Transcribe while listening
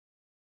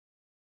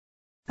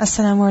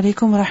Assalamu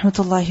alaikum wa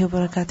rahmatullahi wa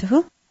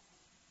barakatuhu.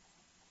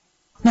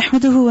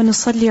 نحمده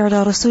ونصلي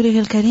على رسوله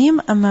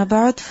الكريم أما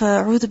بعد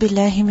فأعوذ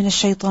بالله من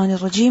الشيطان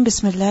الرجيم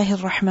بسم الله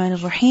الرحمن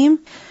الرحيم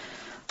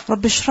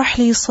رب اشرح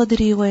لي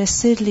صدري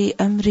ويسر لي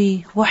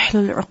أمري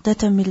واحلل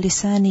عقدة من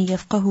لساني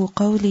يفقه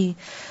قولي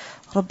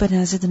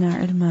ربنا زدنا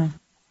علما.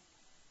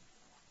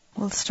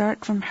 We'll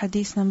start from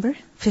hadith number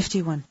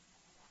 51.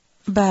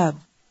 Bab.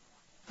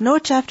 No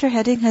chapter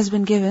heading has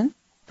been given,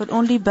 but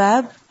only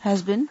Bab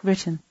has been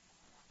written.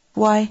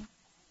 Why?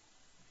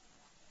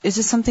 Is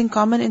this something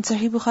common in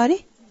Sahih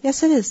Bukhari?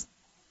 Yes, it is.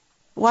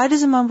 Why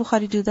does Imam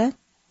Bukhari do that?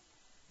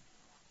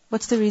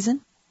 What's the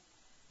reason?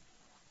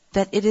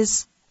 That it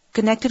is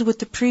connected with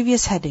the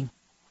previous heading.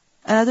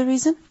 Another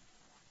reason?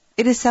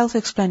 It is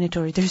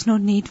self-explanatory. There is no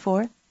need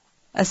for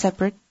a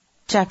separate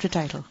chapter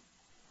title.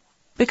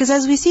 Because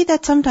as we see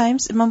that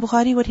sometimes Imam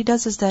Bukhari, what he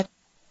does is that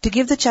to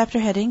give the chapter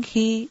heading,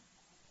 he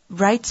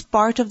writes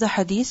part of the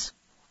hadith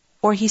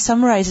or he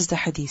summarizes the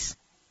hadith.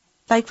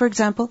 Like for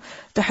example,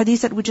 the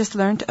hadith that we just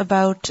learned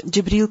about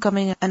Jibreel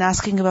coming and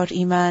asking about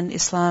Iman,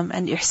 Islam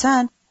and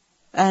Ihsan,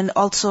 and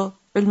also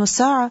Ilm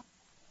Sa'a,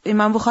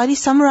 Imam Bukhari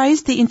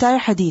summarized the entire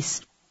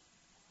hadith.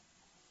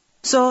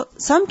 So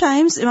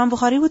sometimes Imam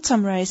Bukhari would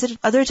summarize it,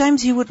 other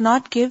times he would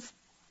not give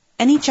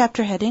any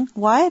chapter heading.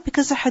 Why?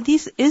 Because the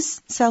hadith is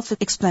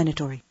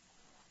self-explanatory.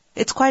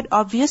 It's quite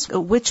obvious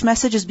which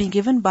message is being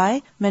given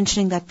by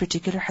mentioning that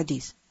particular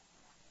hadith.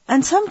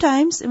 And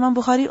sometimes Imam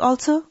Bukhari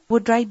also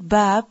would write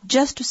bab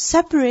just to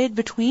separate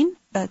between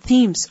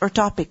themes or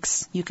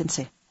topics, you can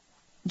say.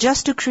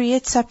 Just to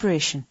create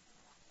separation.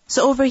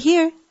 So over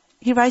here,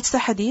 he writes the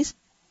hadith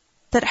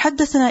that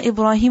حدثنا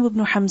إبراهيم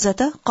بن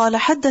حمزة قال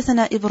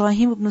حدثنا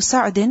إبراهيم بن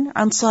سعد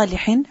عن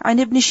صالح عن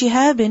ابن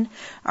شهاب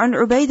عن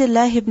عبيد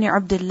الله بن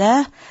عبد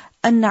الله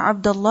أن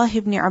عبد الله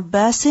بن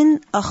عباس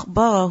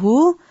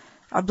أخبره.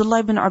 Abdullah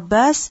ibn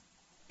Abbas,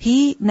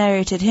 he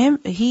narrated him,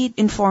 he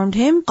informed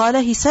him.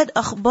 قال, he said,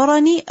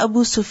 أخبرني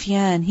أبو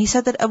سفيان. He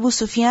said that Abu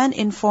Sufyan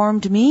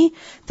informed me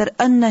that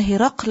أن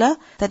هرقل,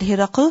 that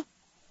Hiraql,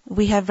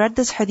 we have read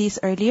this hadith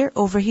earlier.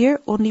 Over here,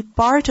 only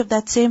part of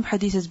that same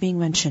hadith is being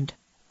mentioned.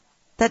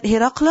 That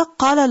Hiraql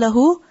قال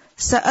له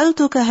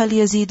سألتك هل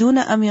يزيدون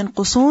أم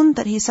ينقصون.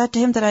 That he said to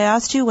him that I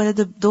asked you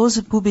whether those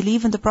who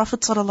believe in the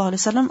Prophet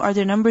ﷺ, are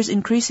their numbers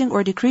increasing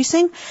or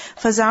decreasing.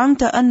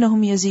 فزعمت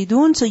أنهم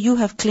يزيدون. So you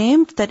have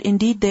claimed that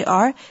indeed they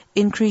are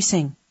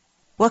increasing.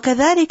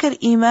 وكذلك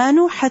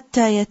الإيمان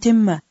حتى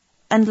يتم.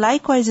 And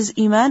likewise is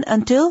Iman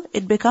until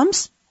it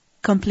becomes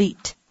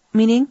complete.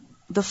 Meaning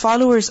the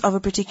followers of a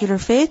particular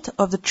faith,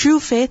 of the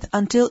true faith,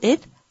 until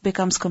it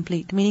becomes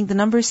complete. Meaning the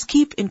numbers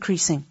keep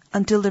increasing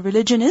until the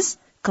religion is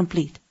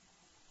complete.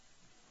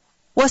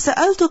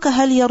 وَسَأَلْتُكَ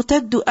هَلْ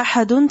يَرْتَدُّ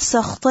أَحَدٌ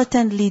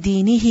سَخْطَةً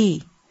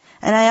لِدِينِهِ.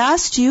 And I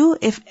asked you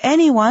if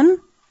anyone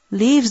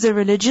leaves the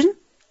religion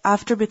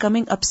after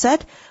becoming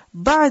upset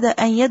بَعْدَ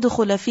أَنْ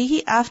يَدْخُلَ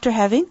فِيهِ, after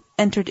having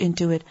entered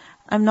into it.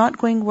 I'm not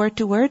going word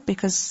to word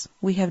because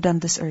we have done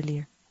this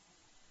earlier.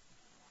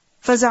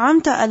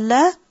 فَزَعَمْتَ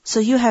أَلَّا, so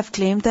you have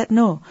claimed that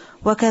no.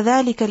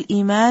 وَكَذَلِكَ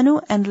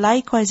الْإِيمَانُ, and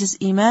likewise is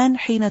Iman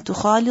حِينَ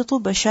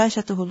تُخَالِطُ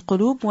بَشَاشَتُهُ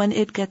الْقُلُوبِ, when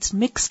it gets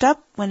mixed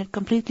up, when it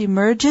completely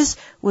merges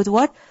with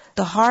what?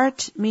 The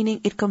heart,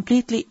 meaning it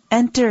completely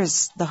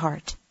enters the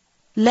heart.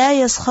 لَا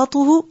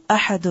يَسْخَطُهُ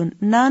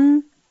أَحَدٌ,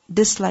 none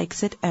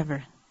dislikes it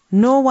ever.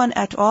 No one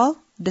at all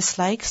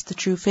dislikes the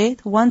true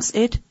faith once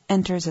it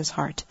enters his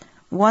heart.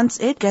 Once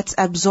it gets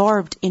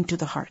absorbed into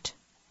the heart.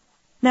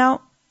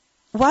 Now,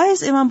 why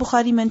is Imam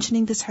Bukhari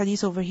mentioning this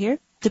hadith over here?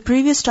 The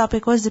previous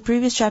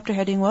chapter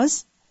heading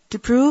was to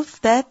prove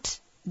that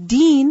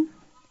deen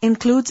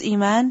includes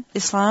Iman,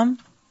 Islam,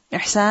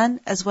 Ihsan,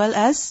 as well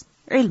as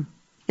ilm.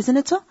 Isn't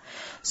it so?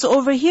 So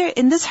over here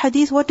in this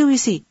hadith, what do we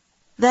see?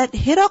 That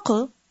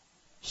Hiraql,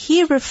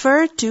 he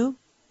referred to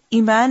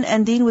Iman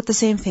and deen with the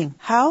same thing.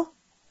 How?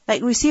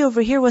 Like we see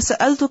over here,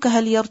 وَسَأَلْتُكَ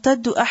هَلْ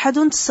يَرْتَدُّ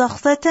أَحَدٌ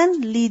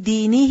سَخْطَةً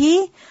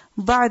لِدِينِهِ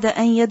بَعْدَ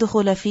أَنْ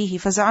يَدْخُلَ فِيهِ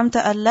فَزَعَمْتَ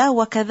أَلَّا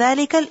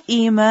وَكَذَلِكَ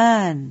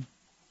الْإِيمَانِ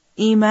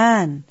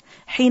إِيمَانِ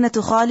حِينَ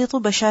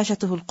تُخَالِطُ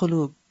بَشَاشَتُهُ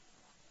الْقُلُوبِ.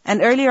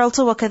 And earlier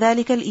also,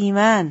 وَكَذَلِكَ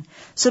الْإِيمَانِ.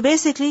 So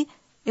basically,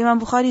 Imam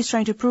Bukhari is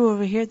trying to prove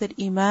over here that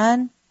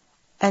Iman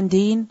and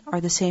deen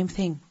are the same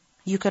thing.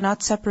 You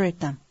cannot separate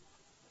them.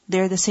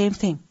 They're the same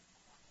thing.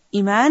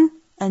 Iman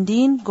and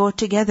deen go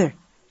together.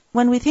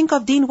 When we think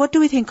of deen, what do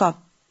we think of?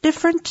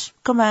 Different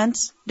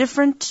commands,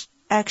 different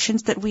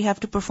actions that we have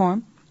to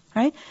perform,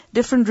 right?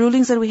 Different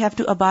rulings that we have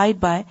to abide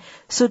by.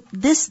 So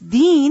this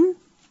deen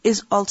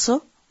is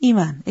also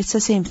Iman. It's the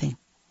same thing.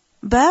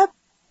 Bab,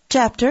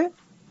 chapter,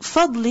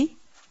 fadli,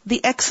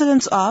 the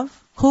excellence of,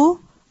 who?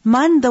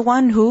 Man, the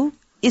one who,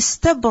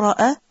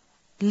 istabra'a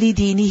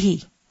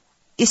lidinihi.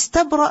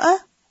 Istabra'a,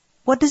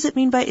 what does it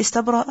mean by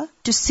istabra'a?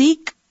 To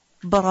seek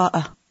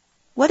bara'a.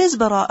 What is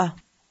bara'a?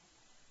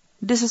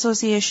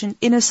 Disassociation,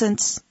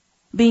 innocence,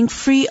 being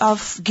free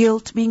of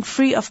guilt, being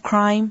free of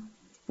crime,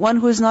 one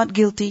who is not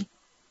guilty.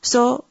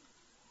 So,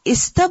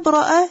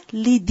 istabra'a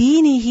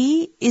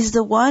lidinihi is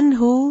the one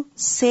who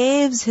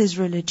saves his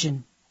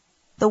religion.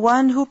 the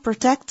one who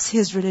protects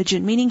his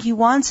religion, meaning he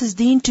wants his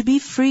deen to be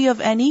free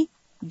of any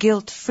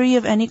guilt, free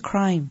of any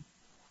crime.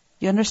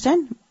 You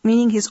understand?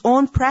 Meaning his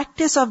own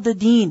practice of the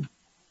deen.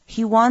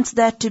 He wants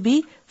that to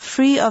be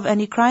free of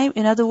any crime.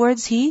 In other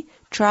words, he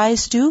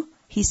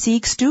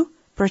seeks to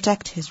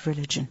protect his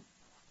religion.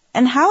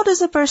 And how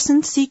does a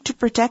person seek to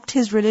protect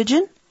his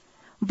religion?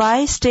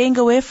 By staying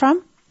away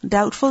from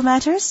doubtful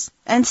matters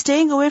and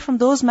staying away from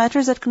those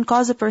matters that can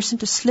cause a person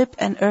to slip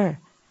and err.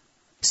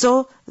 So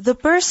the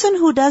person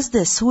who does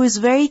this, who is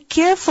very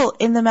careful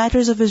in the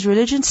matters of his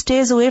religion,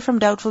 stays away from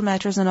doubtful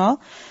matters and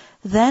all,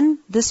 then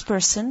this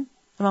person,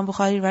 Imam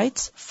Bukhari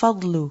writes,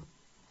 fadlu,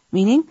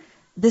 meaning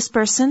this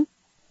person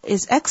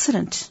is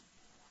excellent,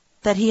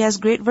 that he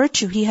has great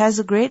virtue, he has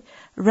a great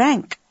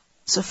rank.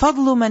 So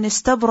فضل من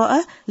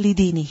استبرأ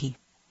لدينه.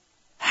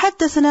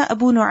 حدثنا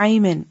أبو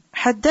نعيم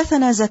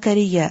حدثنا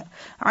زكريا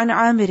عن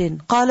عامر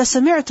قال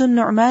سمعت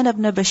النعمان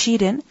بن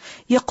بشير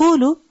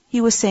يقول,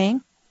 he was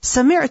saying,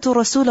 سمعت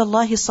رسول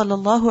الله صلى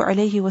الله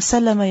عليه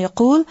وسلم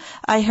يقول,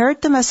 I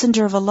heard the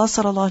messenger of Allah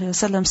صلى الله عليه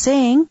وسلم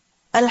saying,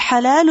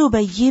 الحلال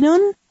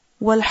بين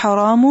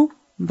والحرام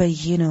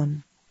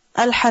بين.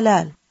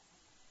 Al-halal.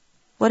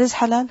 What is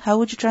halal? How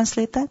would you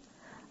translate that?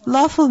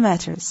 Lawful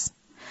matters.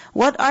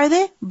 What are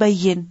they?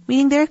 Bayyin,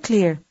 meaning they're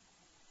clear.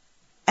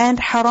 And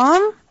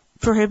haram,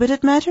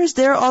 prohibited matters,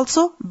 they're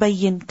also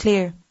bayyin,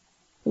 clear.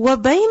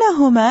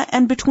 وَبَيْنَهُمَا,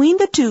 and between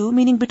the two,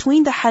 meaning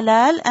between the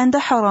halal and the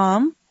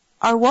haram,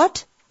 are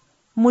what?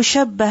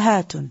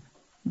 مُشَبَّهَاتٌ,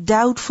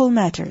 doubtful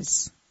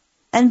matters.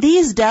 And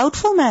these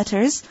doubtful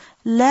matters,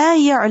 لَا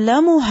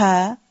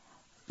يَعْلَمُهَا,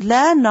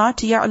 لَا not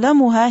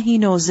يَعْلَمُهَا, he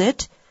knows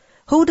it.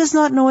 Who does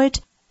not know it?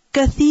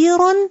 كَثِيرٌ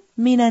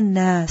مِنَ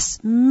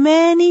النَّاسِ,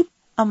 many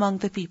among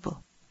the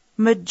people.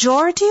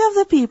 Majority of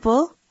the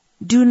people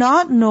do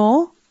not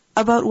know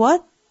about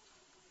what?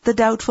 The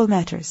doubtful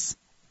matters.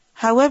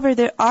 However,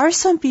 there are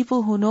some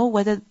people who know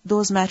whether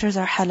those matters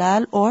are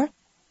halal or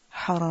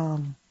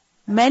haram.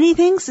 Many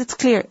things, it's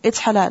clear, it's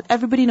halal.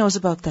 Everybody knows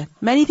about that.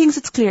 Many things,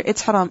 it's clear,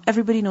 it's haram.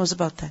 Everybody knows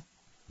about that.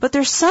 But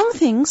there's some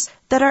things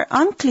that are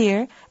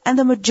unclear, and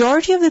the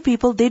majority of the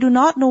people, they do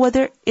not know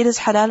whether it is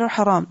halal or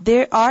haram.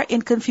 They are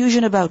in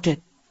confusion about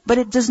it. But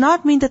it does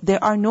not mean that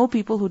there are no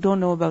people who don't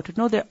know about it.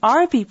 No, there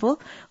are people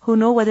who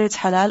know whether it's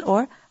halal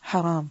or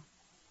haram.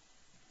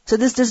 So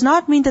this does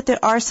not mean that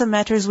there are some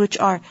matters which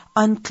are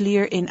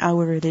unclear in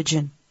our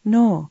religion.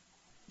 No.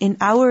 In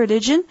our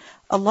religion,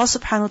 Allah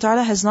subhanahu wa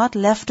ta'ala has not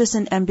left us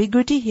in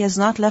ambiguity. He has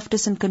not left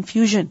us in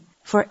confusion.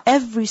 For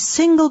every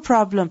single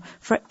problem,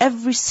 for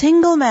every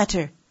single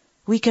matter,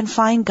 we can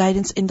find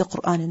guidance in the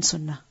Quran and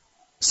Sunnah.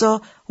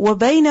 So,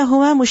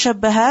 وَبَيْنَهُمَا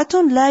مُشَبَّهَاتٌ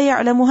لَا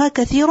يَعْلَمُهَا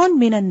كَثِيرٌ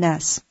مِنَ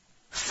النَّاسِ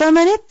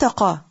فَمَنِ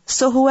اتَّقَى,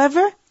 so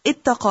whoever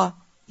ittaqa,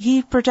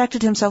 he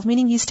protected himself,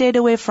 meaning he stayed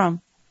away from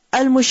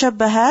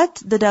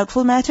al-mushabbahat, the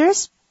doubtful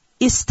matters,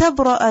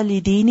 istabra'a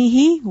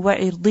lidinihi wa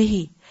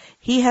irdihi,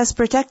 he has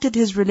protected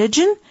his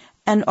religion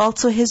and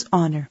also his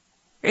honor.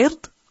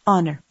 Ird,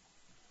 honor.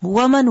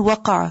 وَمَنْ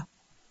وَقَعَ,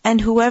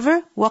 and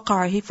whoever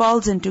waqa'a, he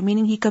falls into,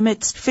 meaning he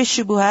commits fi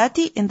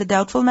shubuhati, in the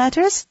doubtful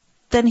matters,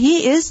 then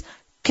he is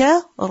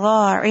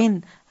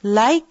كَرَاعٍ,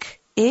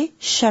 like a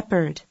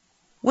shepherd.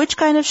 Which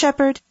kind of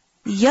shepherd?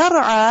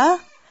 Yar'a,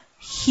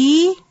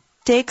 he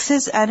takes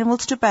his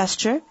animals to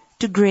pasture,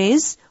 to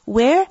graze,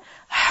 where?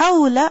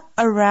 Hawla,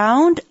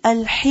 around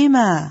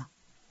al-hima.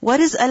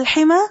 What is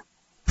al-hima?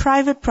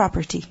 Private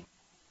property.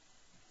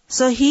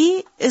 So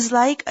he is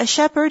like a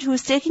shepherd who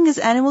is taking his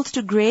animals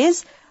to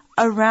graze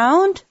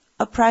around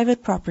a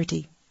private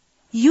property.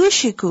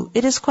 Yushiku,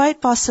 it is quite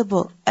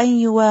possible, an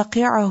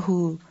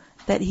yuwaqi'ahu,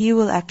 that he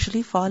will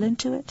actually fall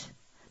into it.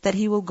 That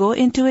he will go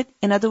into it.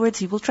 In other words,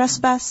 he will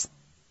trespass.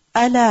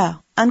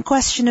 Ala,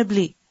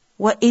 unquestionably.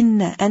 Wa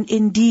inna, and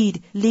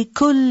indeed,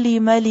 likulli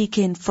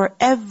malikin, for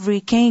every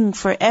king,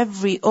 for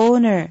every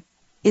owner,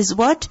 is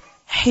what?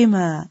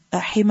 Hima,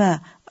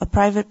 a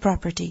private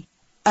property.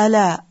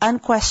 Ala,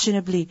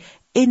 unquestionably,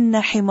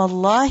 inna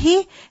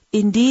himallahi,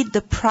 indeed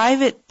the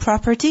private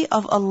property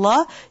of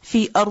Allah,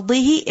 fi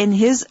ardihi, in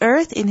His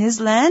earth, in His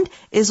land,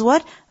 is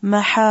what?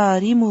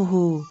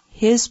 Maharimuhu,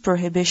 His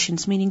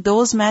prohibitions, meaning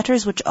those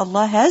matters which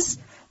Allah has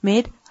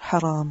made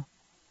haram.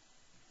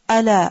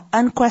 Ala,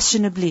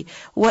 unquestionably,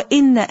 wa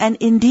inna, and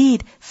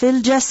indeed,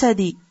 fil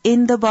jasadi,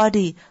 in the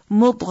body,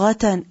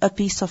 mudghatan, a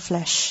piece of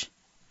flesh.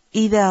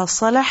 Idha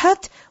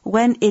salahat,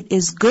 when it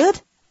is good,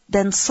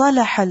 then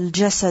salahal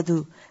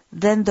jasadu,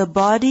 then the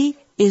body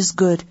is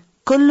good.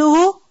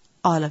 Kulluhu,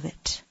 all of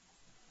it.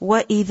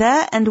 Wa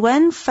idha, and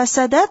when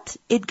fasadat,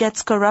 it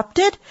gets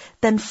corrupted,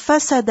 then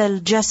fasadal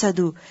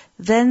jasadu,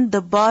 then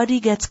the body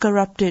gets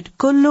corrupted.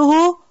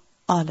 Kulluhu,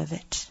 all of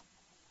it.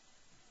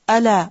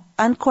 Ala,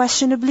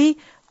 unquestionably,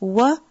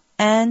 wa,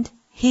 and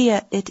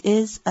hiya, it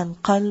is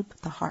al-qalb,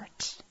 the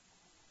heart.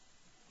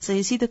 So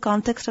you see the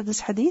context of this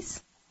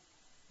hadith?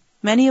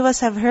 Many of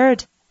us have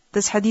heard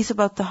this hadith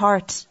about the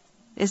heart,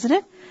 isn't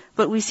it?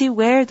 But we see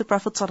where the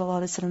Prophet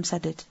ﷺ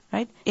said it,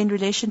 right? In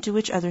relation to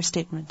which other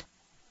statement?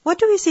 What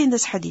do we see in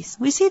this hadith?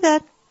 We see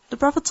that the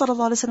Prophet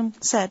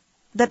ﷺ said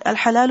that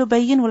al-halalu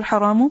bayyin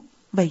wal-haramu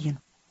bayyin.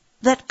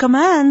 That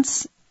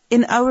commands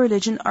in our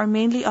religion are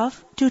mainly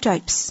of two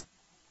types.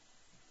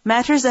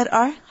 Matters that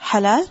are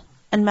halal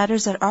and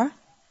matters that are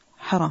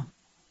haram.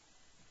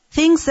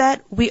 Things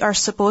that we are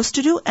supposed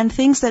to do and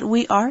things that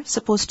we are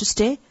supposed to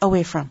stay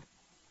away from.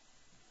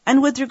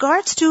 And with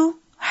regards to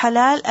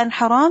halal and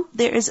haram,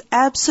 there is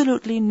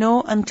absolutely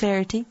no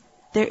unclarity.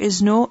 There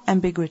is no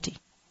ambiguity.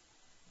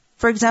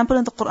 For example,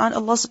 in the Quran,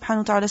 Allah subhanahu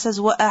wa ta'ala says,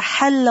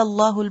 وَأَحَلَّ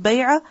اللَّهُ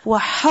الْبَيْعَ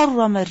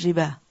وَحَرَّمَ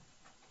الرِّبَى.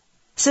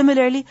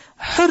 Similarly,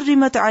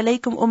 حُرِّمَتْ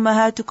عَلَيْكُمْ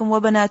أُمَّهَاتُكُمْ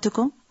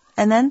وَبَنَاتُكُمْ.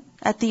 And then,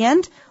 at the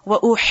end,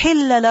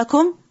 وَأُحِلَّ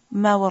لَكُمْ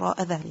مَا وَرَاءَ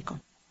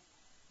ذَلِكُمْ.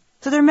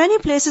 So there are many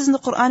places in the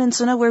Quran and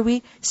Sunnah where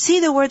we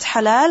see the words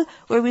halal,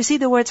 where we see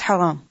the words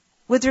haram.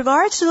 With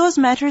regards to those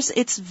matters,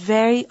 it's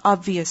very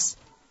obvious.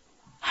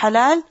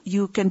 Halal,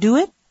 you can do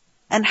it,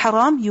 and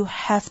haram, you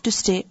have to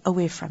stay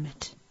away from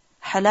it.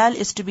 Halal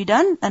is to be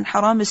done, and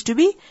haram is to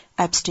be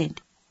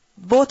abstained.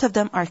 Both of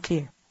them are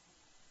clear.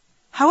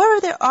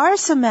 However, there are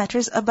some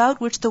matters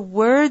about which the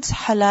words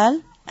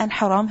halal and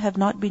haram have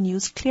not been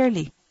used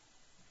clearly.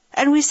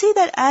 And we see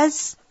that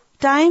as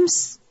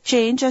times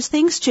change, as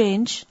things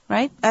change,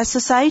 right? As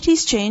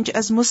societies change,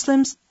 as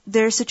Muslims,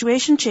 their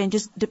situation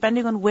changes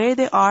depending on where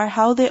they are,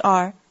 how they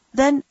are,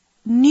 then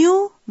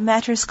new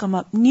matters come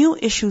up, new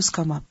issues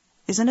come up.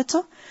 Isn't it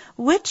so?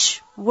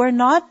 Which were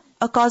not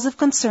a cause of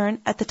concern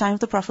at the time of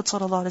the Prophet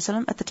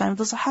ﷺ, at the time of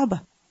the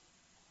Sahaba.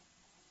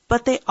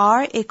 But they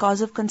are a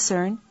cause of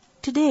concern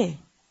today.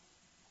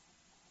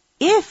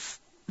 If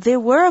they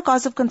were a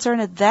cause of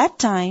concern at that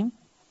time,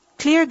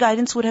 clear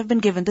guidance would have been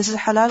given. This is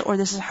halal or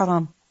this is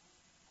haram.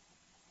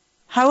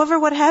 However,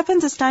 what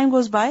happens as time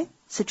goes by,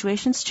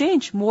 situations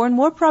change. More and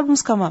more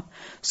problems come up.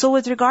 So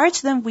with regard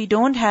to them, we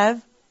don't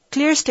have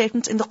clear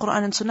statements in the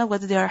Quran and Sunnah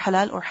whether they are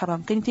halal or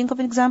haram. Can you think of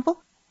an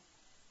example?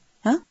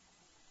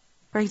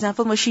 For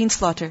example, machine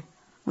slaughter.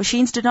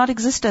 Machines did not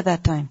exist at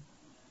that time.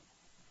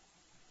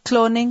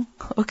 Cloning,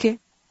 okay.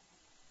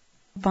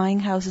 Buying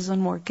houses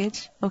on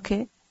mortgage,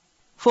 okay.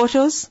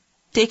 Photos,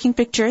 taking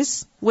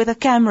pictures with a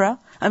camera.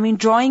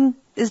 Drawing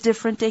is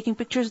different, taking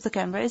pictures with the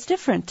camera is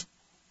different.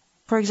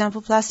 For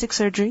example, plastic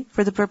surgery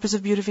for the purpose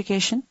of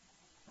beautification.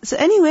 So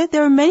anyway,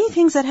 there are many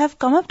things that have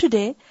come up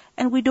today,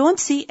 and we don't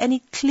see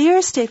any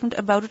clear statement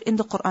about it in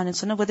the Quran and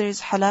Sunnah, whether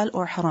it's halal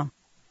or haram.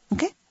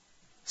 Okay?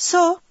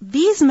 So,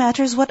 these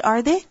matters, what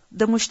are they?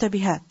 The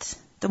mushtabihat,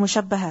 the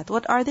mushabbahat.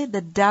 What are they?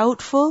 The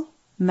doubtful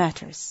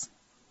matters.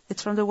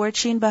 It's from the word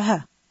sheen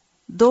baha.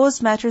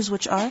 Those matters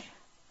which are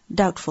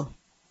doubtful.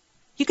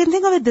 You can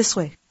think of it this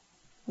way.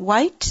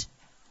 White,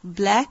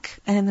 black,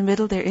 and in the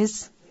middle there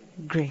is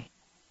gray.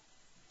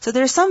 So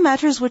there are some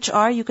matters which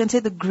are, you can say,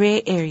 the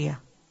gray area.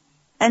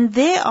 And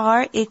they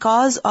are a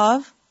cause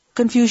of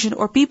confusion,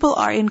 or people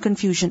are in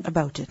confusion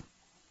about it.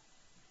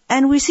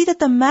 And we see that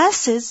the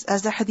masses,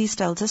 as the hadith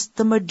tells us,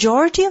 the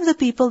majority of the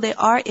people, they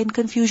are in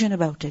confusion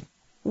about it.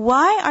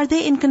 Why are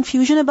they in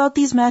confusion about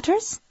these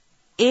matters?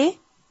 A,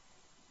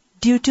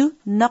 due to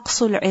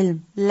naqsul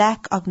ilm,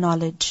 lack of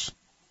knowledge.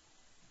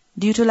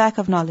 Due to lack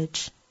of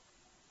knowledge.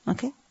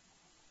 Okay?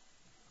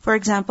 For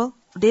example,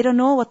 they don't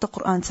know what the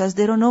Quran says,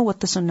 they don't know what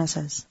the Sunnah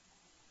says.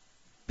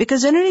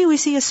 Because generally we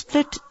see a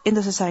split in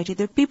the society.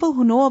 There are people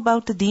who know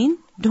about the deen,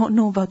 don't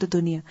know about the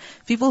dunya.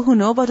 People who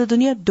know about the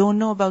dunya don't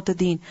know about the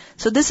deen.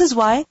 So this is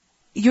why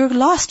you're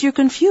lost, you're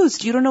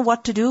confused, you don't know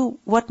what to do,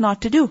 what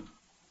not to do.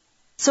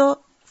 So,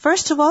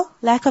 first of all,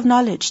 lack of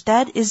knowledge.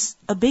 That is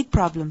a big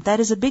problem.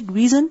 That is a big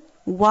reason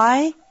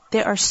why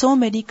there are so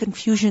many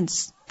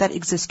confusions that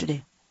exist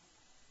today.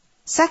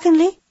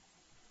 Secondly,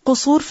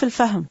 qusur fil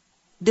fahm.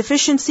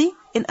 Deficiency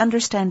in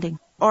understanding,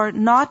 or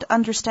not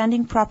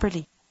understanding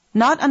properly.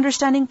 Not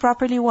understanding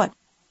properly what?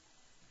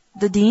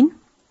 The deen,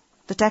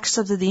 the texts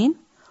of the deen,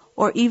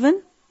 or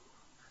even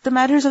the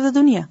matters of the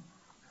dunya.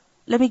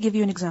 Let me give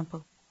you an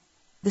example.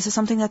 This is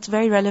something that's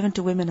very relevant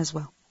to women as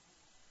well.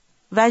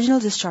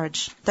 Vaginal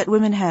discharge that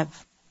women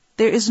have.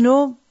 There is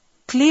no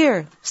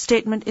clear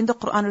statement in the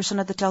Quran or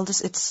Sunnah that tells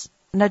us it's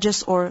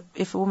najas, or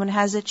if a woman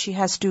has it, she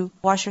has to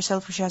wash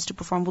herself or she has to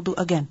perform wudu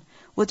again.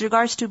 With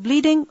regards to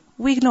bleeding,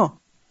 we know.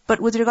 But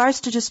with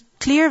regards to just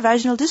clear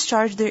vaginal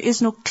discharge, there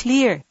is no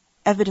clear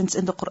evidence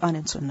in the Quran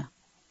and Sunnah.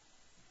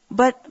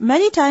 But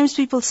many times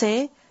people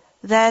say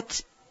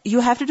that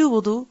you have to do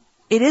wudu.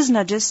 It is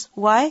najas.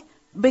 Why?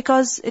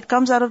 Because it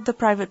comes out of the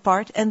private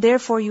part, and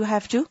therefore you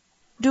have to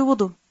do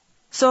wudu.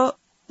 So,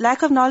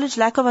 lack of knowledge,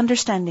 lack of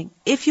understanding.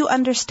 If you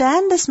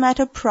understand this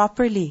matter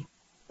properly,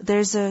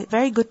 there's a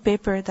very good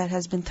paper that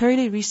has been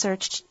thoroughly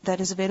researched that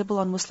is available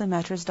on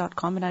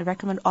muslimmatters.com, and I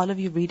recommend all of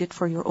you read it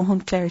for your own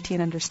clarity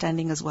and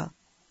understanding as well.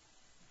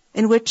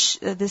 In which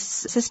this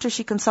sister,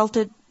 she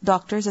consulted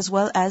doctors as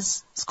well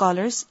as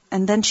scholars,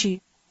 and then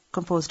she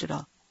composed it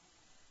all.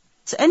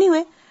 So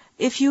anyway,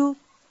 if you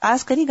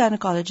ask any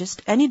gynecologist,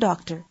 any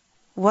doctor,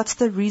 what's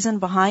the reason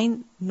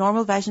behind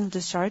normal vaginal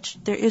discharge?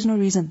 There is no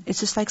reason.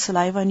 It's just like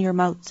saliva in your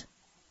mouth.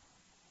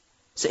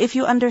 So if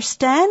you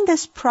understand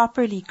this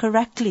properly,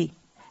 correctly,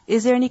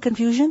 is there any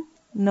confusion?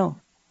 No.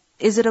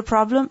 Is it a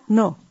problem?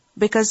 No.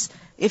 Because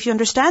if you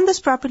understand this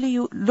properly,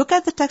 you look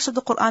at the text of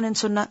the Quran and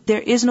Sunnah,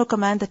 there is no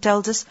command that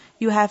tells us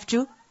you have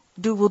to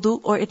do wudu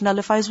or it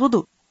nullifies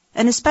wudu.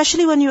 And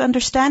especially when you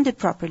understand it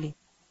properly.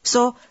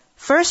 So,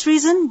 first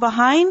reason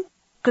behind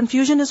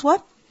confusion is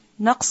what?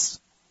 Naqs.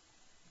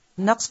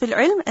 Naqs fil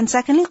ilm. And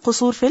secondly,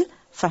 qusur fil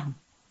fahm.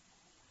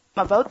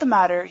 About the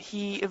matter,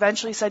 he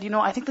eventually said,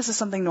 I think this is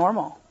something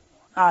normal.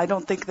 I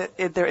don't think that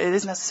it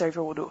is necessary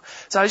for wudu.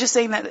 So I was just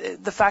saying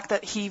that the fact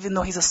that he, even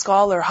though he's a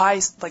scholar,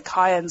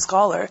 high-end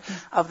scholar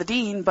of the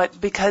deen, but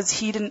because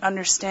he didn't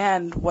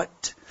understand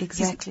what...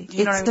 Exactly.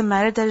 It's the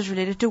matter that is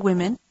related to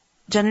women.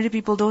 Generally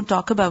people don't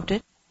talk about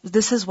it.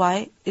 This is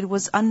why it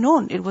was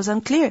unknown, it was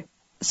unclear.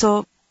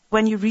 So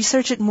when you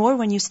research it more,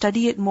 when you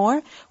study it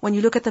more, when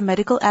you look at the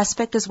medical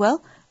aspect as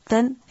well,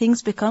 then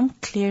things become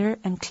clearer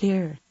and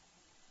clearer.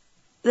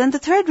 Then the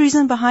third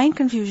reason behind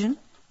confusion,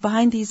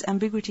 behind these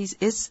ambiguities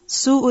is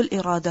su'ul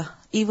irada,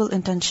 evil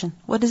intention.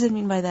 What does it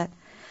mean by that?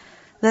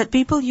 That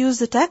people use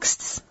the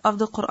texts of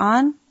the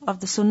Quran, of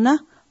the Sunnah.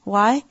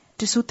 Why?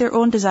 To suit their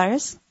own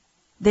desires.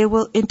 They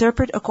will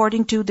interpret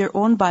according to their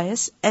own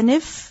bias. And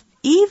if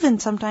even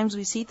sometimes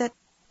we see that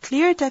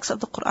clear texts of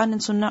the Quran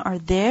and Sunnah are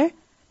there,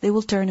 they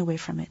will turn away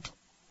from it.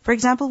 For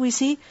example, we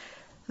see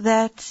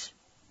that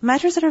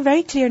matters that are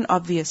very clear and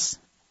obvious.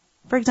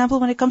 For example,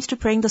 when it comes to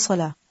praying the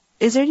salah,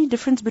 is there any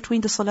difference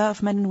between the salah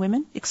of men and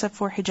women except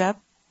for hijab?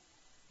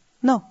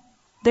 No.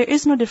 There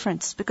is no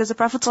difference because the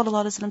Prophet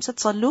ﷺ said,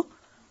 Sallu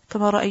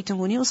kama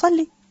ra'aytumuni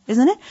usalli.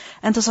 Isn't it?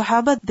 And the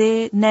Sahaba,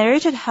 they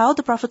narrated how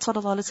the Prophet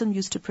ﷺ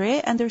used to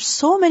pray, and there's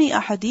so many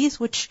ahadith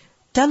which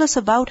tell us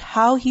about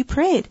how he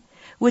prayed,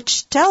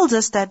 which tells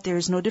us that there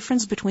is no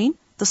difference between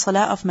the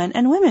salah of men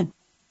and women.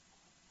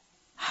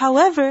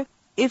 However,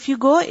 if you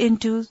go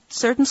into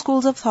certain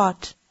schools of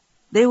thought,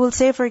 they will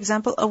say, for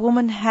example, a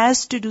woman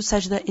has to do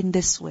sajda in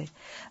this way.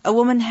 A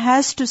woman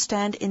has to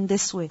stand in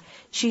this way.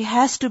 She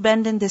has to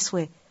bend in this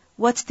way.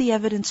 What's the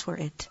evidence for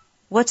it?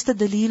 What's the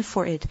dalil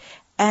for it?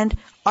 And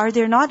are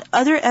there not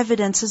other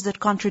evidences that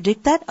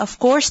contradict that? Of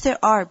course there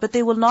are, but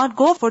they will not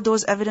go for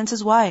those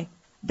evidences. Why?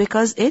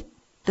 Because it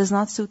does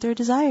not suit their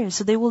desires.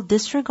 So they will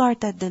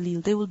disregard that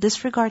dalil. They will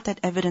disregard that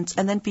evidence.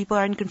 And then people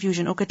are in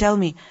confusion. Okay, tell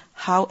me,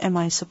 how am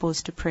I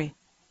supposed to pray?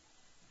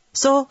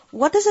 So,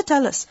 what does it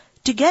tell us?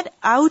 To get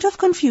out of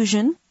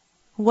confusion,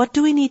 what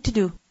do we need to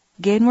do?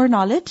 Gain more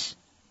knowledge,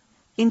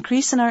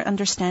 increase in our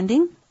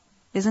understanding,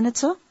 isn't it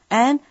so?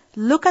 And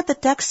look at the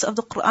texts of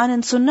the Quran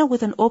and Sunnah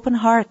with an open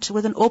heart,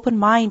 with an open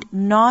mind,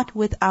 not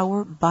with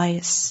our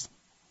bias.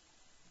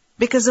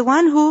 Because the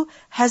one who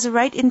has a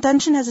right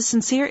intention, has a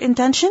sincere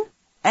intention,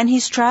 and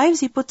he strives,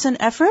 he puts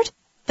in effort,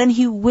 then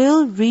he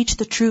will reach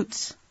the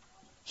truth.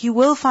 He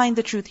will find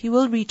the truth, he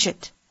will reach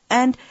it.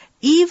 And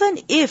even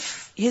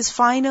if his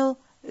final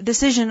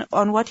decision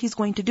on what he's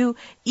going to do,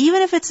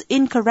 even if it's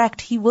incorrect,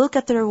 he will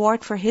get the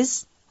reward for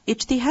his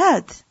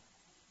ijtihad.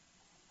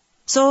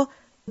 So,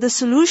 the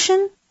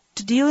solution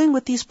to dealing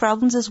with these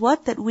problems is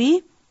what? That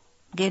we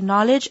gain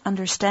knowledge,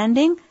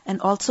 understanding,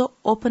 and also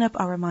open up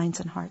our minds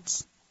and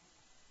hearts.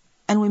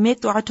 And we make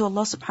dua to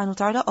Allah subhanahu wa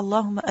ta'ala,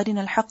 Allahumma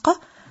arina al-haqqa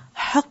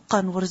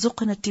haqqan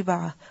warzuqna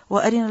ittiba'ah wa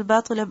arina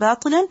al-batila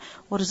batilan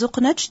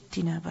warzuqna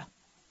ijtinabah.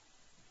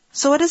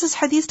 So what does this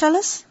hadith tell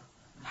us?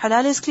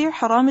 Halal is clear,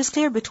 haram is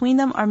clear. Between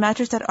them are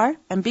matters that are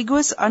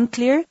ambiguous,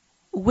 unclear,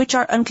 which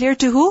are unclear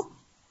to who?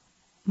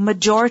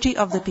 Majority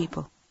of the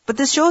people. But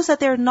this shows that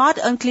they're not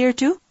unclear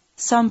to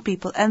some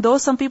people. And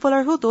those some people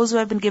are who? Those who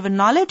have been given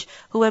knowledge,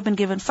 who have been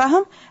given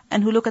fahm,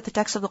 and who look at the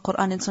text of the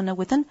Quran and Sunnah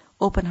with an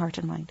open heart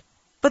and mind.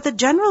 But the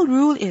general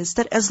rule is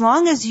that as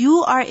long as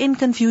you are in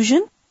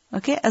confusion,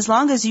 as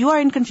long as you are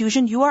in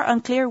confusion, you are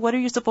unclear, what are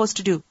you supposed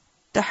to do?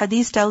 The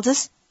hadith tells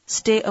us,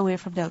 stay away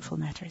from doubtful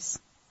matters.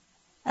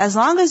 As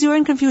long as you're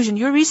in confusion,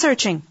 you're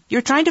researching,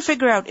 you're trying to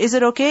figure out, is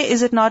it okay,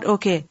 is it not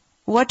okay?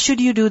 What should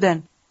you do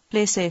then?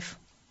 Play safe.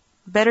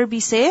 Better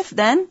be safe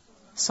than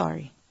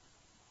sorry.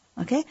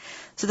 Okay?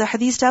 So the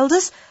hadith tells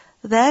us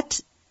that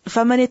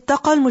فَمَنِ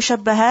اتَّقَى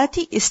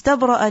الْمُشَبَّهَاتِ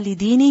اسْتَبْرَأَ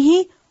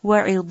لِدِينِهِ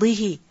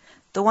وَعِرْضِهِ.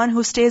 The one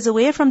who stays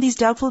away from these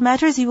doubtful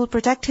matters, he will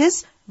protect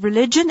his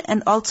religion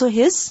and also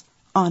his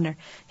honor.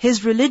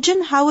 His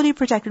religion, how will he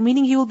protect it?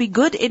 Meaning he will be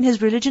good in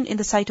his religion in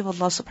the sight of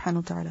Allah subhanahu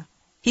wa ta'ala.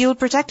 He will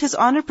protect his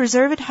honor,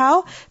 preserve it.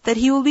 How? That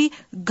he will be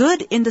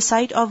good in the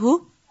sight of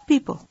who?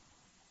 People.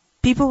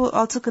 People will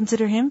also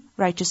consider him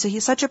righteous. So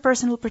such a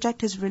person will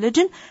protect his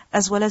religion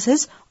as well as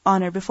his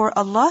honor before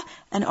Allah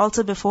and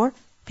also before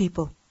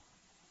people.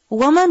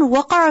 وَمَنْ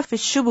وَقَعَ فِي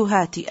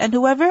الشُّبُهَاتِ. And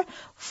whoever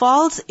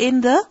falls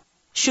in the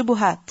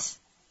shubuhat,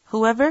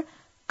 whoever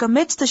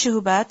commits the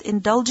shubuhat,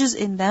 indulges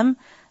in them,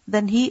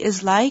 then he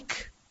is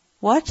like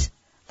what?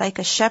 Like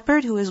a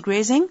shepherd who is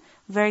grazing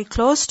very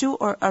close to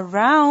or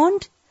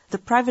around the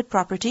private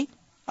property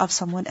of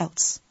someone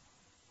else.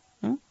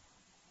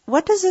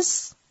 What does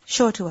this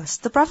show to us?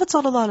 The Prophet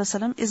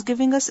ﷺ is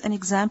giving us an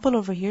example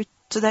over here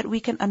so that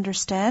we can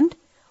understand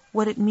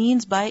what it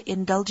means by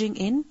indulging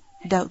in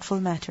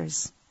doubtful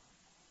matters.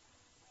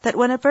 That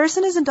when a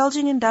person is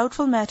indulging in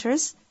doubtful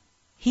matters,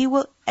 he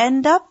will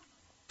end up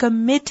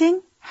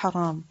committing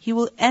haram. He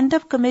will end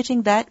up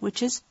committing that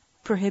which is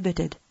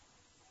prohibited.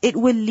 It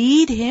will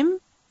lead him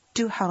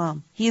to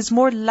haram. He is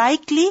more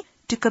likely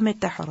to commit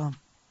the haram.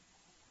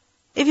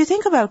 If you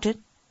think about it,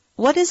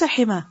 what is a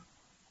hima?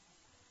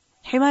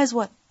 Hima is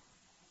what?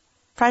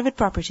 Private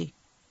property.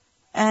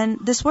 And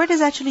this word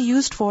is actually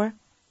used for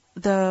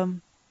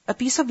a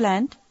piece of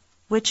land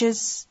which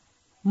is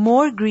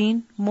more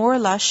green, more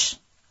lush,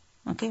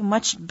 okay,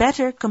 much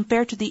better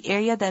compared to the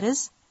area that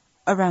is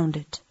around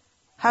it.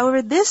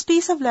 However, this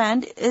piece of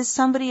land is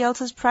somebody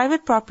else's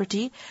private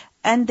property,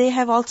 and they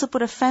have also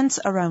put a fence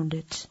around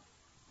it.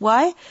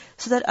 Why?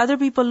 So that other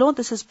people know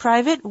this is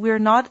private, we're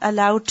not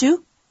allowed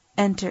to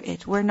enter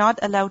it. We're not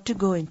allowed to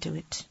go into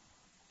it.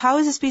 How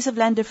is this piece of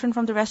land different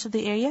from the rest of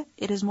the area?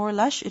 It is more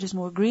lush, it is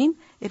more green,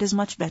 it is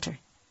much better.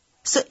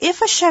 So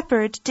if a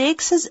shepherd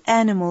takes his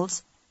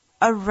animals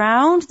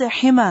around the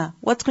hima,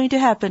 what's going to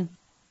happen?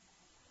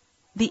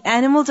 The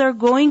animals are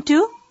going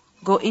to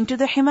go into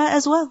the hima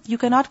as well. You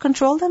cannot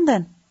control them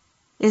then,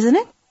 isn't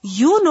it?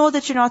 You know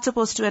that you're not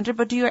supposed to enter,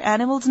 but do your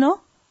animals know?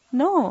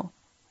 No.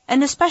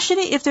 And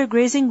especially if they're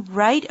grazing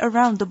right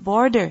around the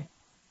border,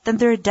 then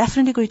they're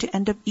definitely going to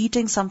end up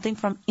eating something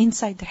from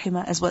inside the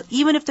hima as well,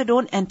 even if they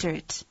don't enter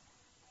it.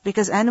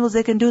 Because animals,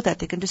 they can do that.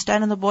 They can just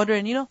stand on the border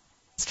and,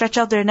 stretch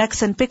out their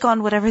necks and pick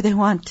on whatever they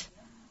want,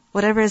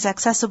 whatever is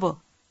accessible.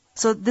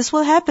 So this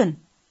will happen.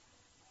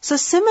 So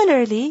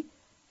similarly,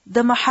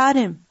 the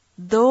maharim,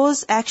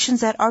 those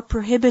actions that are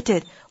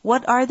prohibited,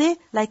 what are they?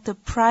 Like the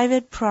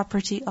private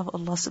property of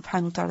Allah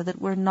subhanahu wa ta'ala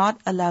that we're not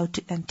allowed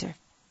to enter.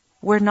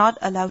 We're not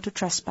allowed to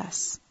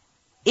trespass.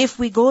 If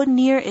we go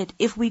near it,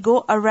 if we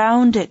go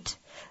around it,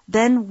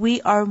 then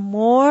we are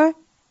more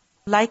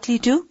likely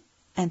to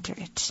enter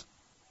it,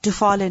 to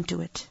fall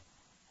into it.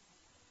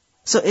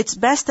 So it's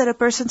best that a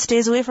person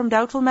stays away from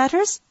doubtful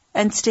matters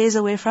and stays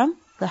away from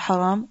the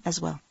haram as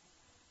well.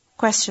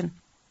 Question.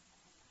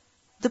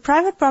 The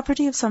private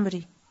property of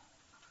somebody,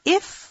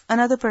 if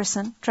another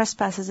person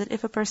trespasses it,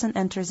 if a person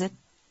enters it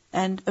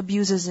and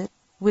abuses it,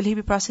 will he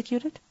be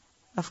prosecuted?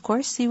 Of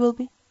course he will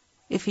be.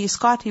 If he is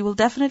caught, he will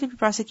definitely be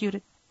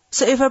prosecuted.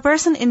 So if a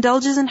person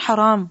indulges in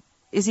haram,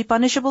 is he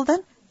punishable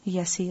then?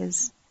 Yes, he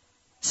is.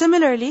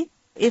 Similarly,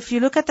 if you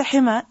look at the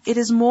hima, it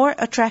is more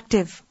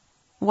attractive.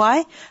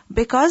 Why?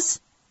 Because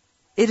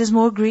it is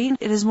more green,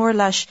 it is more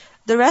lush.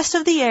 The rest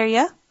of the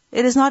area,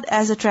 it is not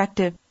as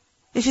attractive.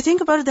 If you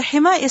think about it, the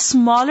hima is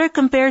smaller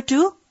compared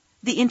to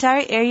the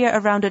entire area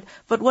around it.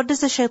 But what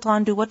does the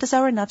shaitan do? What does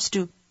our nafs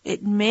do?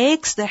 It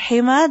makes the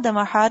hima, the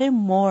maharim,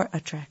 more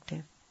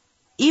attractive.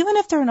 Even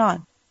if they're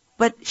not.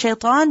 But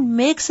shaitan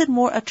makes it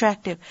more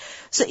attractive.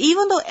 So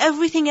even though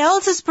everything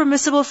else is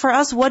permissible for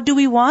us, what do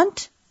we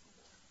want?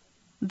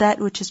 That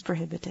which is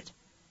prohibited.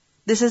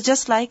 This is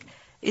just like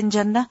in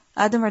Jannah,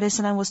 Adam a.s.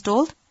 was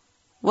told,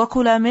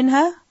 وَكُلَا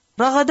مِنْهَا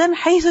رَغَدًا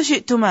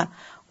حَيْثُ شِئْتُمَا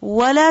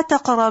وَلَا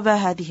تَقْرَبَا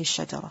هَذِهِ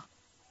الشَّجَرَةِ.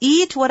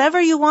 Eat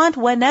whatever you want,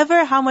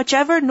 whenever, how much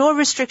ever, no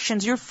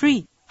restrictions, you're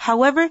free.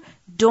 However,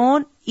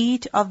 don't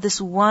eat of this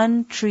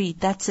one tree.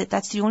 That's it.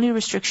 That's the only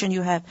restriction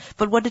you have.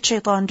 But what did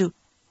shaitan do?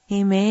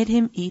 He made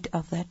him eat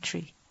of that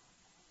tree.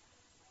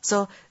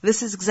 So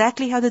this is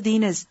exactly how the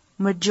deen is.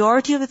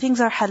 Majority of the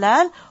things are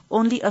halal,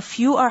 only a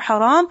few are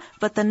haram,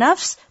 but the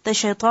nafs, the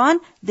shaitan,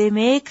 they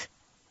make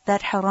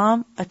that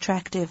haram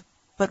attractive.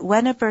 But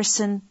when a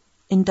person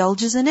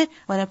indulges in it,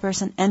 when a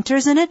person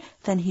enters in it,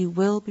 then he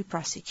will be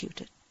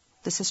prosecuted.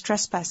 This is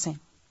trespassing.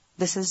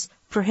 This is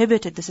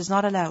prohibited. This is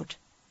not allowed.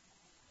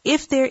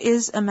 If there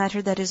is a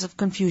matter that is of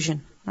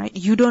confusion, right?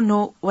 You don't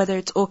know whether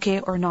it's okay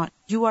or not.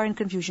 You are in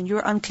confusion. You're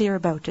unclear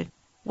about it.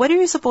 What are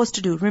you supposed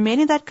to do? Remain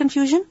in that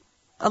confusion?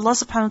 Allah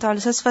subhanahu wa ta'ala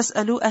says,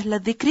 فَاسْأَلُوا أَهْلَ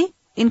الذِّكْرِ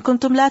إِن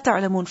كُنْتُمْ لَا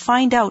تَعْلَمُونَ.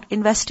 Find out,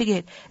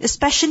 investigate,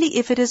 especially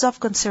if it is of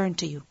concern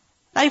to you.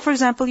 Like, for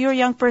example, you're a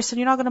young person,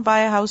 you're not going to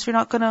buy a house, you're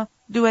not going to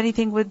do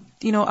anything with,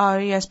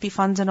 RESP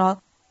funds and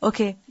all.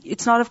 Okay,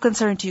 it's not of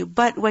concern to you.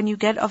 But when you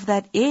get of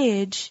that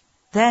age,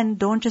 then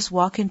don't just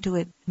walk into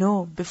it.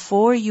 No,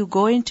 before you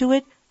go into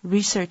it,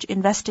 research,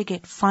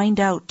 investigate, find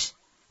out,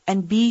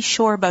 and be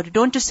sure about it.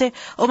 Don't just say,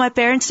 oh, my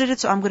parents did it,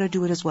 so I'm going to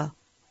do it as well.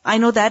 I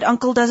know that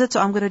uncle does it,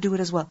 so I'm going to do it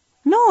as well.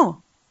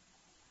 No.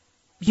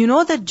 You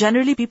know that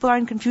generally people are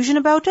in confusion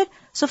about it,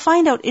 so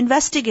find out,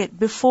 investigate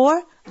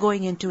before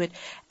going into it.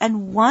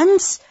 And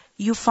once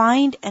you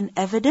find an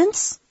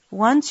evidence,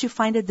 once you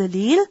find a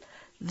dalil,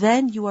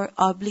 then you are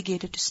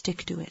obligated to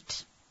stick to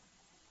it.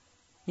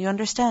 You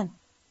understand?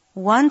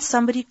 Once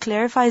somebody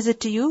clarifies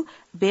it to you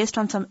based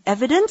on some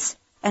evidence,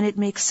 and it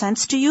makes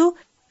sense to you,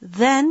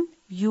 then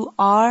you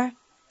are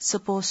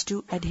supposed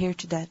to adhere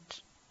to that.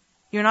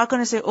 You're not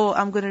going to say, oh,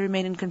 I'm going to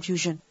remain in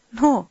confusion.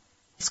 No.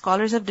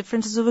 Scholars have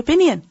differences of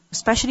opinion,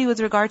 especially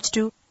with regards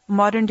to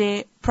modern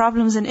day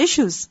problems and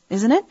issues,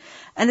 isn't it?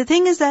 And the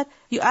thing is that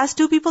you ask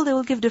two people, they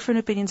will give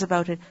different opinions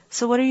about it.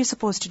 So what are you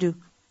supposed to do?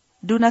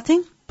 Do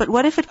nothing? But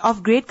what if it's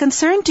of great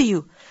concern to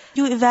you?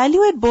 You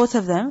evaluate both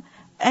of them,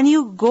 and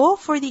you go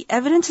for the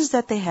evidences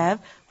that they have,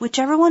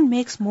 whichever one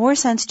makes more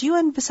sense to you,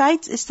 and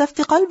besides,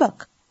 istafti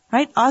qalbak,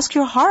 right? Ask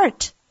your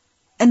heart,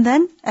 and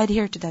then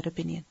adhere to that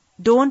opinion.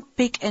 Don't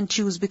pick and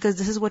choose, because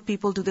this is what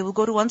people do. They will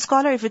go to one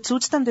scholar. If it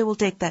suits them, they will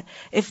take that.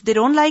 If they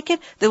don't like it,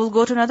 they will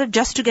go to another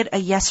just to get a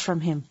yes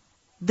from him.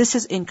 This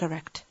is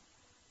incorrect.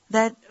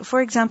 That,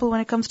 for example,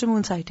 when it comes to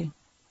moon sighting,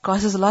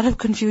 causes a lot of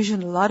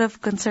confusion, a lot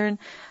of concern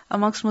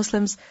amongst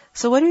Muslims.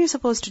 So what are you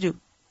supposed to do?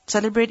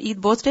 Celebrate Eid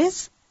both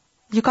days?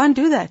 You can't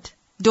do that.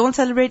 Don't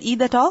celebrate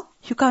Eid at all?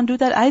 You can't do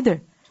that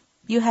either.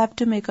 You have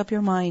to make up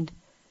your mind.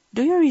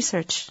 Do your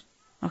research.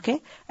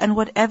 Okay? And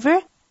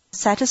whatever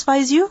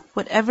satisfies you,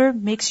 whatever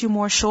makes you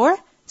more sure,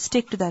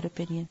 stick to that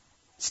opinion.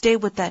 Stay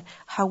with that.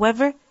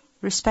 However,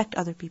 respect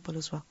other people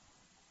as well.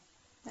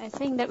 I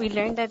think that we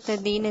learned that the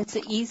deen is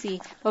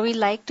easy, but we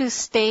like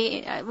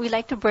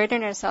to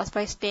burden ourselves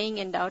by staying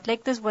in doubt.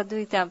 Like this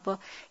wudu example.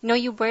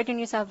 You burden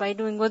yourself by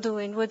doing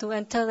wudu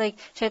until like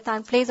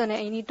shaitan plays on it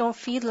and you don't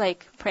feel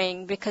like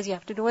praying because you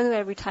have to do wudu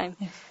every time.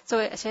 Yeah.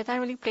 So shaitan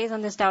really plays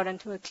on this doubt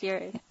until it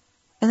clears. Yeah.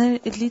 And then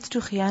it leads to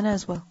khiyana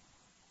as well.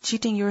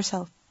 Cheating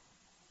yourself.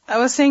 I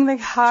was saying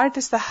like heart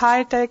is the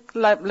high-tech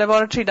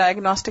laboratory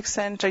diagnostic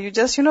center. You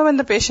just, when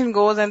the patient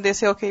goes and they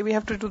say, okay, we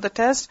have to do the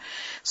test.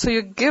 So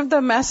you give the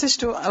message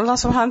to Allah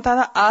subhanahu wa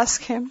ta'ala,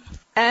 ask Him.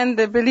 And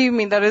believe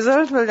me, the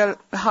result the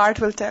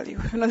heart will tell you.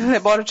 The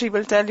laboratory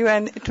will tell you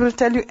and it will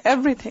tell you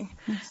everything.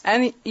 Yes.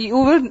 And you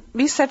will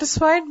be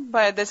satisfied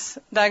by this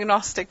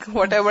diagnostic,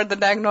 whatever the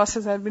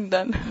diagnosis has been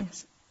done.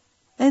 Yes.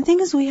 And the thing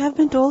is, we have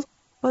been told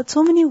about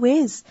so many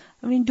ways.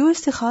 Do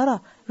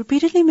istikhara.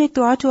 Repeatedly make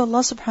dua to Allah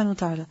subhanahu wa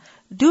ta'ala.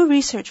 Do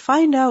research,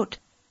 find out,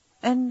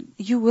 and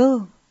you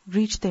will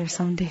reach there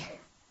someday.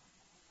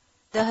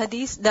 The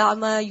hadith,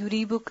 da'ma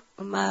yuribuk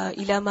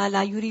ila ma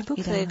la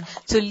yuribuk,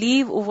 so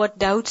leave what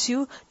doubts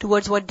you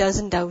towards what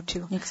doesn't doubt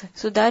you. Exactly.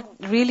 So that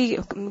really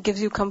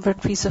gives you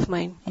comfort, peace of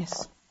mind.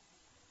 Yes.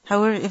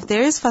 However, if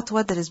there is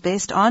fatwa that is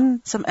based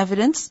on some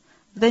evidence,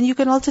 then you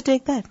can also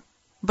take that.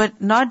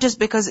 But not just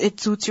because it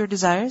suits your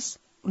desires,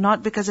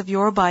 not because of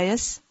your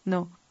bias,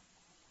 no.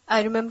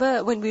 I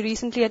remember when we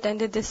recently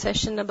attended this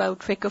session about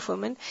fiqh of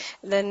women,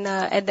 then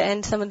at the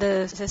end some of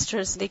the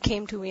sisters, they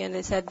came to me and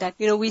they said that,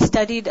 we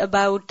studied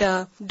about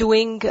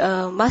doing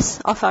mas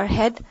of our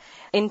head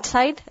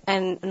inside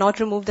and not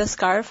remove the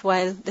scarf,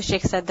 while the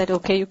sheikh said that,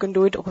 okay, you can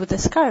do it over the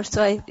scarf.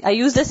 So I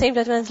used the same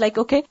judgment. It's like,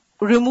 okay,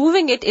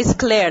 removing it is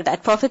clear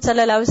that Prophet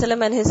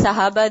ﷺ and his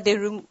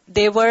Sahaba,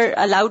 they were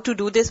allowed to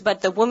do this,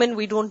 but the women,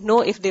 we don't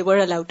know if they were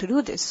allowed to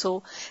do this.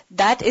 So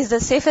that is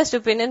the safest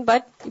opinion,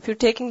 but if you're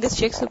taking this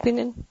sheikh's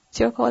opinion, it's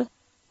your call.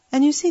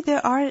 And you see,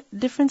 there are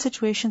different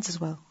situations as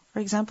well. For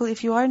example,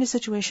 if you are in a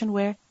situation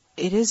where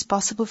it is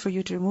possible for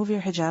you to remove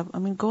your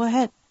hijab, go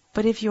ahead.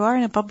 But if you are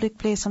in a public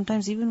place,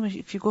 sometimes even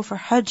if you go for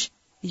Hajj,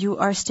 you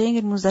are staying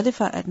in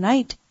Muzdalifah at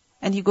night,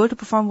 and you go to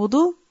perform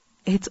wudu,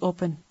 it's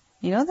open.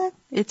 You know that?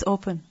 It's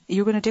open.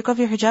 You're going to take off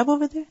your hijab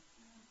over there?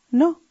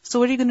 No. So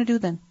what are you going to do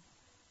then?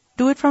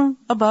 Do it from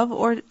above,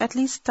 or at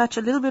least touch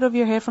a little bit of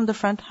your hair from the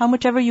front, how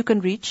much ever you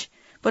can reach.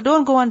 But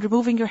don't go on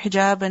removing your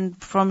hijab and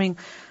performing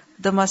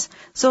the mas.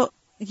 So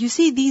you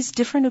see, these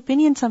different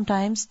opinions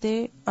sometimes,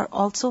 they are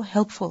also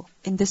helpful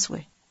in this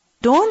way.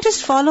 Don't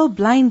just follow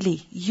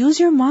blindly. Use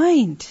your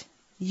mind.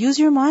 Use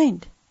your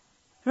mind.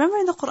 Remember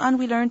in the Quran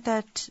we learned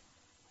that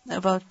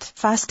about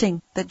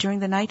fasting, that during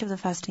the night of the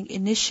fasting,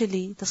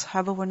 initially the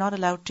Sahaba were not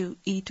allowed to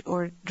eat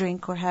or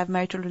drink or have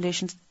marital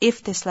relations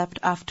if they slept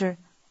after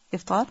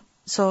iftar.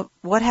 So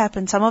what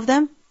happened? Some of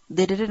them,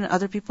 they did it, and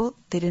other people,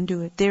 they didn't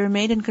do it. They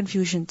remained in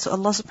confusion. So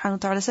Allah subhanahu wa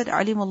ta'ala said,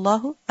 عَلِمَ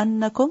اللَّهُ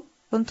أَنَّكُمْ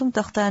كُنْتُمْ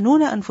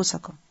تَخْتَانُونَ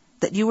أَنفُسَكُمْ,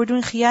 that you were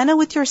doing khiyana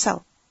with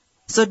yourself.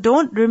 So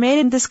don't remain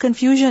in this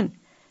confusion,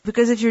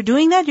 because if you're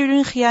doing that, you're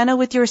doing khiyana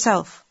with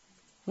yourself.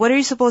 What are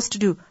you supposed to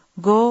do?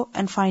 Go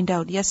and find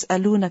out.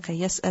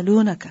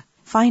 Yas'alunaka.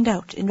 Find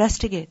out,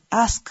 investigate,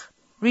 ask,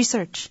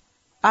 research.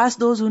 Ask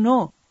those who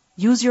know.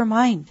 Use your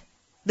mind.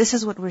 This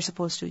is what we're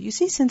supposed to do. You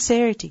see,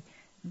 sincerity.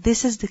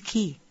 This is the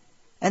key.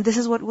 And this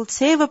is what will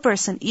save a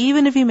person,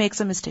 even if he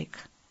makes a mistake.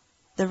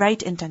 The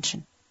right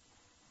intention.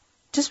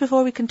 Just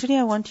before we continue,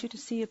 I want you to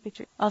see a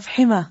picture of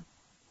Hima.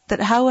 That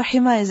how a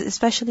Hima is,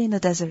 especially in the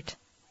desert.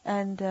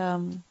 And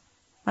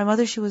my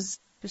mother, she was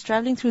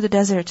traveling through the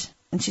desert,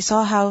 and she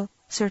saw how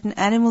certain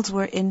animals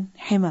were in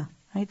Hima,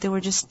 right? They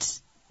were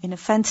just in a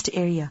fenced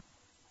area.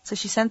 So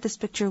she sent this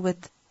picture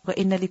with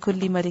وَإِنَّ لِكُلِّ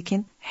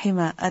مَلِكٍ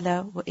حِمَا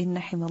أَلَا وَإِنَّ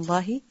حِمَ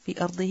اللَّهِ فِي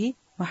أَرْضِهِ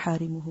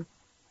مَحَارِمُهُ.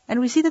 And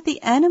we see that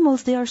the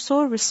animals, they are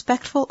so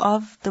respectful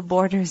of the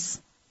borders,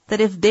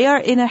 that if they are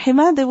in a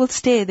Hima, they will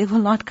stay, they will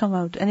not come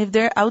out. And if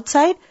they're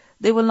outside,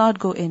 they will not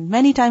go in.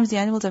 Many times the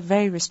animals are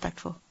very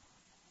respectful.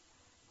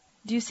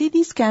 Do you see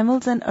these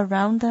camels, and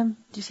around them,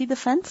 do you see the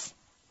fence?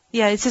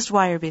 Yeah, it's just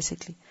wire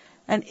basically.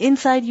 And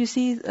inside you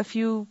see a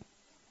few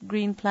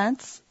green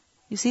plants.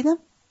 You see them?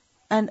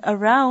 And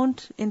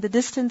around, in the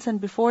distance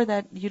and before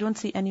that, you don't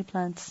see any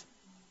plants.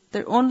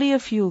 There are only a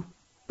few.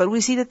 But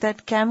we see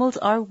that camels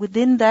are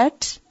within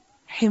that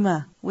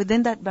Hima,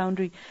 within that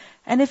boundary.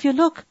 And if you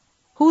look,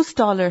 who's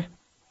taller?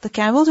 The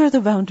camels or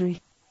the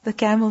boundary? The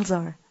camels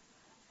are.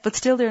 But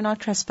still they're not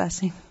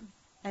trespassing.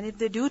 And if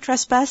they do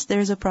trespass, there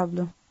is a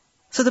problem.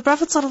 So the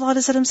Prophet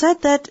ﷺ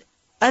said that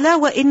ألا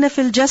وإن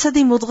في الجسد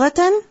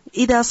مضغة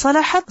إذا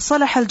صلحت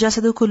صلح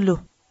الجسد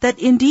كله. That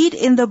indeed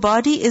in the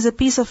body is a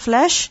piece of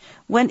flesh.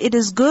 When it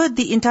is good,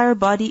 the entire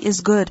body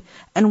is good.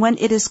 And when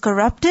it is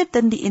corrupted,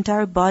 then the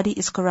entire body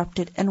is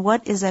corrupted. And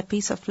what is that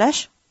piece of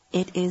flesh?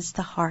 It is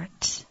the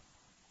heart.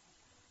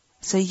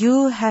 So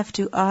you have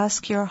to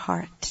ask your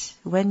heart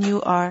when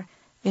you are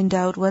in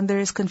doubt, when there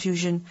is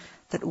confusion,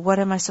 that what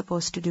am I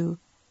supposed to do?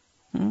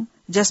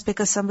 Just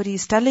because somebody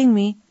is telling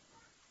me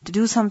to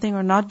do something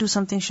or not do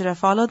something, should I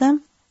follow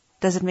them?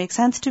 Does it make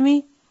sense to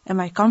me? Am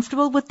I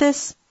comfortable with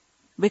this?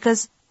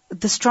 Because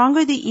the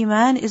stronger the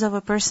iman is of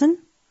a person,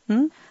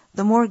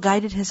 the more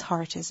guided his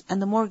heart is.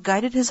 And the more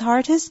guided his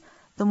heart is,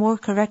 the more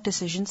correct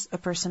decisions a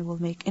person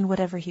will make in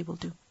whatever he will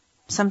do.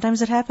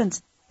 Sometimes it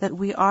happens that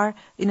we are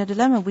in a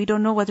dilemma. We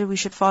don't know whether we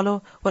should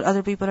follow what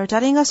other people are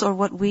telling us or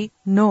what we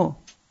know.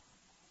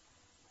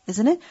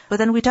 Isn't it? But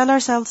then we tell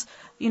ourselves,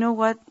 you know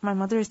what, my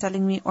mother is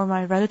telling me or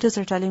my relatives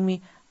are telling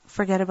me,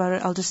 forget about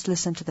it, I'll just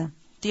listen to them.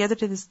 The other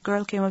day this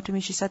girl came up to me,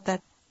 she said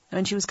that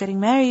when she was getting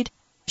married,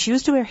 she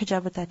used to wear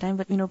hijab at that time,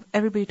 but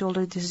everybody told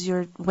her, this is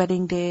your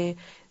wedding day,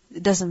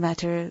 it doesn't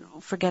matter,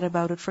 forget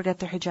about it, forget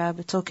the hijab,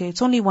 it's okay,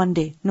 it's only one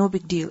day, no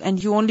big deal,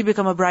 and you only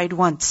become a bride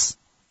once.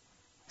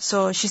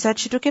 So she said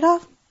she took it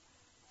off,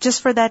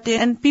 just for that day,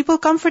 and people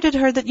comforted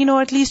her that,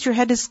 at least your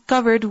head is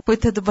covered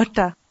with the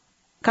dupatta.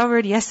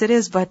 Covered, yes it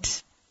is,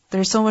 but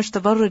there's so much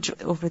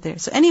tabarruj over there.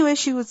 So anyway,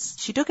 she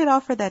took it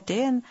off for that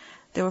day, and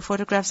there were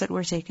photographs that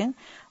were taken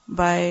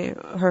by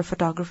her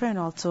photographer and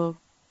also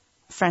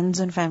friends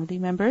and family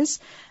members.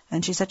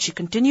 And she said she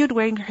continued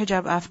wearing her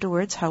hijab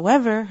afterwards.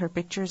 However, her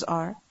pictures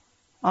are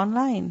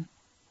online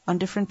on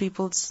different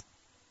people's,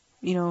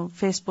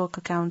 Facebook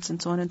accounts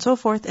and so on and so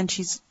forth. And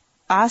she's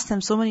asked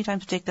them so many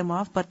times to take them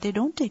off, but they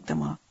don't take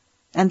them off.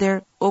 And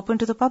they're open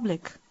to the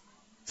public.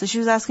 So she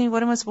was asking,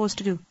 what am I supposed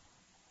to do?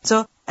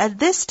 So at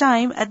this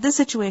time, at this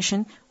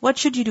situation, what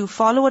should you do?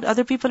 Follow what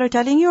other people are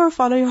telling you or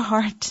follow your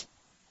heart?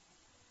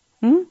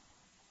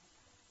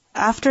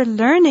 After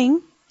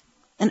learning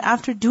and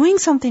after doing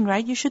something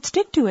right, you should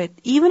stick to it,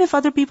 even if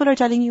other people are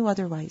telling you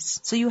otherwise.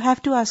 So you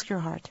have to ask your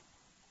heart.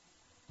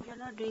 You're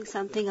not doing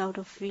something out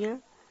of fear.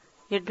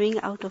 You're doing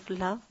out of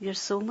love. You're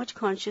so much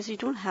conscious, you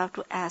don't have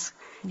to ask.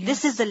 Yes.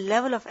 This is the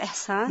level of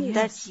ihsan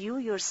that you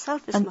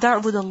yourself is and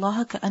ta'bud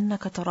Allah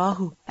ka'annaka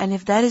tarahu. And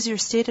if that is your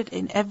state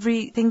in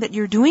everything that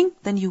you're doing,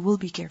 then you will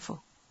be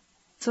careful.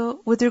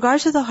 So with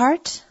regards to the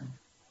heart,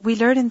 we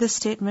learn in this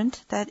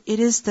statement that it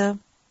is the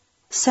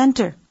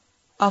center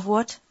of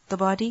what? The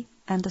body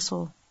and the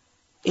soul.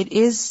 It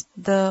is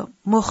the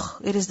mukh,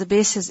 it is the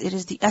basis, it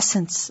is the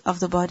essence of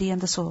the body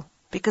and the soul.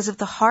 Because if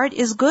the heart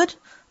is good,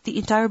 the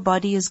entire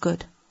body is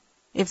good.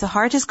 If the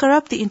heart is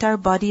corrupt, the entire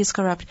body is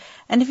corrupt.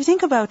 And if you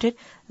think about it,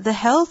 the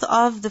health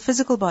of the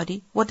physical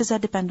body, what does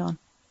that depend on?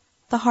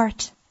 The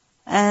heart.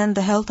 And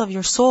the health of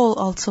your soul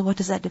also, what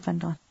does that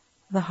depend on?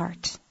 The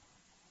heart.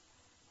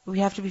 We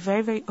have to be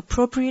very, very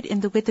appropriate in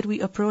the way that we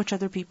approach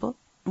other people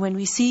when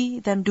we see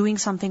them doing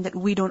something that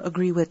we don't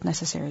agree with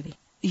necessarily.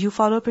 You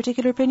follow a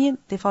particular opinion,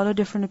 they follow a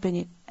different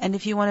opinion. And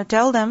if you want to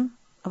tell them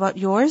about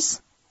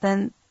yours,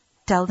 then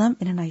tell them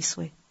in a nice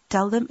way.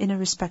 Tell them in a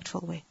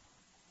respectful way.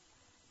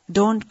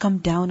 Don't come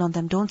down on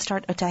them. Don't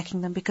start attacking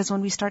them. Because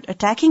when we start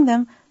attacking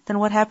them, then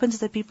what happens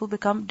is that people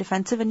become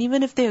defensive. And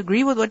even if they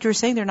agree with what you're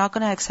saying, they're not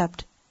going to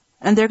accept.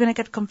 And they're going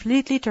to get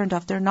completely turned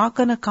off. They're not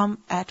going to come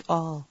at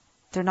all.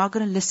 They're not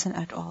going to listen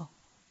at all.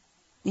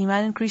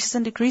 Iman increases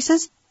and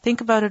decreases. Think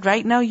about it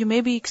right now. You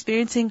may be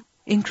experiencing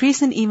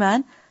increase in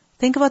Iman.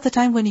 Think about the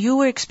time when you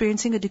were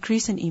experiencing a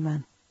decrease in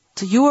Iman.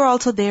 So you were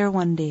also there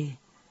one day.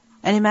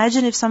 And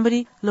imagine if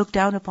somebody looked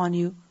down upon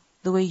you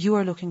the way you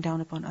are looking down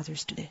upon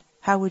others today.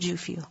 How would you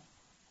feel?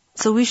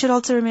 So we should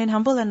also remain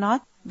humble and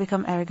not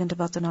become arrogant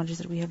about the knowledge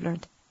that we have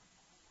learned.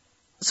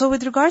 So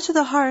with regards to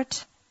the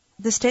heart,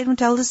 this statement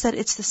tells us that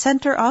it's the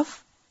center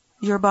of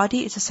your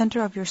body, it's the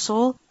center of your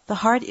soul. The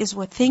heart is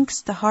what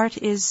thinks, the heart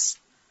is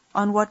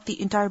on what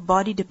the entire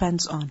body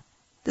depends on.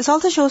 This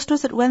also shows to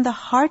us that when the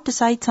heart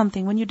decides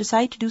something, when you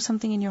decide to do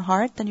something in your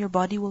heart, then your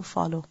body will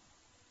follow.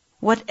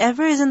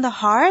 Whatever is in the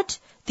heart,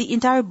 the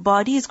entire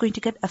body is going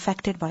to get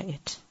affected by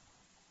it.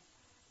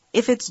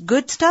 If it's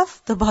good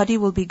stuff, the body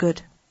will be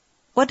good.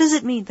 What does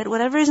it mean? That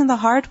whatever is in the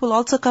heart will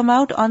also come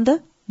out on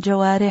the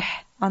jawarih,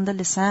 on the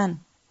lisan.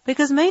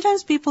 Because many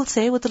times people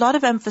say with a lot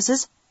of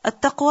emphasis,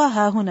 at-taqwa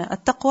ha-huna,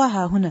 at-taqwa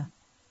ha-huna.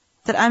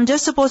 That I'm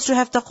just supposed to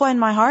have taqwa in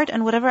my heart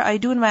and whatever I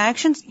do in my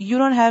actions, you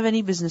don't have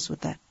any business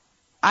with that.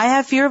 I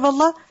have fear of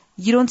Allah,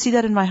 you don't see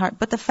that in my heart.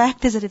 But the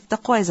fact is that if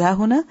taqwa is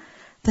ha-huna,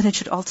 then it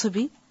should also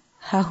be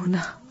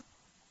ha-huna.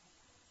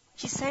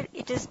 She said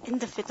it is in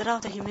the fitrah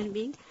of the human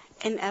being.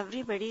 In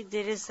everybody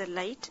there is a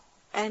light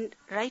and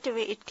right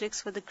away it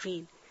clicks for the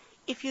green.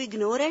 If you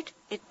ignore it,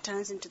 it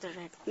turns into the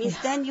red. Means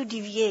then you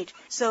deviate.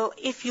 So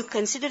if you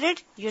consider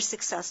it, you're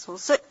successful.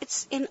 So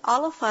it's in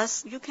all of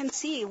us, you can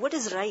see what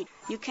is right.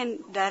 You can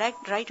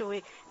direct right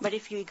away. But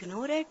if you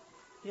ignore it,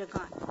 you're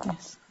gone.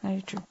 Yes,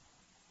 very true.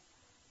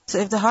 So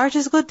if the heart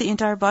is good, the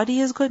entire body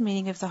is good.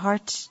 Meaning if the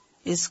heart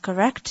is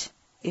correct,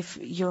 if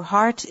your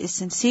heart is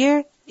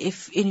sincere,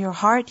 if in your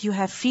heart you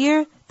have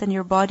fear, then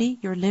your body,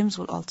 your limbs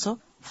will also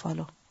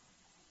follow.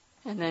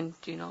 And then,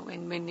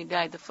 when you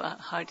die, the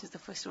heart is the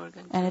first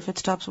organ. And if it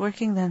stops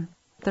working, then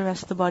the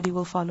rest of the body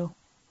will follow.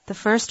 The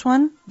first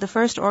one, the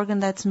first organ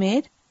that's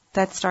made,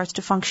 that starts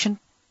to function,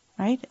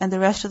 right? And the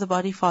rest of the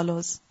body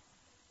follows.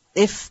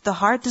 If the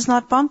heart does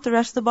not pump, the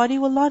rest of the body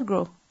will not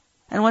grow.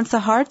 And once the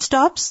heart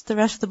stops, the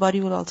rest of the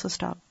body will also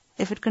stop.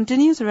 If it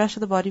continues, the rest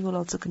of the body will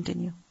also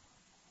continue.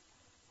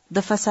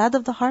 The fasad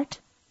of the heart,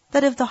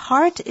 that if the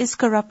heart is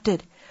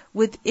corrupted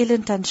with ill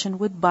intention,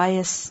 with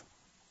bias,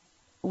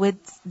 with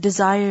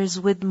desires,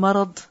 with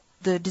marad,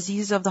 the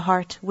diseases of the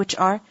heart, which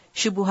are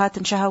shubuhat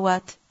and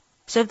shahawat.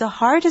 So if the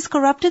heart is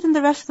corrupted, then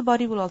the rest of the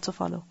body will also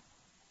follow.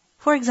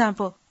 For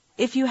example,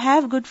 if you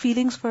have good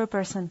feelings for a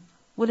person,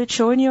 will it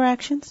show in your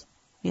actions?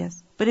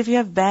 Yes. But if you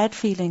have bad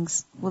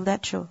feelings, will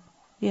that show?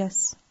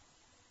 Yes.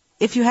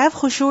 If you have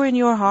khushu' in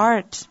your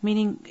heart,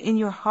 meaning in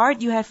your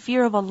heart you have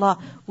fear of Allah,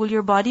 will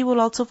your body will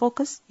also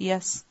focus?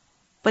 Yes.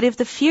 But if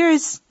the fear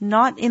is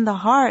not in the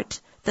heart,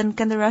 then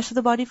can the rest of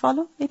the body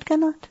follow? It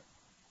cannot.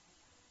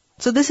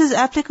 So this is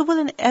applicable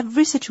in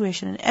every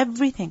situation, in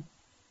everything.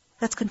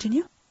 Let's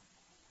continue.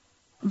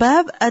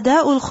 Bab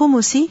ada'ul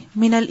khumusi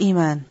min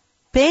al-iman.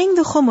 Paying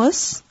the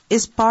khumus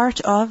is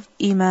part of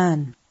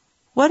iman.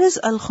 What is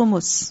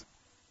al-khumus?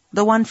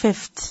 The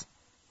 1/5.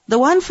 The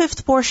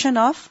 1/5 portion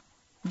of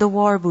the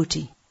war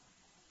booty.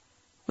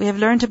 We have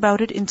learned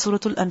about it in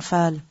Surah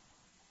Al-Anfal.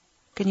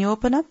 Can you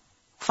open up?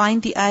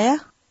 Find the ayah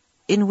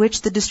in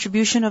which the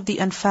distribution of the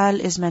Anfal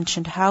is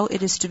mentioned, how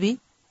it is to be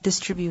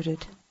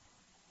distributed.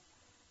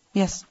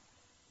 Yes.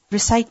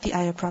 Recite the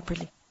ayah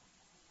properly.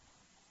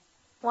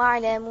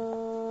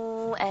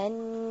 وَاعْلَمُوا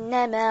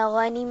أَنَّمَا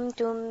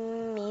غَنِمْتُم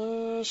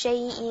مِّن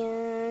شَيْءٍ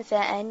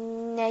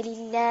فَأَنَّ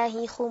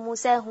لِلَّهِ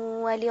خُمُسَهُ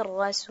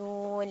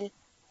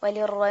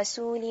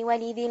وللرسول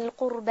ولذي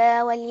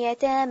القربى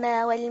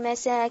واليتامى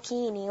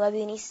والمساكين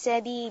وابن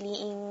السبيل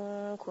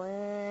إن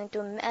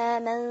كنتم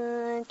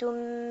آمنتم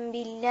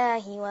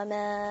بالله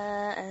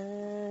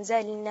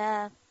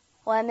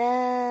وما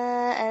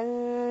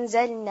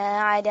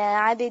أنزلنا على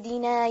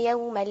عبدنا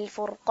يوم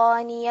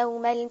الفرقان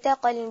يوم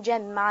التقى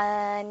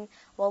الجمعان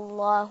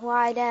والله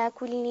على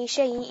كل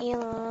شيء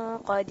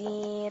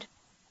قدير.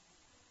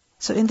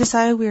 So in this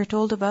ayah we are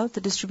told about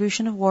the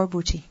distribution of war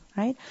booty,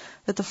 right?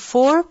 That the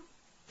 4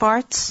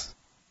 parts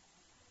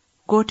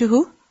go to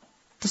who?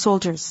 The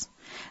soldiers.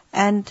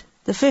 And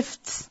the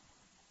 5th,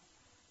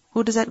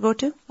 who does that go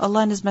to?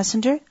 Allah and His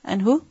Messenger.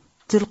 And who?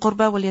 Dhil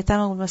Qurba wal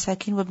Yatama wal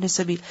Masakin wa Ibn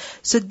Sabil.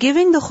 So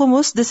giving the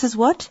khumus, this is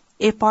what?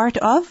 A part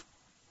of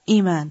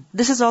Iman.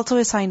 This is also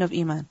a sign of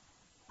Iman.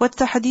 What's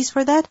the hadith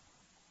for that?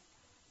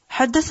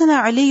 حدثنا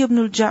علي بن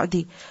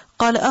الجعدي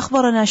قال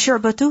أخبرنا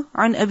شعبة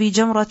عن أبي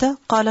جمرة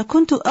قال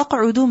كنت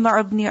أقعد مع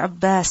ابن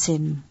عباس.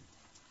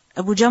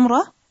 Abu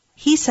Jamra,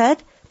 he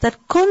said that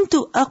كنت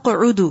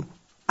أقعد,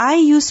 I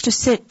used to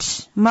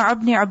sit مع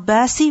ابن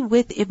عباس,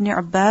 with Ibn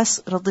Abbas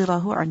رضي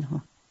الله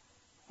عنه.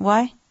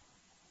 Why?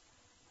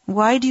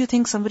 Why do you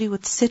think somebody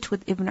would sit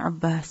with Ibn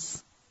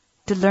Abbas?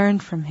 To learn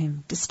from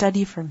him, to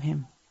study from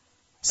him.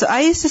 So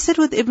I used to sit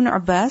with Ibn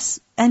Abbas,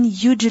 and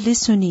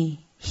yujlisuni,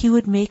 he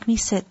would make me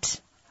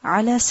sit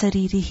ala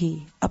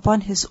saririhi, upon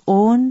his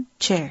own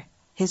chair,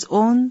 his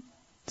own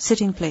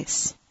sitting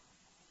place.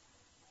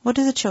 What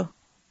does it show?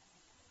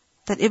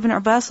 That Ibn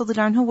Abbas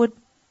would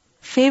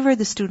favor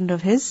the student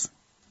of his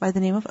by the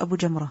name of Abu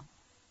Jamra.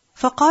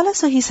 فقال,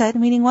 so he said,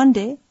 meaning one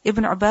day,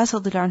 Ibn Abbas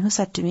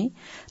said to me,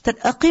 that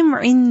أقم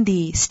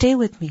عندي, stay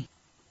with me.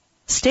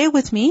 Stay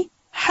with me,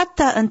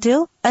 حتى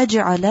until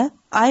أجعل,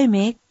 I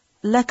make,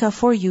 لك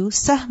for you,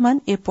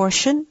 سهما, a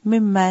portion,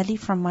 من مالي,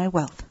 from my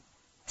wealth.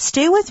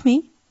 Stay with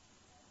me,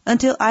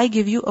 until I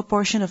give you a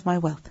portion of my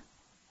wealth.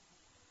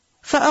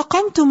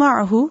 فأقمت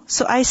معه,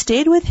 so I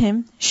stayed with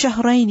him,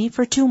 شهرين,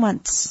 for 2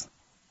 months.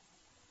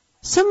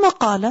 ثم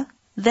قال,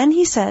 then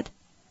he said,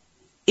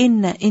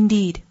 إن,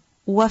 indeed,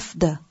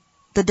 وفد,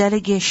 the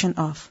delegation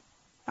of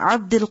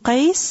Abdul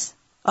Qais,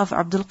 of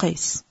Abdul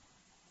Qais.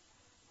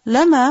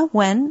 Lama,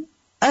 when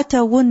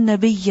أتوا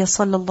النبي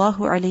صلى الله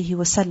عليه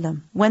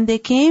وسلم, when they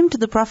came to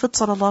the Prophet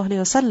صلى الله عليه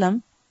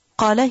وسلم,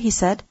 قال, he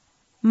said,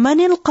 من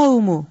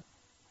القوم,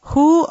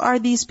 who are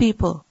these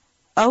people?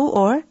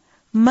 Or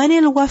من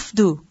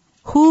الوفد,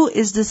 who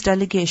is this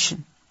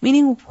delegation?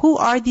 Meaning, who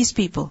are these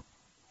people?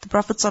 The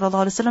Prophet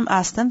ﷺ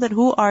asked them that,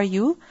 who are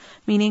you?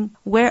 Meaning,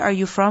 where are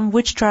you from?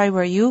 Which tribe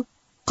are you?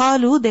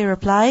 قالوا, they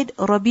replied,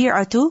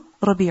 ربيعة,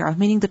 ربيعة,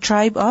 meaning the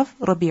tribe of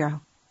Rabi'ah.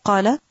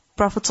 قال,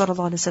 Prophet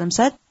ﷺ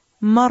said,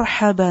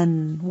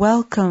 مرحبا,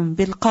 welcome,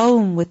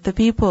 بالقوم, with the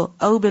people,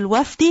 أو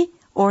بالوفد,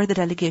 or the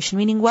delegation,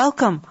 meaning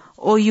welcome,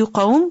 O you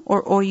qawm,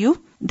 or O you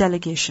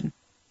delegation.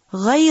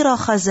 غير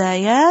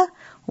خزايا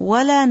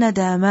ولا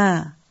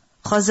نداما.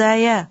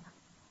 خزايا,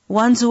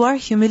 ones who are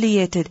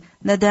humiliated.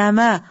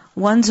 Nadama,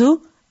 ones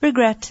who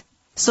regret.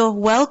 So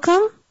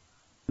welcome,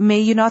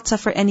 may you not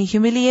suffer any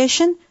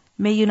humiliation,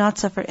 may you not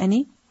suffer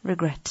any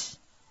regret.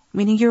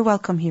 Meaning you're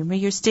welcome here, may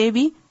your stay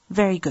be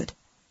very good.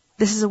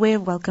 This is a way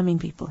of welcoming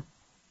people.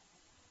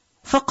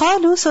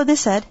 فَقَالُوا, so they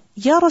said,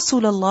 Ya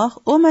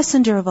Rasulallah, O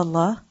Messenger of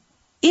Allah,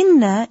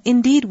 Inna,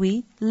 indeed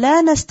we,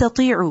 la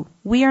nastati'u,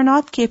 we are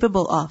not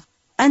capable of,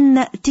 an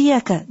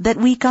na'tiyaka, that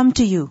we come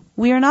to you.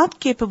 We are not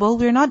capable,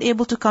 we are not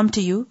able to come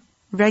to you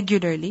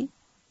regularly,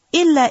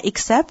 illa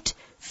except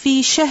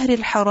fi shahr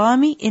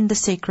al-harami, in the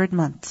sacred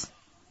month.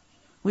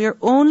 We are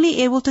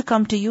only able to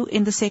come to you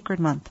in the sacred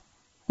month.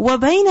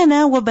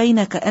 وَبَيْنَنَا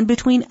وَبَيْنَكَ, and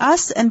between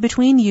us and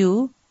between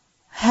you,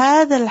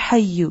 هَذَا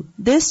الْحَيُّ,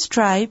 this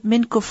tribe,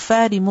 min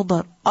kuffari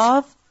Mudar,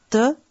 of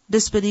the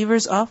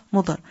disbelievers of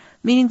Mudar.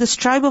 Meaning this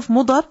tribe of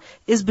Mudar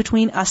is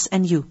between us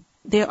and you.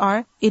 They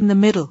are in the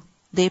middle.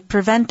 They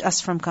prevent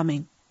us from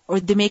coming, or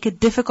they make it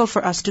difficult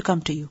for us to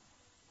come to you.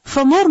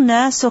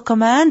 فَمُرْنَا, so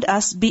command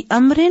us,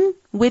 بِأَمْرٍ,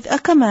 with a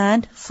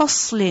command,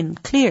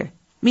 فَصْلٍ, clear.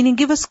 Meaning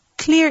give us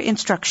clear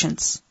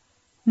instructions.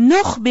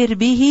 نُخْبِرْ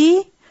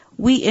بِهِ,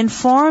 we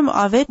inform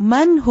of it,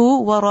 man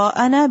who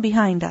wara'ana,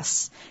 behind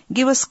us.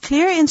 Give us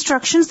clear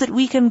instructions that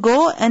we can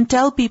go and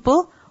tell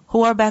people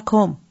who are back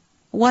home.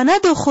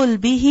 وَنَدْخُلْ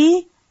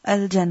بِهِ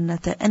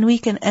الْجَنَّةَ, and we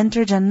can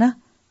enter Jannah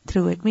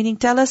through it. Meaning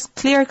tell us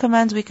clear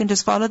commands, we can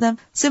just follow them,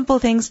 simple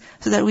things,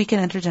 so that we can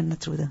enter Jannah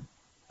through them.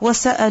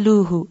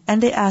 وَسَأَلُوهُ,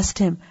 and they asked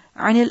him,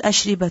 عَنِ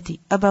الْأَشْرِبَةِ,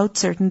 about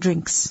certain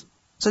drinks.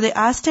 So they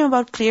asked him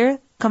about clear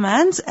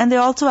commands, and they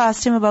also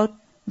asked him about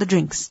the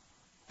drinks.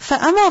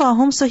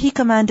 فَأَمَرَهُمْ, so he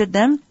commanded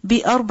them,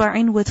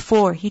 بِأَرْبَعٍ, with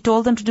 4. He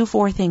told them to do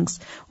 4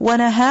 things.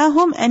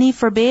 وَنَهَاهُمْ, and he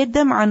forbade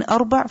them, عَنْ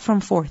أَرْبَعٍ, from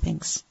 4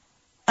 things.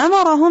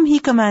 أَمَرَهُمْ, he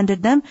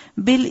commanded them,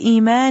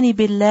 بِالْإِيمَانِ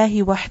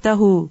بِاللَّهِ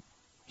وَحْدَهُ.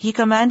 He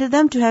commanded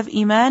them to have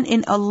iman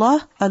in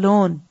Allah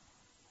alone.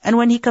 And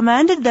when he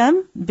commanded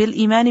them,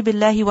 بِالْإِيمَانِ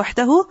بِاللَّهِ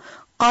وَحْدَهُ,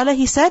 قَالَ,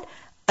 he said,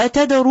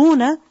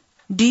 أَتَدَرُونَ,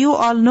 do you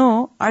all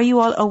know, are you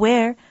all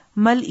aware,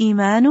 مَا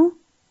الْإِيمَانُ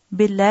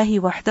بِاللَّهِ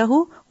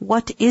وَحْدَهُ,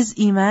 what is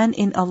iman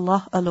in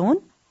Allah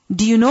alone?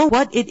 Do you know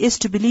what it is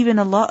to believe in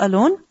Allah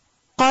alone?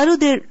 قَالُوا,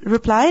 they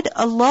replied,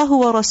 اللَّهُ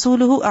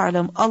وَرَسُولُهُ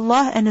أَعْلَمُ,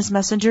 Allah and His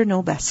Messenger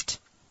know best.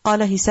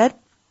 قَالَ, he said,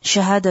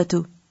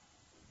 شَهَادَةُ,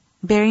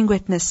 bearing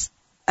witness,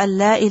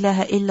 Allah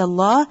ilaha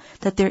illallah,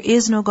 that there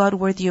is no God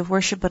worthy of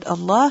worship but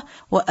Allah,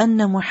 wa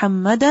anna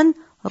Muhammadan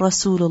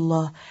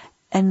Rasulullah,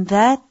 and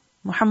that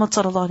Muhammad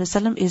sallallahu alaihi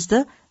wasallam is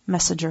the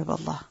messenger of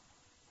Allah.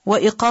 Wa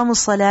iqamu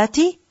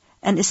salati,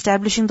 and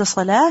establishing the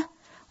salah,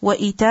 wa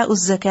ita'u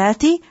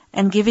zakati,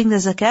 and giving the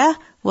zakah,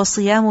 wa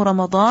siyamu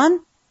Ramadan,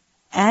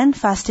 and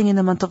fasting in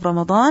the month of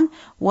Ramadan,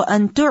 wa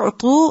an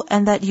tu'tu,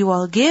 and that you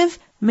all give,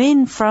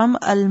 min, from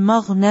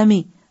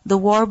al-maghnami, the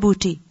war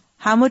booty.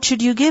 How much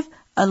should you give?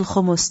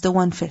 Al-khumus, the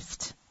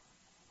 1/5.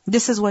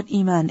 This is what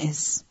iman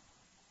is.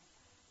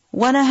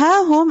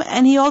 وَنَهَاهُمْ,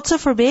 and he also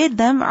forbade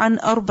them, عَنْ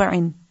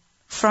أَرْبَعٍ,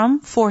 from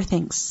 4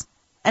 things.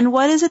 And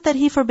what is it that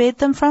he forbade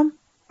them from?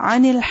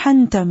 عَنِ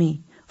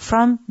الْحَنْتَمِ,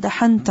 from the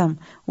hantam,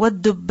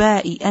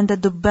 وَالدُّبَّاءِ, and the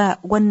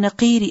dubba,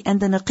 وَالنَّقِيرِ, and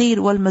the naqir,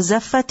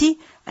 وَالْمَزَفَّةِ,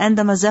 and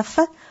the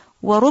mazaffa,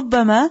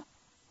 وَرُبَّمَا,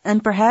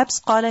 and perhaps,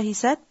 قَالَ, he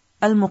said,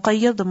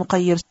 al-muqayyir, the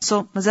muqayyir.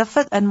 So,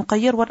 mazaffat and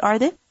muqayyir, what are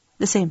they?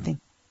 The same thing.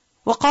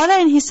 وَقَالَ,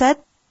 and he said,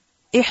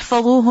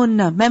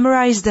 احفظوهن,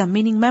 memorize them,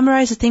 meaning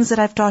memorize the things that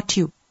I've taught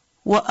you.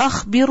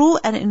 وَأَخْبِرُوا,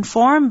 and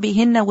inform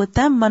بِهِنَّ, with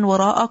them, مَنْ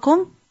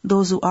وَرَاءَكُمْ,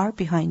 those who are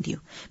behind you.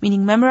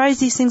 Meaning memorize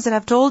these things that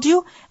I've told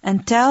you,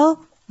 and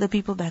tell the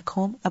people back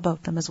home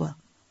about them as well.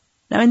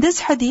 Now in this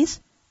hadith,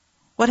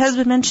 what has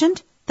been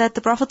mentioned? That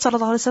the Prophet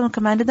ﷺ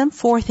commanded them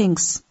 4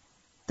 things.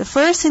 The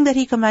first thing that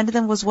he commanded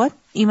them was what?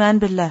 Iman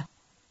billah.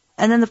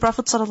 And then the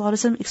Prophet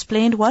ﷺ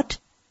explained what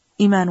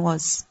iman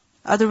was.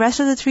 Are the rest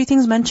of the 3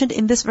 things mentioned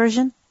in this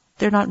version?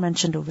 They're not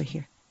mentioned over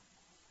here.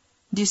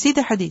 Do you see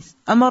the hadith?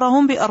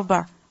 أَمَرَهُمْ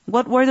بِأَرْبَعٍ.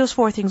 What were those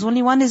 4 things?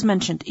 Only one is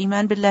mentioned.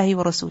 Iman billahi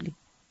wa rasuli.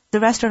 The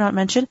rest are not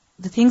mentioned.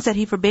 The things that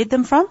he forbade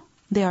them from,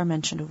 they are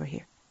mentioned over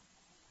here.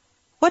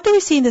 What do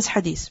we see in this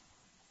hadith?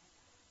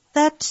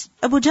 That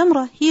Abu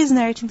Jamrah, he is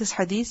narrating this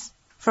hadith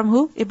from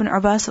who? Ibn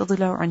Abbas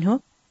radhiyallahu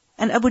anhu.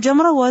 And Abu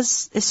Jamrah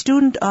was a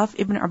student of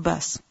Ibn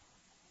Abbas.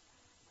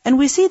 And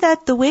we see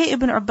that the way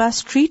Ibn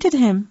Abbas treated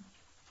him,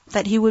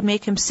 that he would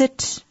make him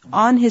sit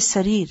on his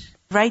sarir,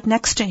 right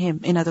next to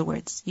him, in other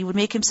words. He would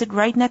make him sit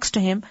right next to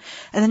him,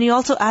 and then he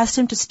also asked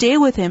him to stay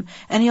with him,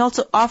 and he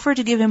also offered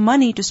to give him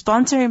money to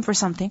sponsor him for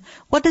something.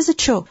 What does it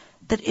show?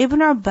 That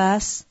Ibn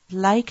Abbas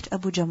liked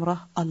Abu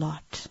Jamrah a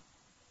lot.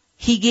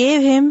 He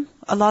gave him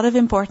a lot of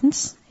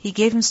importance. He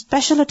gave him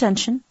special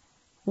attention.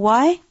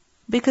 Why?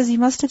 Because he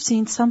must have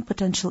seen some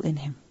potential in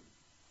him.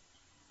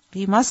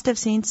 He must have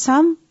seen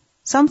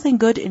something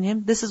good in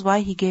him. This is why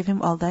he gave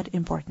him all that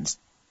importance.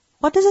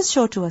 What does this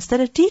show to us? That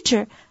a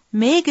teacher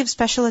may give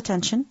special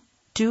attention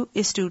to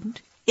a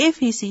student if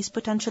he sees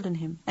potential in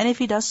him. And if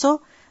he does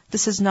so,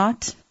 this is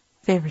not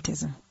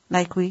favoritism,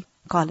 like we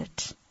call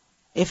it.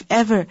 If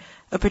ever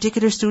a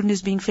particular student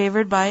is being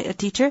favored by a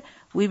teacher,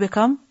 we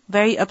become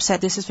very upset.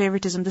 This is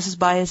favoritism, this is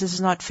bias, this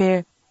is not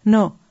fair.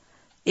 No.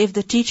 If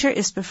the teacher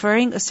is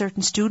preferring a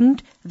certain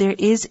student, there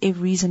is a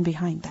reason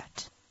behind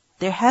that.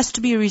 There has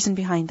to be a reason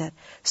behind that.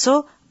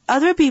 So,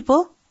 other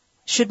people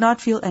should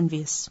not feel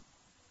envious.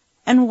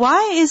 And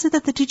why is it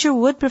that the teacher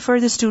would prefer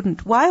the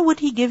student? Why would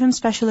he give him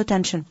special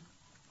attention?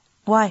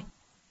 Why?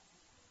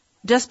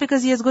 Just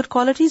because he has good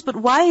qualities, but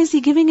why is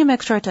he giving him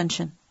extra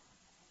attention?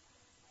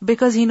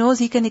 Because he knows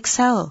he can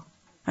excel,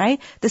 right?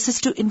 This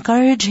is to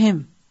encourage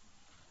him,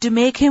 to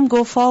make him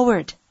go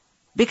forward.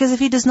 Because if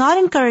he does not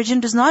encourage him,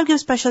 does not give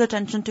special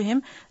attention to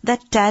him,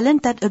 that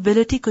talent, that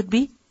ability could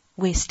be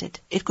wasted.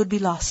 It could be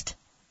lost.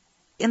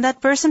 And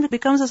that person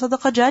becomes a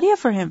sadaqah jariyah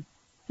for him.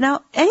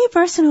 Now, any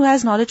person who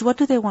has knowledge, what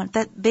do they want?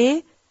 That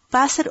they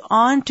pass it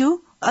on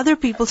to other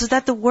people so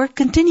that the work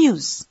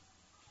continues.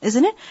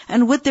 Isn't it?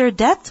 And with their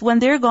death, when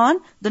they're gone,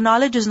 the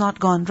knowledge is not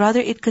gone. Rather,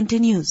 it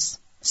continues.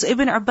 So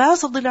Ibn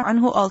Abbas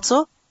anhu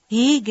also,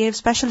 he gave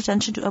special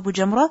attention to Abu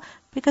Jamrah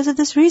because of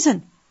this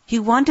reason. He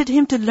wanted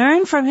him to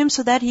learn from him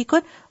so that he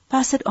could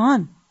pass it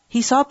on.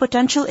 He saw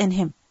potential in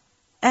him.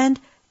 And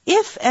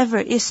if ever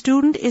a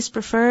student is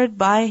preferred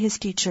by his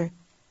teacher,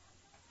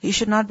 he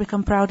should not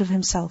become proud of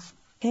himself.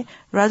 Okay?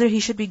 Rather, he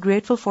should be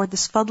grateful for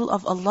this fadl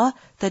of Allah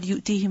that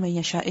yu'tihi man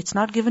yasha. It's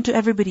not given to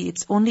everybody.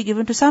 It's only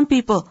given to some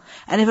people.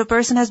 And if a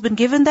person has been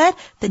given that,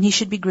 then he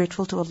should be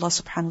grateful to Allah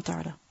subhanahu wa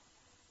ta'ala.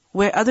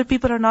 Where other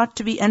people are not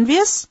to be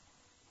envious,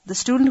 the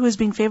student who is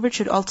being favored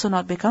should also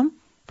not become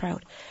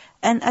proud.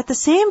 And at the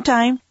same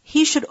time,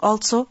 he should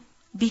also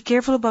be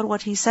careful about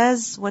what he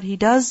says, what he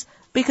does,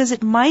 because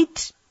it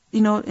might,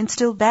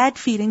 instill bad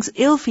feelings,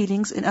 ill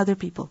feelings in other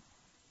people.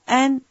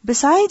 And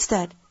besides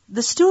that,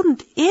 the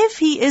student, if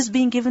he is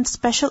being given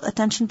special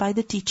attention by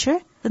the teacher,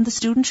 then the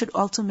student should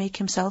also make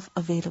himself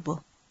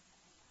available.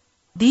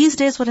 These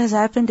days what has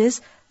happened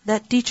is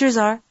that teachers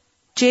are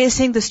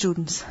chasing the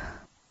students.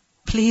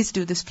 Please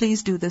do this,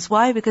 please do this.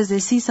 Why? Because they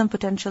see some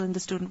potential in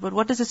the student. But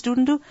what does the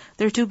student do?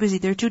 They're too busy,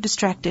 they're too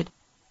distracted.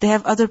 They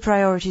have other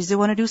priorities, they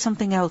want to do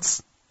something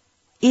else.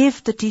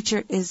 If the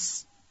teacher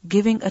is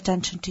giving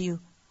attention to you,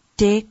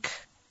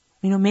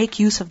 make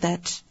use of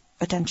that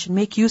attention.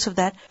 Make use of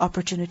that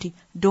opportunity.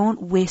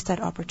 Don't waste that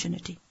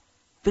opportunity.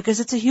 Because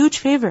it's a huge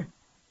favor.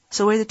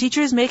 So where the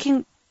teacher is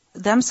making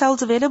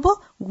themselves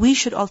available, we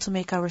should also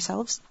make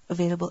ourselves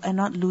available and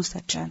not lose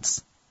that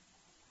chance.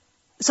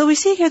 So we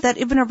see here that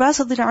Ibn Abbas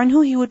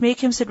anhu, he would make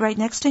him sit right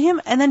next to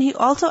him, and then he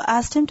also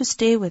asked him to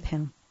stay with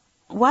him.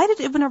 Why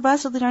did Ibn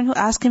Abbas anhu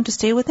ask him to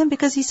stay with him?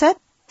 Because he said,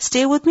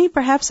 stay with me,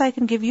 perhaps I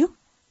can give you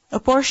a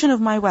portion of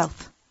my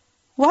wealth.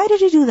 Why did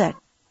he do that?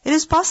 It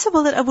is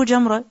possible that Abu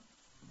Jamrah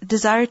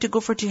desired to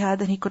go for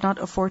jihad and he could not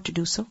afford to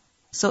do so.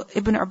 So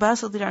Ibn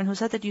Abbas anhu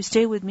said that you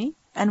stay with me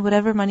and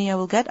whatever money I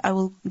will get, I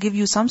will give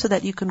you some so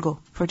that you can go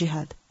for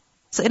jihad.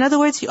 So in other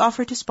words, he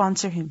offered to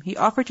sponsor him. He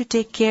offered to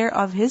take care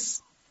of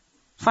his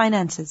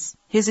finances,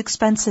 his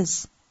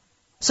expenses.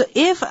 So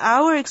if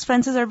our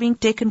expenses are being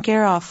taken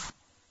care of,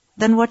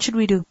 then what should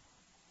we do?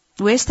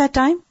 Waste that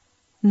time?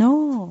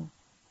 No.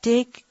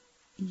 Take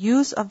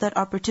use of that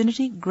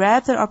opportunity,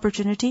 grab that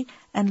opportunity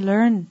and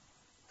learn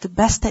the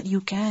best that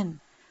you can.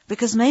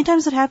 Because many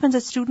times it happens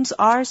that students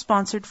are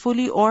sponsored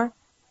fully or,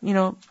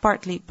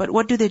 partly. But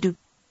what do?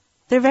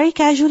 They're very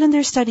casual in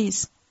their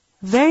studies.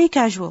 Very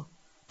casual.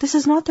 This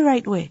is not the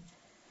right way.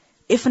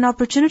 If an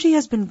opportunity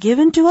has been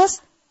given to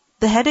us,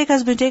 the headache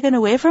has been taken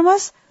away from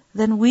us,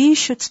 then we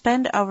should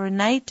spend our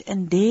night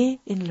and day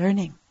in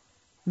learning.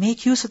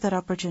 Make use of that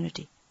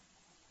opportunity.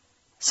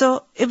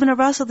 So Ibn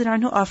Abbas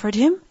anhu offered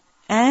him,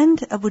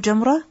 and Abu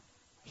Jamrah,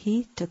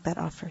 he took that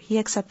offer. He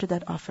accepted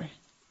that offer.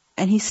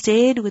 And he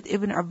stayed with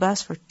Ibn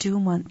Abbas for 2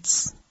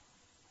 months.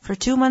 For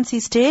 2 months he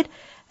stayed,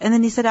 and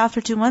then he said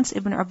after 2 months,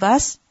 Ibn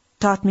Abbas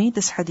taught me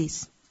this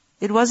hadith.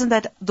 It wasn't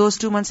that those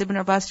 2 months Ibn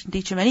Abbas didn't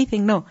teach him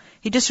anything, no.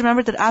 He just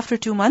remembered that after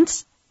 2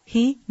 months,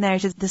 he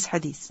narrated this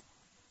hadith.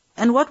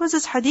 And what was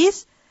this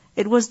hadith?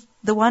 It was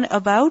the one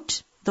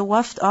about the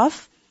wafd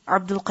of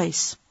Abdul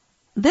Qais.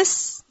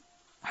 This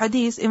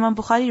hadith, Imam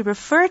Bukhari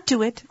referred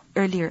to it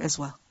earlier as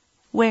well.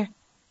 Where?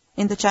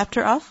 In the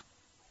chapter of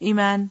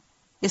Iman,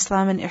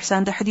 Islam and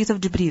Ihsan, the hadith of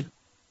Jibreel.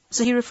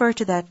 So he referred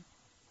to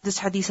this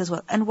hadith as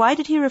well. And why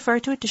did he refer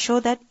to it? To show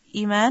that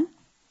Iman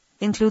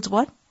includes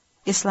what?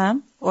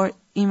 Islam, or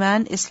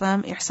Iman,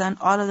 Islam, Ihsan,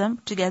 all of them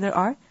together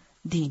are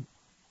Deen.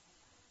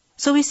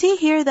 So we see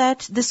here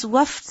that this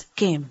wafd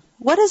came.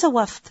 What is a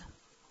wafd?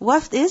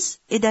 Wafd is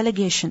a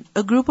delegation,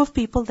 a group of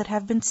people that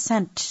have been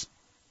sent.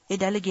 A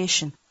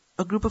delegation,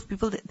 a group of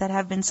people that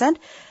have been sent.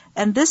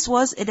 And this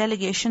was a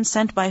delegation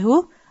sent by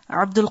who?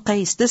 Abdul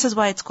Qais. This is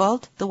why it's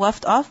called the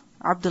wafd of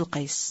Abdul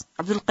Qais.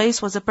 Abdul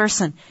Qais was a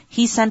person.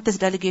 He sent this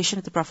delegation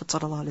to the Prophet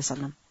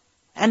ﷺ.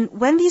 And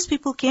when these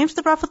people came to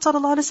the Prophet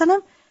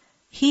ﷺ,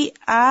 he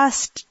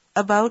asked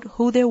about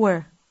who they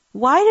were.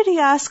 Why did he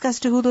ask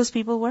as to who those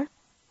people were?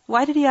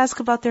 Why did he ask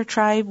about their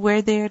tribe,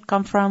 where they had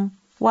come from?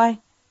 Why?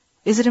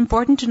 Is it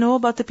important to know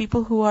about the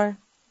people who are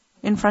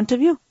in front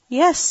of you?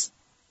 Yes.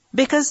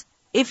 Because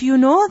if you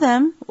know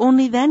them,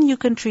 only then you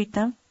can treat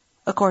them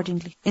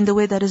accordingly, in the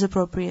way that is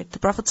appropriate. The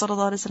Prophet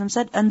ﷺ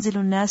said, أَنزِلُ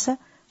النَّاسَ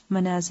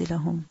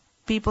مَنَازِلَهُم.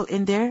 People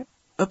in their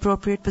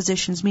appropriate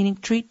positions, meaning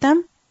treat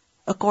them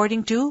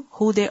according to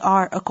who they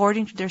are,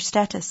 according to their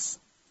status.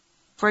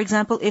 For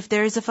example, if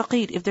there is a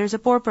faqir, if there is a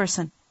poor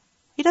person,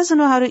 He doesn't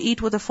know how to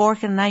eat with a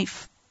fork and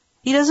knife.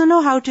 He doesn't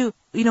know how to,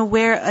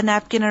 wear a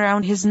napkin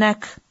around his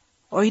neck.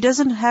 Or he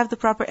doesn't have the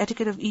proper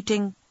etiquette of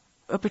eating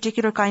a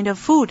particular kind of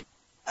food.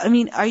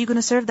 Are you going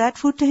to serve that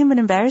food to him and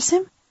embarrass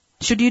him?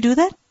 Should you do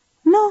that?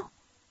 No.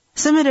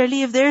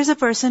 Similarly, if there is a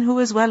person who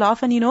is well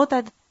off and you know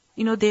that,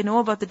 they know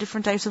about the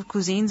different types of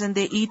cuisines and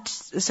they eat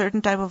a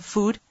certain type of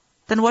food,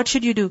 then what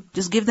should you do?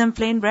 Just give them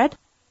plain bread?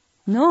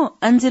 No.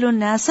 Anzilun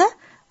nasa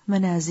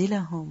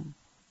manazilahum.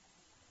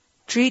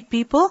 Treat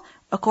people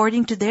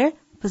according to their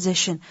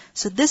position.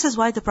 So this is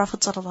why the Prophet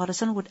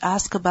ﷺ would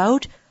ask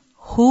about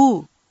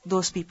who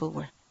those people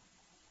were.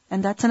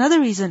 And that's another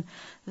reason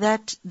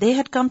that they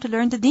had come to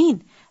learn the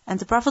deen. And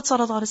the Prophet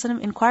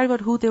ﷺ inquired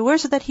about who they were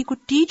so that he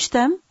could teach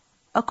them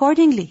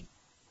accordingly.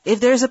 If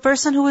there is a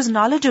person who is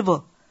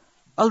knowledgeable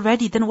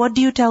already, then what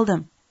do you tell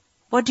them?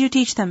 What do you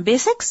teach them?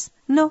 Basics?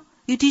 No.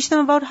 You teach them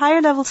about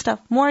higher level stuff,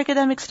 more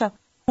academic stuff,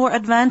 more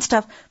advanced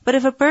stuff. But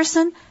if a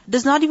person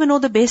does not even know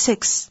the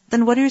basics,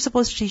 then what are you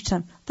supposed to teach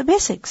them? The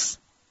basics.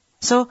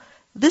 So,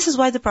 this is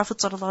why the Prophet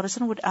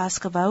ﷺ would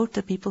ask about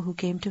the people who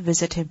came to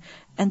visit him.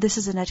 And this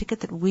is an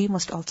etiquette that we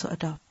must also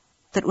adopt.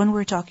 That when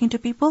we're talking to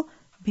people,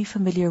 be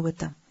familiar with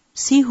them.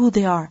 See who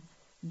they are.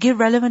 Give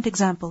relevant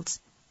examples.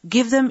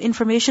 Give them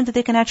information that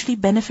they can actually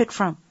benefit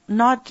from,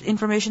 not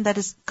information that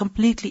is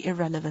completely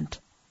irrelevant.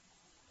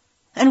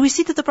 And we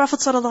see that the Prophet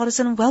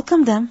ﷺ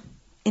welcomed them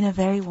in a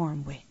very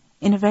warm way,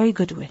 in a very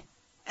good way.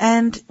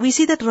 And we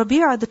see that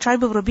Rabi'a, the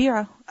tribe of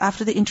Rabi'a,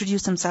 after they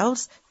introduced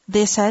themselves,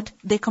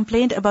 they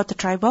complained about the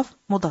tribe of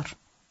Mudar,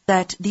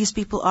 that these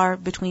people are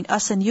between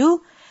us and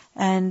you,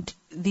 and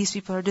these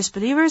people are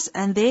disbelievers,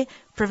 and they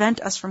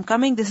prevent us from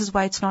coming. This is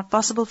why it's not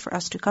possible for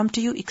us to come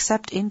to you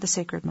except in the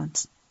sacred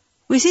months.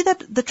 We see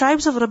that the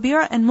tribes of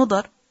Rabi'a and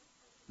Mudar,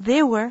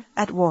 they were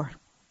at war.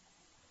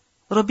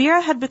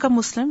 Rabi'a had become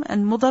Muslim,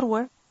 and Mudar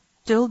were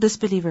still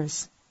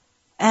disbelievers.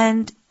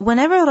 And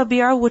whenever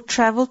Rabi'a would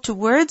travel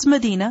towards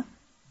Medina,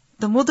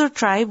 the Mudar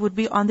tribe would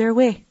be on their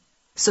way.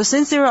 So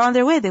since they were on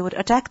their way, they would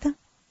attack them.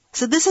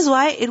 So this is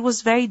why it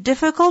was very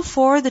difficult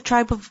for the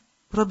tribe of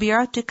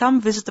Rabi'a to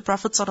come visit the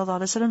Prophet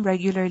ﷺ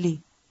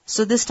regularly.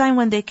 So this time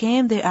when they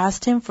came, they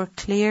asked him for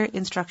clear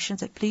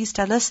instructions that please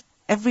tell us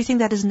everything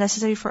that is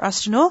necessary for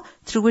us to know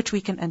through which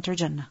we can enter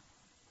Jannah.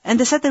 And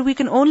they said that we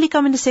can only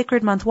come in the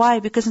sacred month. Why?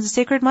 Because in the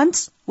sacred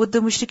months, would the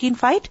mushrikeen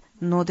fight?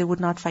 No, they would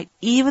not fight.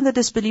 Even the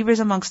disbelievers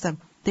amongst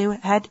them, they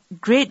had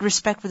great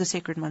respect for the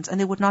sacred months and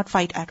they would not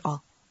fight at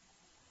all.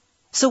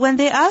 So when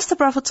they asked the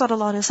Prophet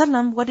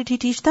ﷺ, what did he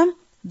teach them?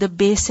 The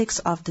basics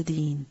of the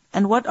deen.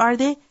 And what are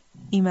they?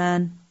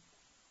 Iman.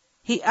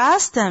 He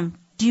asked them,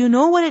 do you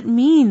know what it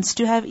means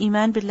to have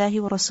Iman billahi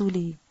wa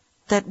rasulihi?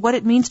 That what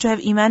it means to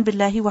have Iman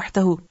billahi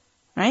wahdahu.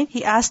 Right?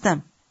 He asked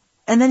them.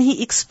 And then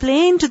he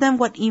explained to them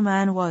what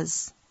Iman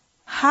was.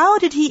 How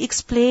did he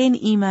explain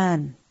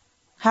Iman?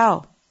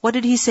 How? What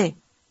did he say?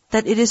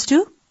 That it is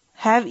to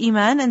have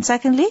Iman, and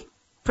secondly,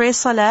 pray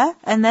salah,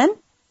 and then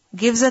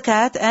give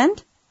zakat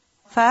and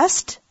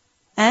fast,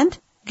 and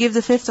give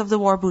the fifth of the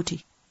war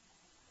booty.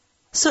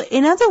 So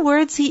in other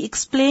words, he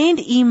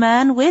explained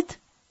Iman with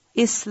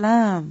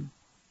Islam.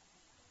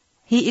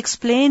 He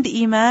explained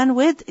Iman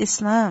with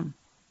Islam.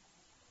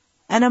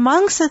 And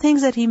amongst the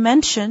things that he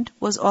mentioned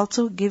was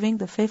also giving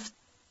the fifth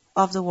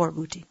of the war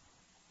booty.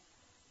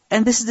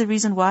 And this is the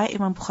reason why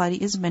Imam Bukhari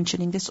is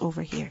mentioning this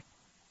over here.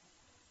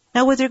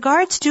 Now with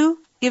regards to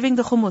giving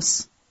the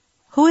khumus,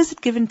 who is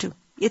it given to?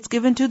 It's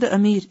given to the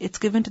Amir, it's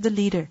given to the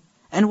leader.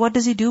 And what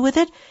does he do with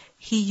it?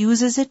 He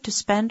uses it to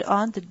spend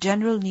on the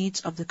general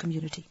needs of the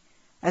community.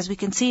 As we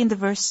can see in the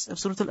verse of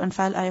Surah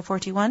Al-Anfal, ayah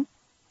 41,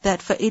 that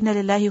فَإِنَّ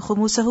لِلَّهِ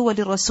خُمُسَهُ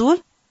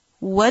وَلِلرَّسُولِ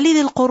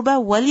وَلِذِي الْقُرْبَى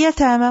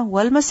وَالْيَتَامَى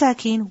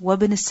وَالْمَسَاكِينَ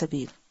وَابْنِ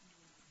السَّبِيلِ.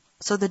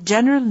 So the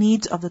general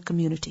needs of the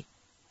community.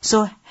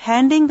 So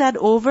handing that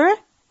over,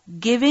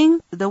 giving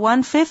the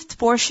 1/5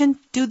 portion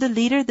to the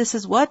leader, this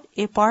is what?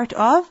 A part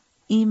of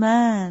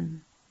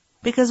Iman.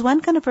 Because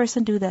when can a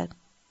person do that?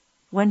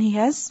 When he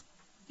has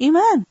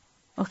Iman.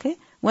 Okay?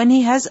 When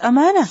he has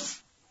amana.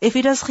 If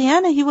he does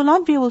khiyana, he will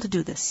not be able to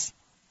do this.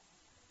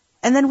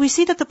 And then we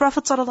see that the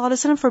Prophet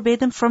ﷺ forbade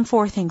them from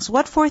 4 things.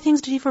 What 4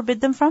 things did he forbid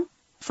them from?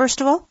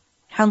 First of all,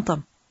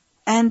 hantam.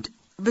 And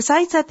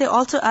besides that, they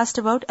also asked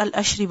about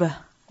al-ashriba,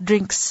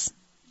 drinks.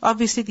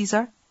 Obviously, these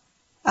are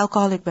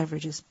alcoholic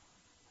beverages.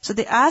 So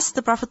they asked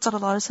the Prophet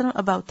ﷺ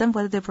about them,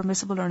 whether they're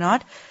permissible or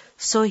not.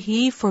 So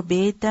he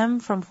forbade them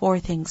from 4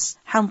 things.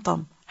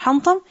 Hantam.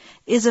 Hantam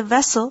is a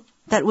vessel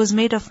that was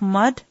made of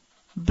mud,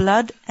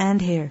 blood, and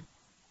hair.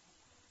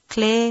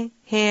 Clay,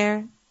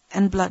 hair,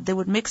 and blood. They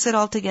would mix it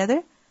all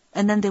together,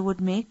 and then they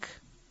would make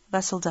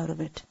vessels out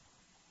of it.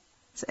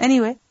 So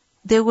anyway,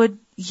 they would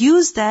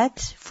use that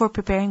for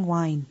preparing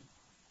wine.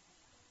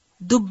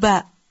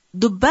 Dubba.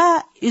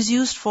 Dubba is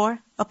used for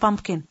a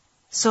pumpkin.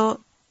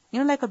 So,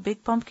 like a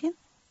big pumpkin?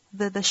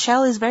 The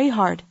shell is very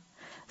hard.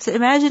 So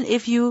imagine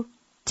if you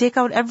take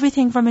out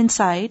everything from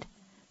inside,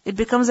 it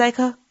becomes like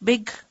a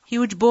big,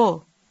 huge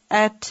bowl.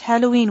 At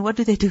Halloween, what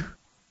do?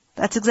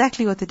 That's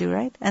exactly what they do,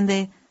 right? And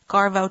they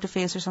carve out a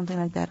face or something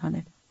like that on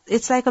it.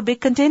 it's like a big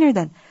container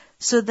then.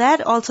 So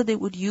that also they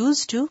would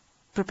use to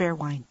prepare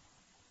wine.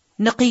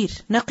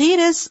 Naqir. Naqir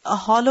is a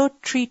hollow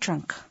tree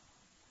trunk.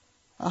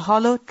 A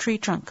hollow tree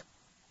trunk.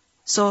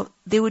 So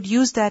they would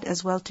use that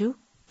as well to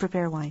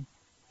prepare wine.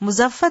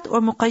 Muzaffat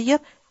or muqayyar,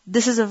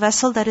 this is a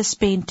vessel that is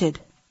painted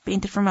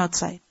from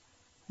outside,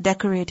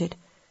 decorated.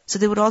 So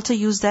they would also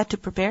use that to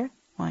prepare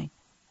wine.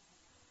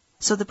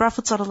 So the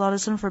Prophet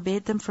ﷺ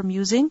forbade them from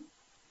using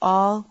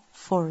all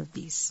four of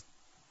these.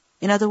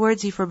 In other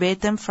words, he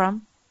forbade them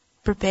from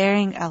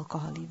preparing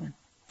alcohol even.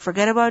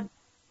 Forget about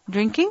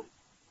drinking.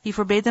 He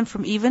forbade them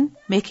from even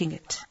making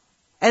it.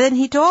 And then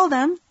he told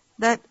them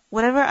that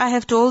whatever I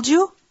have told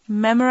you,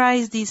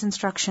 memorize these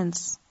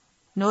instructions.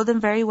 Know them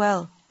very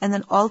well. And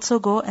then also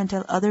go and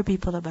tell other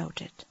people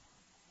about it.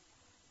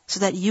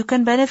 So that you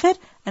can benefit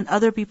and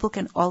other people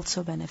can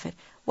also benefit.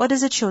 What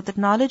does it show? That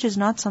knowledge is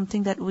not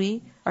something that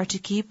we are to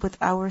keep with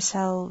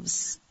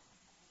ourselves.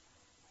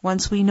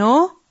 Once we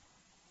know,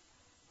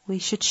 we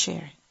should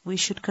share. We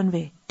should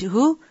convey. To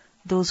who?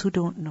 Those who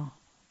don't know.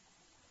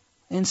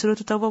 In Surah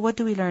At-Tawbah, what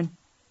do we learn?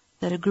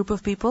 That a group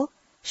of people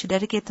should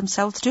dedicate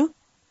themselves to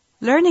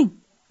learning.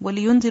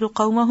 وَلِيُنذِرُ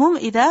قَوْمَهُمْ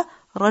إِذَا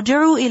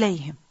رَجَعُوا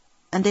إِلَيْهِمْ.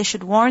 And they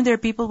should warn their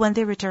people when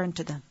they return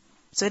to them.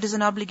 So it is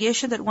an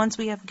obligation that once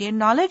we have gained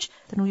knowledge,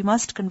 then we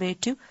must convey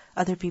it to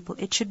other people.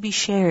 It should be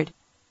shared,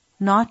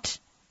 not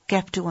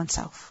kept to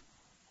oneself.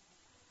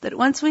 That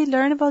once we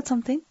learn about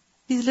something,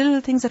 these little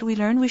things that we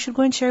learn, we should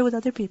go and share with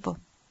other people.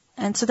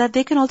 And so that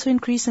they can also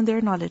increase in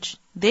their knowledge.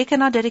 They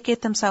cannot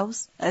dedicate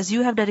themselves as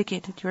you have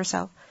dedicated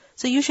yourself.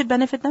 So you should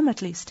benefit them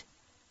at least.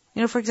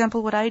 For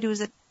example, what I do is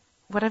that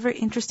whatever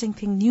interesting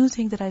thing, new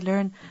thing that I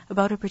learn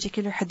about a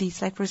particular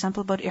hadith, like for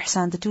example about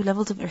ihsan, the 2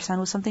 levels of ihsan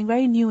was something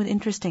very new and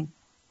interesting.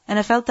 And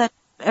I felt that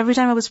every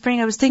time I was praying,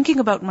 I was thinking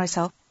about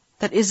myself,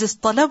 that is this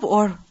talab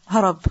or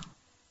harab?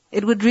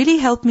 It would really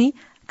help me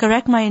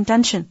correct my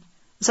intention.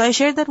 So I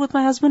shared that with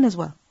my husband as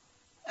well.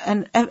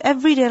 And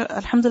every day,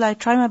 alhamdulillah, I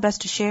try my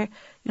best to share,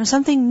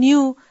 something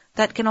new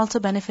that can also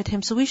benefit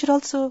him. So we should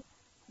also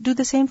do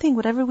the same thing.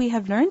 Whatever we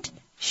have learned,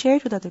 share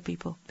it with other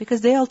people.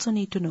 Because they also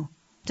need to know.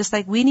 Just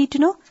like we need to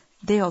know,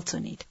 they also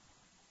need.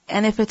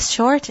 And if it's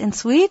short and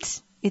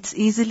sweet, it's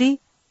easily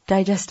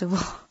digestible.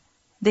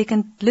 They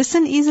can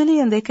listen easily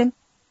and they can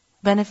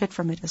benefit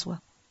from it as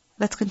well.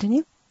 Let's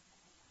continue.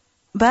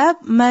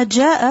 Bab ma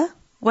jaa,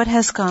 what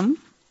has come,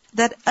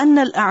 that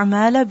anna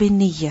al-a'mala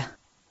bin-niyyah,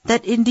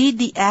 that indeed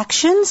the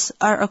actions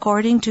are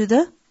according to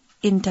the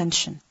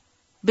intention.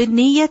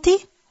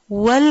 Bin-niyyati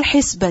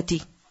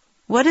wal-hisbati.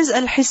 What is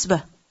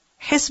al-hisbah?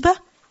 Hisbah,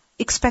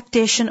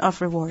 expectation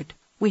of reward.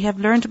 We have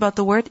learned about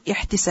the word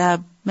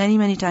ihtisab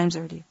many times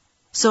earlier.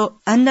 So,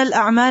 أَنَّ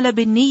الْأَعْمَالَ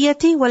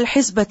بِالنِّيَّةِ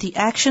وَالْحِسْبَةِ,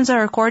 actions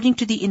are according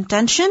to the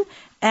intention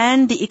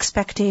and the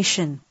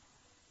expectation.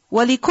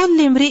 وَلِكُلِّ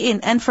امْرِئٍ,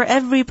 and for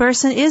every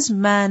person is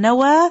مَا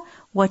نَوَى,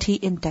 what he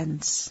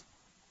intends.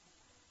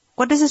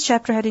 What does this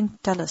chapter heading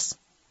tell us?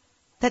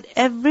 That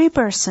every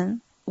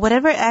person,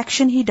 whatever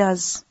action he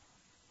does,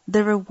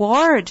 the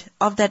reward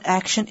of that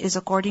action is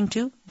according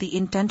to the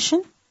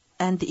intention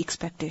and the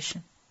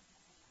expectation.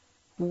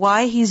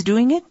 Why he's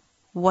doing it,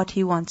 what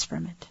he wants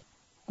from it.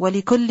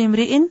 وَلِكُلِّ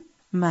امْرِئٍ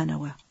مَا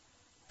نَوَى.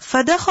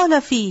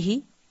 فَدَخَلَ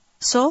فِيهِ,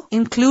 so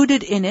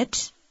included in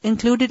it,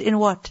 included in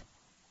what?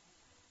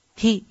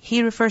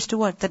 He refers to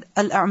what? That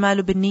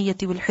al-a'malu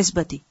bin-niyyati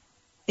wal-hisbati.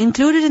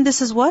 Included in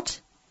this is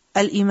what?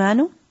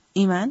 Al-imanu,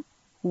 iman,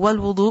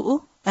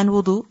 wal-wudu'u, and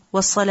wudu,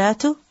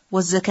 wal-salatu,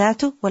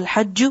 wal-zakatu,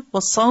 wal-hajju,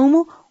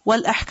 wal-sawmu,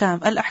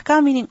 wal-ahkam.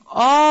 Al-ahkam meaning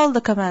all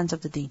the commands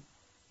of the deen.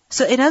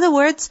 So in other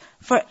words,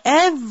 for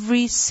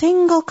every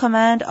single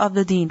command of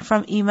the deen,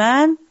 from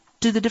iman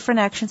to the different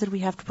actions that we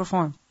have to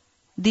perform,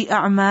 the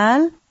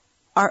a'mal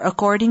are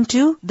according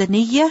to the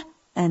niyyah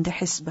and the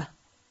hisbah.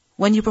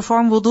 When you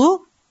perform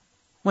wudu,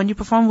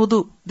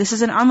 this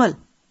is an amal.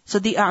 So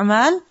the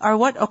a'mal are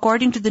what?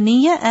 According to the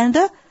niyyah and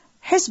the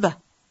hisbah.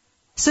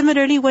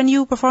 Similarly, when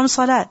you perform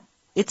salat,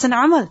 it's an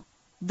amal.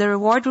 The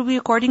reward will be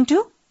according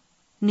to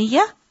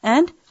niyyah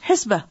and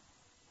hisbah.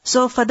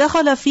 So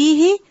فَدَخَلَ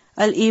فِيهِ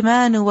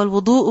الْإِيمَانُ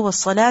وَالْوُضُوءُ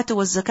وَالصَّلَاةُ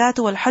وَالزَّكَاةُ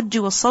وَالْحَجُّ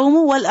وَالصَّوْمُ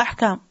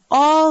وَالْأَحْكَامُ.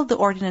 All the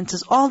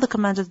ordinances, all the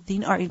commands of the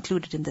deen are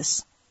included in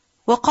this.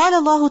 وَقَالَ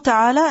اللَّهُ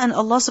تَعَالَى, and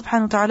Allah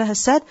subhanahu wa ta'ala has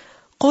said,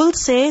 قُلْ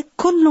say,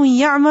 كُلٌّ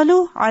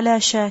يَعْمَلُ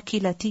عَلَى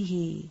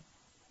شَاكِلَتِهِ,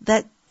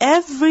 that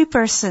every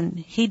person,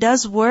 he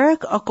does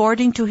work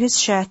according to his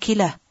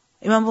shakila.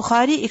 Imam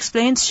Bukhari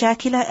explains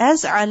shakila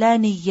as عَلَى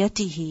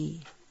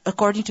نِيَّتِهِ,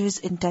 according to his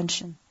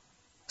intention.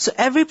 So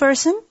every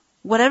person,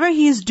 whatever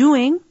he is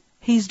doing,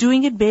 he's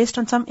doing it based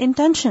on some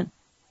intention.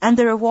 And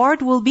the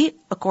reward will be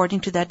according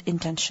to that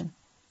intention.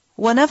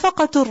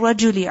 وَنَفَقَةُ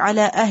الرَّجُلِ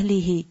عَلَى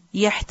أَهْلِهِ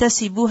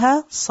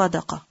يَحْتَسِبُهَا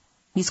صَدَقَةً.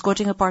 He's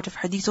quoting a part of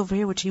hadith over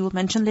here, which he will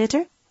mention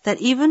later,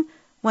 that even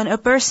when a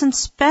person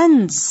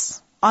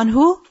spends on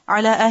who?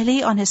 عَلى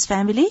أَهْلِهِ, on his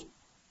family,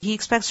 he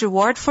expects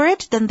reward for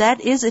it, then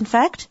that is in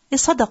fact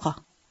is sadaqah.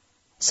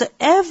 So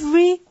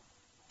every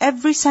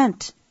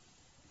cent,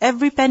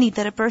 every penny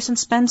that a person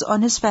spends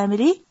on his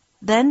family,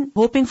 then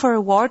hoping for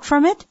reward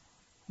from it,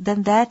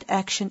 then that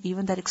action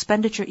even, that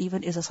expenditure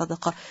even is a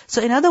sadaqah.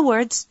 So in other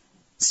words,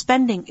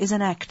 spending is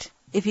an act.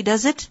 If he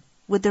does it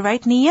with the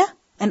right niyyah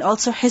and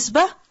also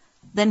hisbah,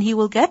 then he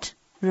will get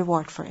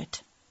reward for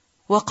it.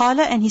 وَقَالَ,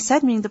 and he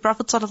said, meaning the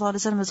Prophet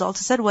ﷺ has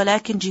also said,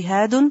 وَلَكِنْ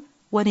جِهَادٌ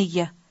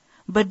وَنِيَّةٌ,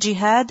 but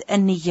jihad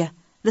and niyyah.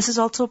 This is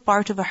also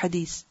part of a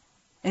hadith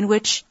in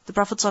which the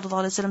Prophet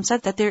ﷺ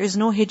said that there is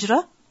no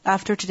hijrah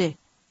after today.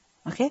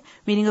 Okay?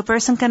 Meaning a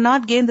person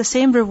cannot gain the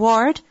same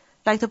reward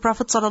like the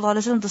Prophet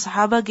ﷺ, the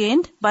Sahaba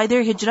gained by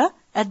their hijrah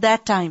at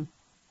that time.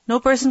 No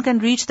person can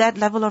reach that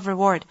level of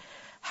reward.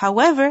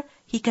 However,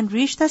 he can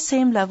reach that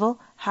same level.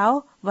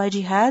 How? By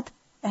jihad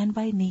and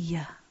by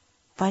niyyah,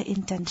 by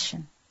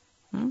intention.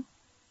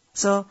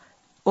 So,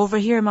 over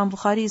here Imam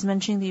Bukhari is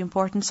mentioning the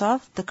importance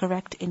of the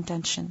correct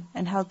intention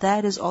and how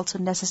that is also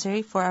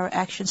necessary for our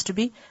actions to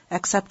be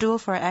acceptable,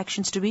 for our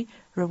actions to be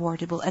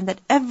rewardable, and that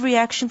every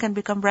action can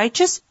become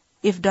righteous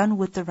if done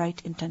with the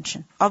right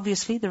intention.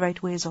 Obviously, the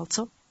right way is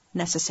also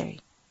necessary.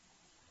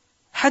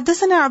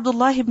 حدثنا عبد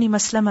الله بن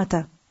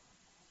مسلمة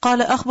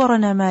قال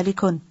أخبرنا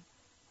مالك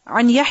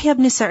عن يحيى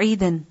بن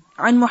سعيد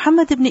عن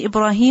محمد بن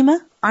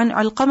إبراهيم عن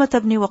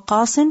علقمة بن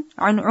وقاص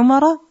عن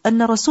عمر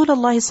أن رسول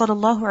الله صلى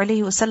الله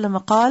عليه وسلم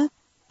قال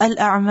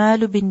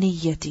الأعمال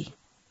بالنية.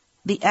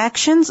 The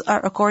actions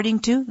are according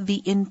to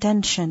the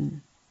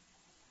intention.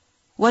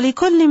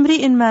 وَلِكُلِّ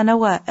امْرِئٍ مَا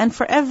نَوَى, and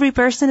for every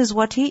person is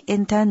what he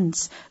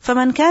intends.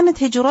 فَمَنْ كَانَتْ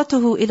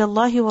هِجْرَتُهُ إِلَى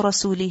اللَّهِ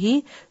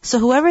وَرَسُولِهِ, so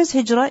whoever's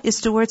hijrah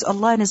is towards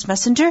Allah and His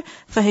Messenger,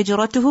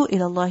 فَهِجْرَتُهُ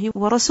إِلَى اللَّهِ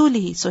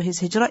وَرَسُولِهِ, so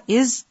his hijrah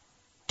is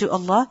to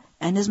Allah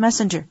and His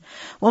Messenger.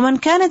 وَمَنْ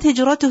كَانَتْ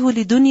هِجْرَتُهُ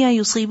لِدُنْيَا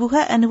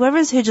يُصِيبُهَا, and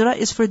whoever's hijrah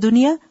is for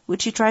dunya,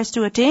 which he tries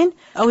to attain,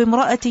 أَوْ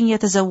امْرَأَةٍ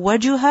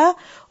يَتَزَوَّجُهَا,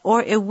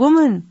 or a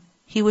woman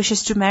he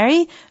wishes to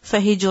marry,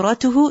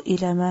 فَهِجْرَتُهُ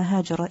إِلَى مَا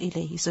هَاجَرَ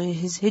إِلَيْهِ, so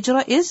his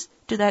hijrah is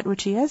to that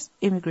which he has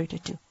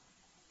immigrated to.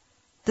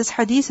 This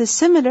hadith is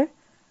similar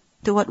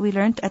to what we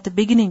learned at the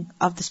beginning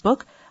of this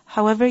book.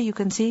 However, you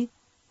can see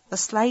a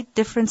slight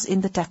difference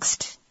in the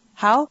text.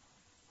 How?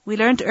 We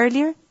learned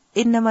earlier,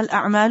 إِنَّمَا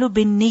الْأَعْمَالُ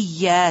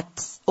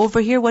بِالنِّيَّاتِ. Over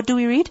here, what do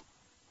we read?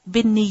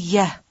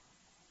 بِالنِّيَّةِ.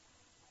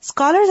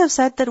 Scholars have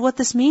said that what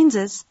this means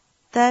is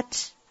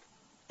that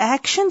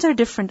actions are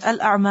different.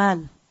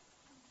 Al-a'mal.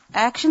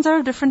 Actions are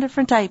of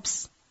different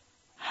types.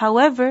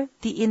 However,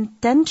 the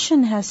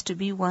intention has to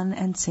be one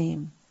and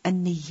same.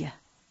 An-niyyah.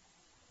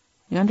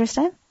 You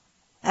understand?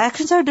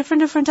 Actions are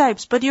different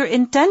types, but your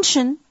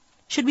intention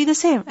should be the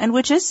same, and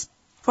which is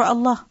for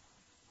Allah.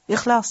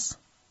 Ikhlas.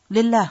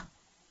 Lillah.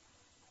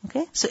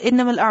 Okay? So,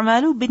 إِنَّمَا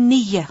الْأَعْمَالُ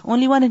بِالنِّيَّةِ.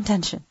 Only one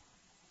intention.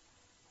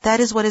 That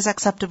is what is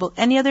acceptable.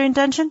 Any other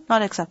intention?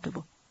 Not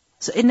acceptable.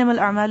 So, إِنَّمَا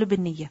الْأَعْمَالُ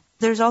بِالنِّيَّةِ.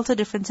 There is also a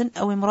difference in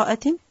أَوْ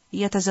امْرَأَةٍ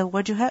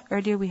يَتَزَوَّجُهَا.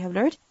 Earlier we have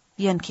learned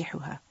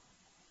يَنْكِحُهَا.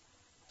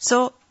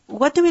 So,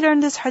 what do we learn in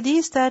this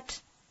hadith?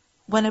 That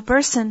when a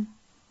person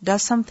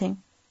does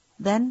something,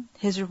 then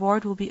his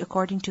reward will be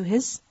according to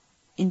his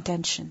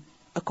intention,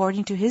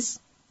 according to his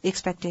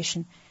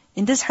expectation.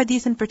 In this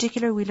hadith in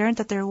particular, we learned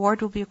that the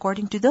reward will be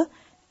according to the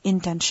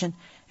intention.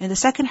 In the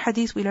second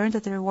hadith, we learned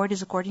that the reward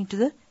is according to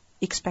the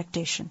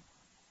expectation.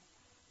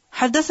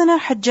 حدثنا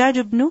حجاج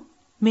بن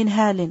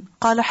منهال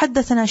قال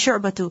حدثنا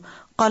شعبة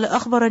قال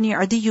أخبرني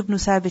عدي بن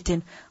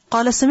ثابت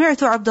قال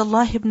سمعت عبد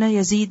الله بن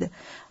يزيد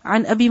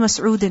عن أبي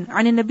مسعود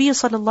عن النبي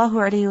صلى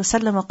الله عليه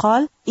وسلم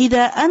قال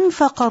إذا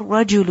أنفق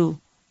الرجل,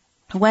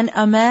 when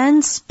a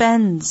man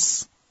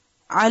spends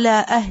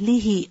على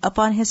أهله,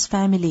 upon his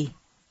family,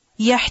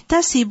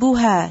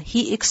 يحتسبها,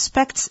 he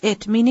expects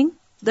it, meaning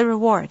the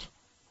reward,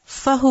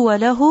 فهو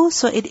له,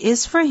 so it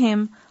is for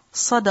him,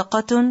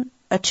 صدقة,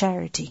 a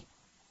charity.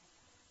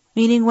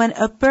 Meaning when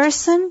a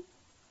person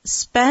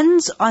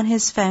spends on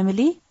his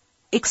family,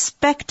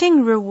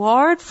 expecting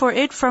reward for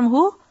it from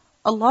who?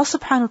 Allah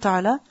subhanahu wa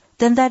ta'ala,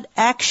 then that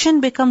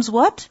action becomes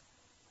what?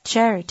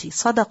 Charity,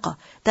 sadaqah.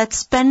 That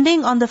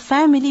spending on the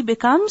family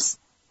becomes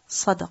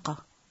sadaqah.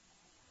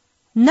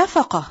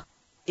 Nafaqah,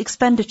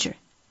 expenditure.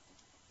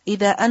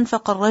 إِذَا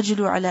أَنْفَقَ الرَّجُلُ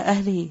عَلَى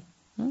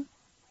أَهْلِهِ.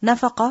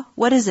 Nafaqah,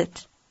 what is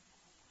it?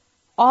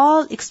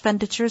 All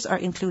expenditures are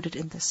included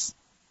in this.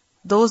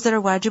 Those that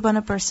are wajib on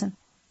a person,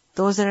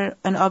 those that are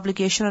an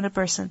obligation on a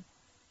person,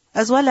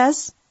 as well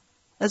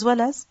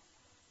as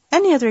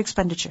any other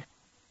expenditure.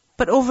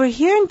 But over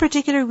here in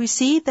particular, we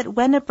see that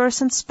when a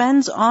person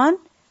spends on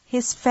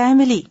his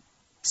family,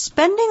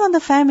 spending on the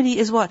family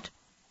is what?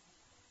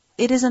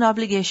 It is an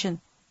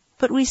obligation.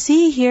 But we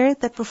see here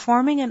that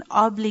performing an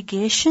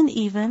obligation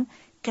even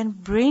can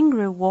bring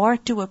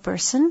reward to a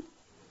person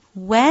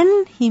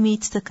when he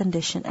meets the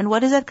condition. And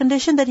what is that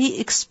condition? That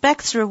he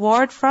expects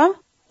reward from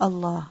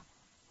Allah.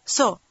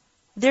 So,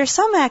 there are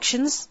some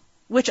actions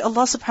which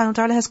Allah subhanahu wa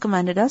ta'ala has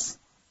commanded us,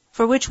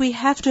 for which we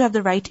have to have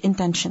the right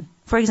intention.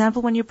 For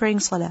example, when you're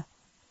praying salah,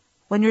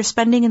 when you're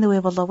spending in the way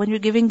of Allah, when you're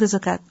giving the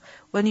zakat,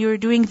 when you're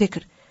doing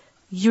dhikr,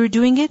 you're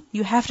doing it,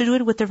 you have to do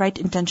it with the right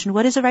intention.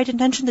 What is the right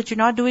intention? That you're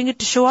not doing it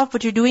to show off,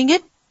 but you're doing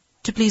it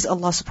to please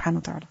Allah subhanahu wa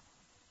ta'ala.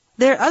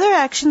 There are other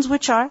actions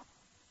which are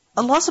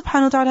Allah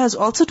subhanahu wa ta'ala has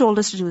also told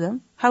us to do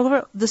them.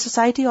 However, the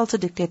society also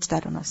dictates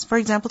that on us. For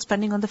example,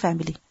 spending on the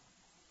family.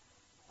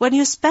 When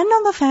you spend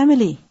on the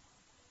family,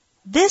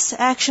 this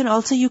action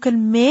also you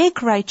can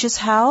make righteous.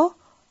 How?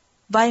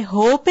 By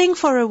hoping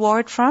for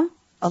reward from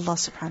Allah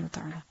subhanahu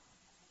wa ta'ala.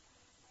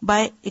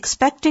 By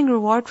expecting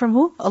reward from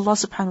who? Allah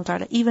subhanahu wa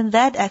ta'ala. Even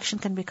that action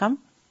can become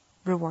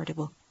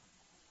rewardable.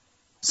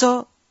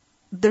 So,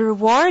 the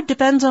reward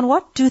depends on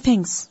what? Two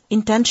things.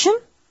 Intention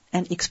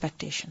and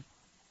expectation.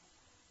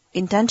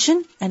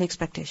 Intention and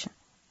expectation.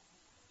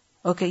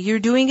 Okay, you're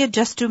doing it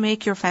just to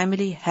make your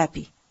family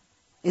happy.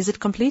 Is it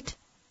complete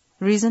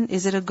reason?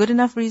 Is it a good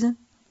enough reason?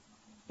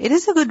 It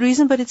is a good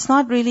reason, but it's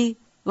not really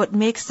what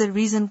makes the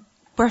reason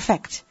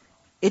perfect.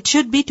 It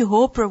should be to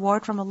hope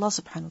reward from Allah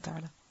subhanahu wa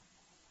ta'ala.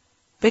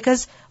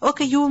 Because,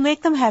 okay, you will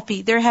make them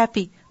happy, they're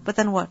happy, but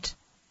then what?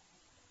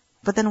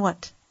 But then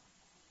what?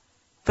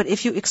 But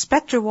if you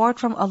expect reward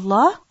from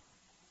Allah,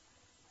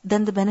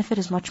 then the benefit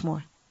is much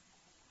more.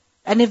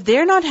 And if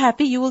they're not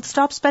happy, you will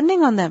stop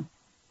spending on them.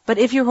 But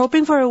if you're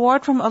hoping for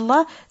reward from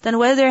Allah, then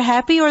whether they're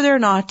happy or they're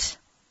not,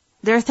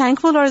 they're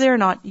thankful or they're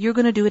not, you're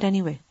going to do it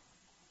anyway.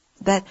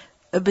 That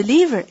a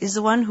believer is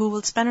the one who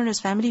will spend on his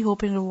family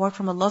hoping reward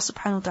from Allah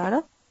subhanahu wa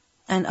ta'ala,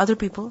 and other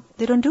people,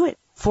 they don't do it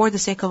for the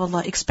sake of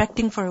Allah,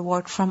 expecting for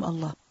reward from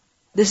Allah.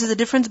 This is the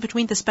difference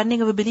between the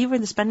spending of a believer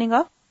and the spending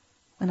of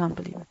a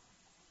non-believer.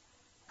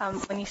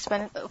 When you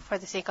spend for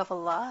the sake of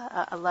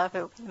Allah,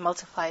 Allah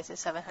multiplies it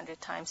 700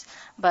 times,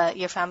 but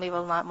your family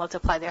will not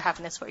multiply their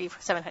happiness for you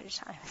for 700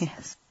 times.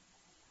 Yes.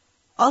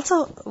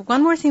 Also,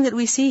 one more thing that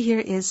we see here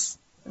is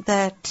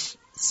that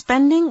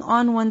spending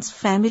on one's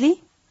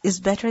family is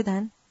better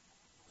than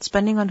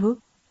spending on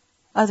who?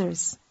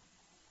 Others.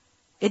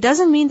 It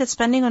doesn't mean that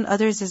spending on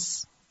others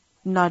is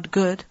not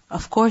good.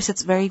 Of course,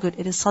 it's very good.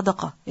 It is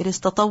sadaqah. It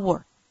is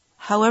tatawwur.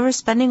 However,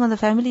 spending on the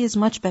family is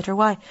much better.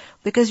 Why?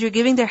 Because you're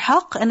giving their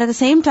haqq and at the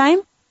same time,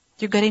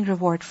 you're getting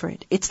reward for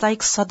it. It's like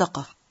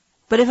sadaqah.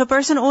 But if a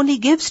person only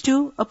gives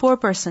to a poor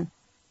person,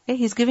 okay,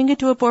 he's giving it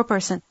to a poor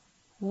person,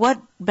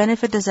 what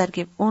benefit does that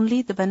give?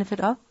 Only the benefit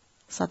of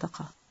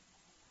sadaqah.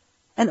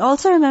 And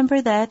also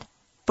remember that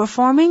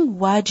performing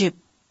wajib,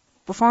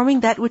 performing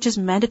that which is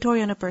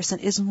mandatory on a person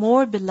is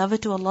more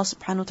beloved to Allah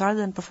subhanahu wa ta'ala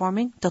than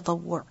performing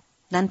tatawwur,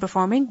 than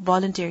performing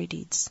voluntary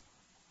deeds.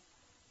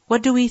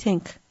 What do we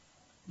think?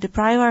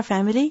 Deprive our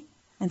family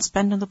and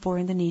spend on the poor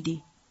and the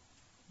needy.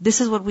 This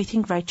is what we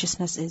think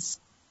righteousness is.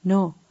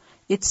 No.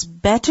 It's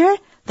better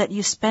that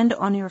you spend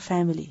on your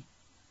family.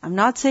 I'm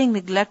not saying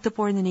neglect the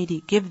poor and the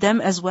needy. Give them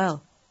as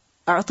well.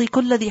 أَعْطِي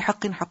كُلَّ ذِي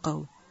حَقٍّ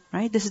حَقَّهُ.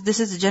 Right? This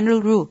is a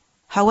general rule.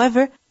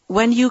 However,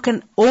 when you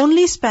can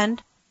only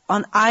spend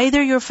on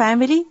either your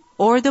family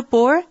or the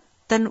poor,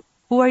 then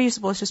who are you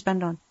supposed to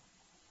spend on?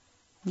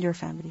 Your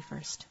family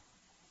first.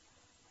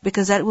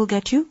 Because that will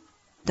get you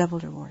double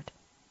reward.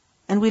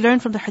 And we learn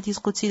from the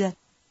Hadith Qudsi that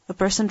a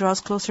person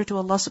draws closer to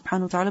Allah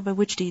subhanahu wa ta'ala by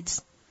which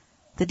deeds?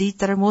 The deeds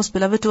that are most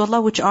beloved to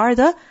Allah, which are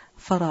the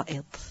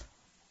fara'id.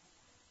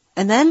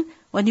 And then,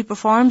 when he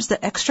performs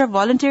the extra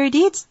voluntary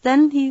deeds,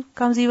 then he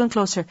comes even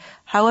closer.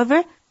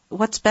 However,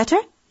 what's better?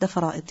 The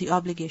fara'id, the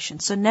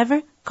obligations. So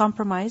never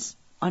compromise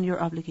on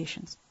your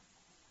obligations.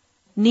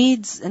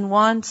 Needs and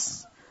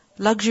wants,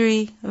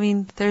 luxury,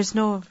 there's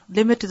no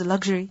limit to the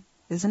luxury,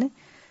 isn't it?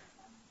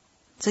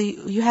 So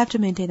you have to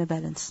maintain a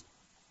balance.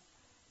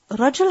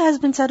 Rajul has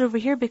been said over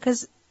here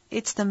because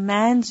it's the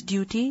man's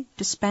duty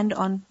to spend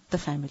on the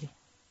family.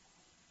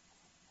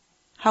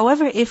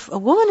 However, if a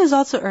woman is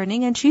also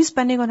earning and she's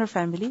spending on her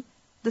family,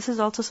 this is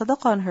also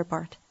sadaqah on her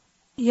part.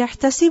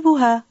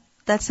 يَحْتَسِبُهَا.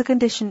 That's the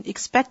condition,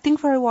 expecting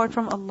for reward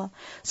from Allah.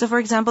 So for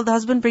example, the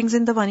husband brings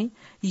in the money,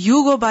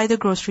 you go buy the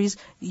groceries,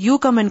 you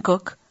come and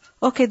cook.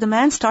 Okay, the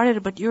man started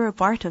it, but you're a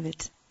part of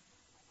it.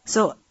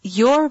 So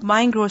you're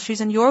buying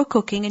groceries and you're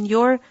cooking and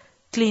you're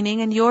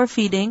cleaning and you're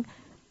feeding.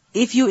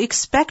 If you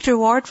expect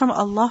reward from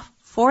Allah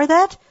for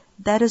that,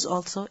 that is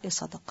also a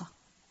sadaqah.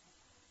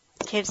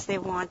 Kids, they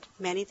want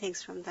many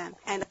things from them.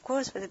 And of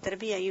course, for the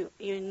tarbiyah,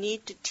 you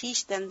need to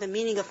teach them the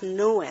meaning of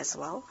no as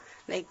well.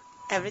 Like,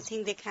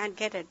 everything they can't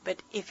get it.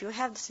 But if you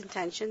have this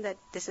intention that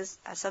this is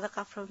a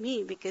sadaqah from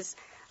me because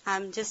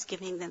I'm just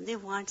giving them, they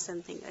want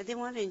something, they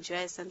want to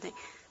enjoy something.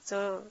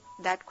 So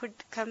that could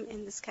come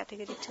in this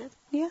category too?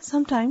 Yeah,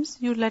 sometimes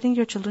you're letting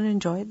your children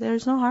enjoy it.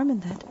 There's no harm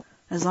in that.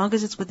 As long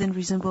as it's within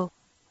reasonable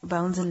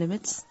bounds and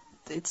limits,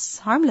 it's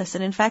harmless.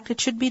 And in fact, it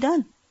should be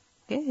done.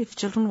 Okay, if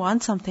children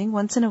want something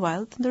once in a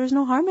while, then there is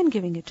no harm in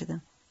giving it to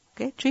them.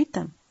 Okay, treat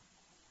them.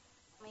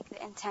 Make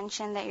the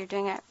intention that you're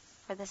doing it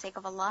for the sake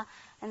of Allah,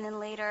 and then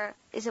later,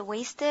 is it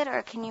wasted,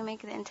 or can you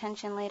make the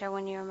intention later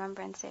when you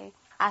remember and say,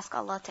 ask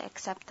Allah to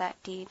accept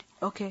that deed?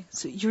 Okay,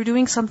 so you're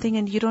doing something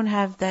and you don't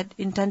have that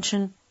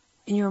intention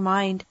in your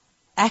mind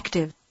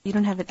active. You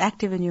don't have it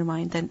active in your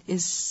mind, then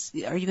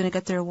are you going to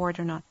get the reward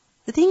or not?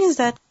 The thing is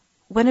that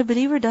when a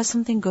believer does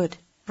something good,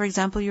 for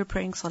example, you're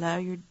praying salah,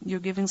 you're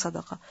giving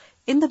sadaqah,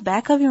 in the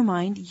back of your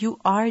mind, you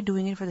are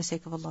doing it for the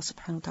sake of Allah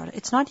subhanahu wa ta'ala.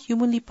 It's not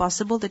humanly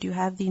possible that you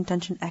have the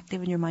intention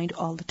active in your mind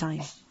all the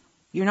time.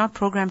 You're not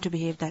programmed to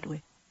behave that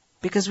way.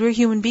 Because we're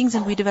human beings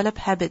and we develop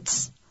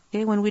habits.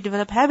 Okay? When we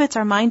develop habits,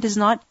 our mind is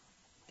not,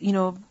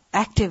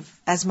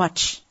 active as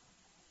much.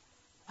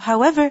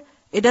 However,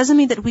 it doesn't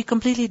mean that we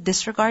completely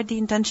disregard the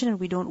intention and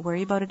we don't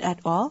worry about it at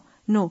all.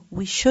 No,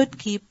 we should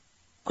keep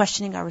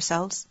questioning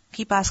ourselves,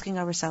 keep asking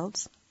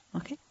ourselves.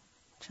 Okay?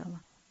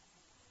 Inshallah.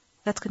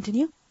 Let's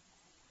continue.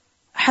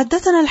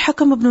 حدثنا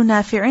الحكم بن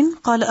نافع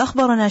قال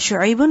أخبرنا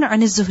شعيب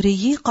عن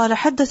الزهري قال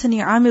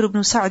حدثني عامر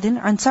بن سعد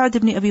عن سعد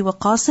بن أبي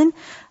وقاص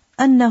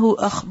أنه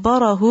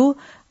أخبره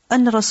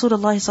أن رسول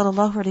الله صلى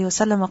الله عليه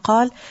وسلم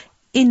قال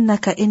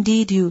إنك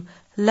indeed you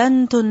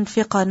لن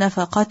تنفق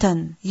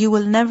نفقة, you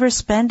will never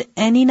spend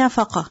any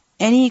نفقة,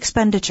 any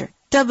expenditure,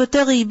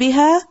 تبتغي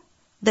بها,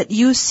 that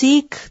you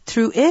seek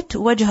through it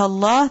وجه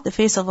الله, the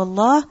face of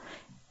Allah,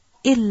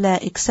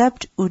 إلا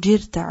except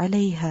أجرت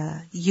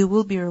عليها, you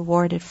will be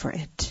rewarded for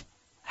it.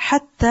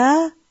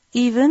 حتى,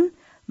 even,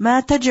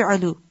 ما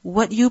تجعل,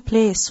 what you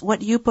place,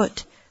 what you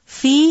put,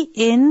 في,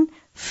 in,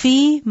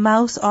 في,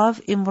 mouth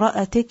of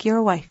امرأتك,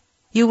 your wife.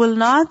 You will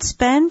not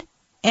spend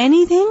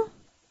anything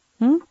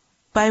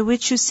by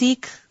which you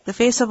seek the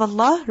face of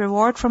Allah,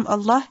 reward from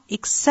Allah,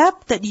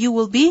 except that you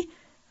will be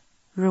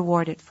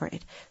rewarded for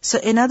it. So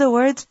in other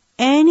words,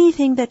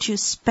 anything that you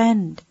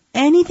spend,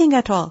 anything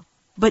at all,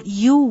 but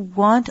you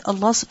want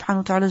Allah subhanahu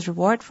wa ta'ala's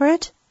reward for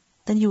it,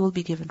 then you will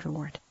be given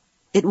reward.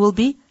 It will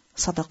be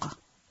sadaqah.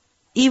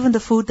 Even the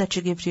food that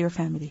you give to your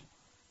family.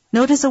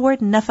 Notice the word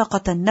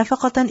nafaqatan.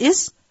 Nafaqatan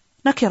is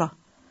nakira.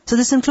 So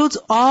this includes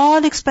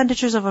all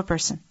expenditures of a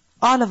person.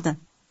 All of them.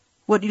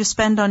 What you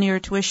spend on your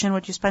tuition,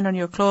 what you spend on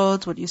your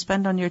clothes, what you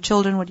spend on your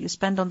children, what you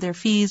spend on their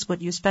fees,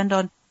 what you spend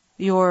on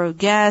your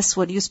gas,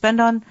 what you spend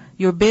on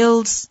your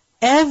bills.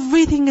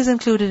 Everything is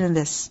included in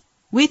this.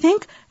 We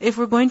think if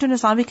we're going to an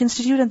Islamic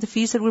institute and the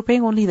fees that we're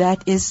paying, only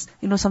that is,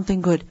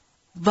 something good.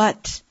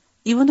 But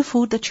even the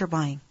food that you're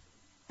buying,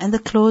 and the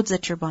clothes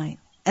that you're buying,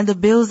 and the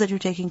bills that you're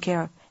taking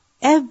care of,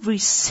 every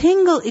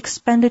single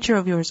expenditure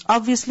of yours,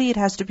 obviously it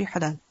has to be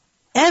halal.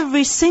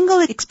 Every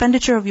single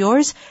expenditure of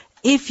yours,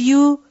 if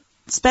you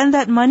spend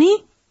that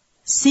money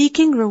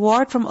seeking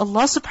reward from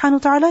Allah subhanahu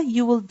wa ta'ala,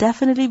 you will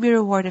definitely be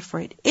rewarded for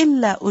it.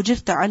 إِلَّا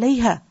أُجِرْتَ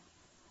عَلَيْهَا.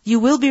 You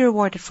will be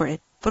rewarded for it.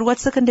 But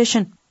what's the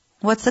condition?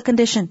 What's the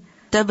condition?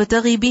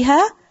 تَبْتَغِي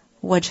بِهَا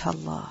وَجْهَ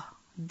اللَّهِ.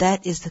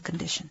 That is the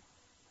condition.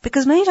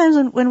 Because many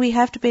times when we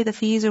have to pay the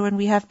fees or when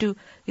we have to,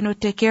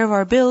 take care of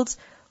our bills,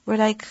 we're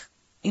like,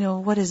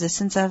 what is this?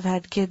 Since I've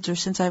had kids or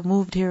since I've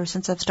moved here or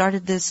since I've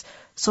started this,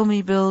 so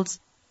many bills.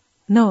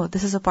 No,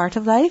 this is a part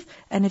of life,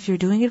 and if you're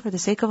doing it for the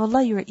sake of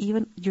Allah,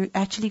 you're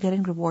actually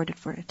getting rewarded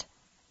for it.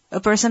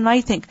 A person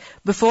might think,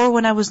 before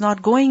when I was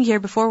not going here,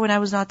 before when I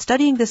was not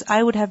studying this,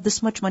 I would have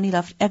this much money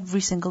left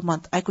every single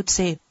month. I could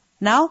save.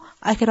 Now,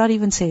 I cannot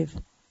even save.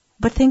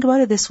 But think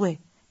about it this way.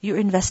 You're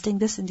investing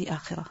this in the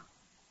akhirah.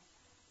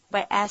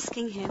 By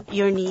asking him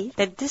your need,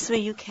 that this way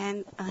you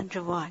can earn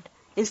reward.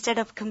 Instead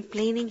of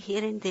complaining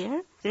here and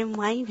there,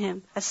 remind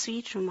him, a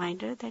sweet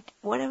reminder that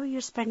whatever you're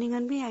spending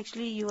on me,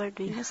 actually you are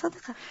doing a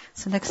sadaqah.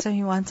 So next time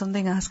you want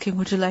something, ask him,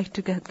 would you like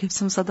to give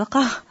some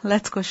sadaqah?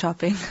 Let's go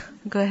shopping.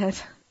 Go ahead.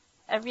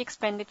 Every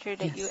expenditure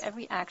that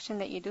every action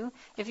that you do,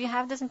 if you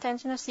have this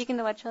intention of seeking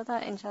the wajh of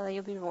Allah, inshallah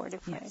you'll be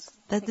rewarded for it.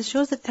 That this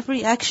shows that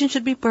every action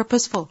should be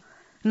purposeful.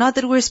 Not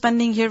that we're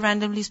spending here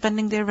randomly,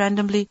 spending there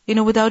randomly,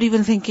 without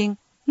even thinking.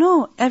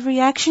 No, every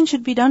action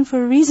should be done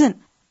for a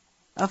reason.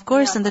 Of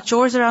course, and the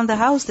chores around the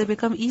house, they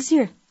become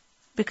easier.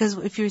 Because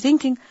if you're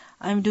thinking,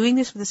 I'm doing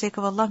this for the sake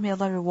of Allah, may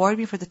Allah reward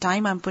me for the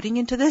time I'm putting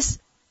into this,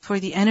 for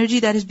the energy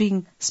that is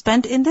being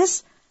spent in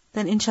this,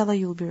 then inshallah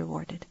you will be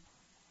rewarded.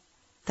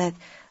 That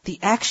the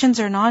actions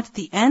are not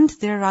the end,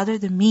 they're rather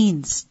the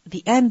means.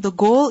 The end, the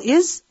goal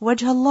is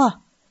wajh Allah.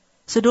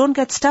 So don't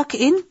get stuck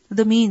in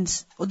the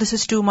means. Oh, this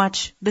is too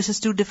much, this is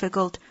too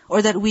difficult,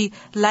 or that we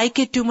like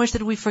it too much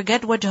that we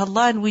forget wajh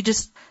Allah and we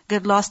just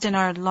get lost in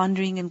our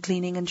laundering and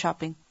cleaning and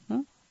shopping.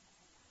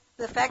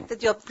 The fact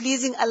that you're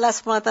pleasing Allah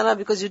subhanahu wa ta'ala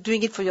because you're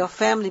doing it for your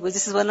family, because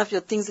this is one of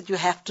your things that you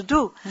have to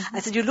do.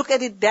 I said you look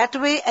at it that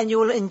way and you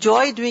will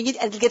enjoy doing it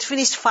and it'll get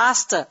finished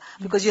faster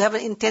because you have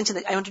an intention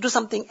that I want to do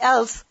something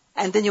else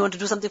and then you want to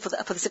do something for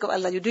the sake of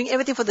Allah. You're doing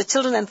everything for the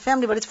children and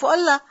family, but it's for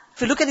Allah.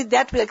 If you look at it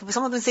that way, like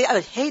some of them say,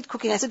 I hate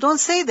cooking. I said, don't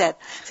say that.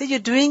 Say you're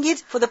doing it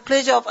for the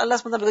pleasure of Allah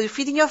subhanahu wa ta'ala because you're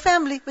feeding your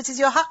family, which is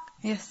your haqq.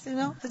 Yes.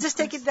 So just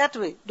take it that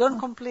way. Don't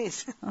complain.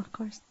 Of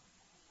course.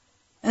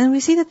 And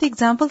we see that the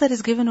example that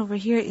is given over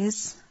here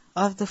is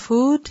of the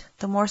food,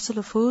 the morsel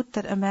of food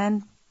that a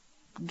man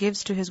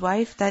gives to his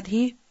wife that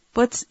he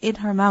puts in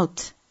her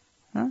mouth.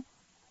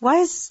 Why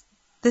is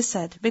this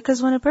said?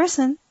 Because when a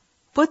person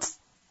puts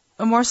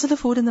a morsel of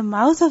food in the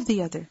mouth of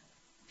the other,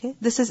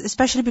 this is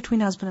especially between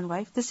husband and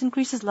wife, this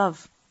increases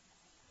love.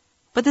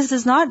 But this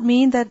does not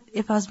mean that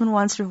if husband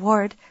wants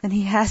reward, then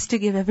he has to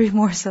give every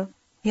morsel.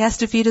 He has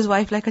to feed his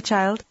wife like a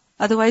child,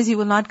 otherwise he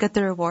will not get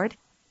the reward.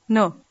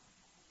 No.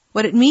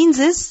 What it means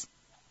is,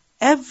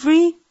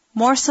 every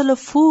morsel of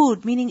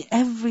food, meaning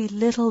every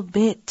little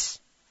bit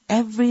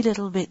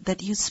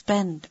that you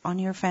spend on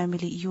your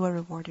family, you are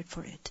rewarded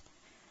for it.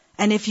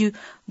 And if you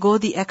go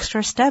the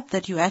extra step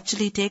that you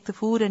actually take the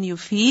food and you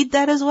feed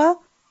that as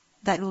well,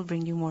 that will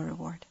bring you more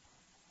reward.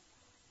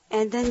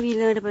 And then we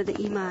learned about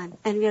the iman,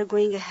 and we are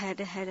going ahead,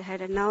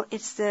 and now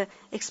it's the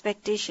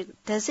expectation.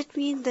 Does it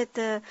mean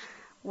that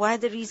why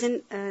the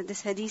reason this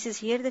hadith is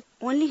here, that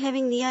only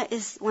having niyyah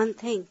is one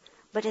thing,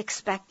 but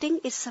expecting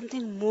is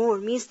something more?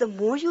 Means the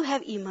more you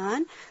have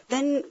iman,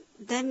 then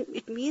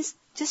it means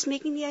just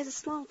making niyyah is a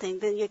small thing.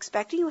 Then you're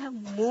expecting, you have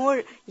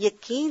more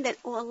yaqeen that,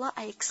 oh Allah,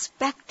 I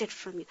expect it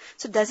from you.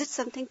 So does it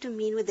something to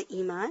mean with the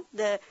iman?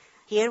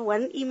 Here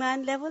one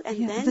iman level,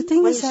 and then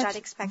when you start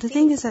expecting. The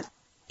thing is that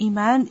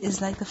Iman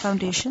is like the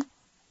foundation,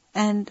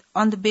 and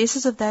on the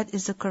basis of that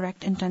is the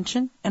correct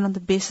intention, and on the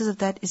basis of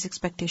that is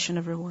expectation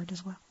of reward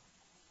as well.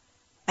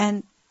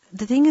 And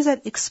the thing is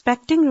that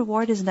expecting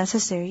reward is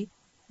necessary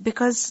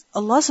because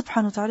Allah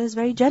subhanahu wa ta'ala is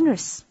very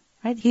generous,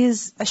 right? He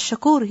is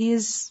ash-shakur, He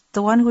is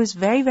the one who is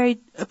very, very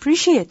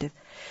appreciative.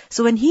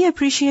 So when He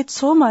appreciates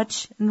so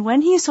much, and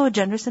when He is so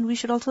generous, then we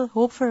should also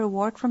hope for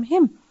reward from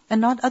Him and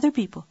not other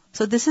people.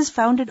 So this is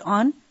founded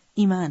on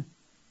Iman.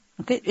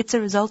 Okay? It's a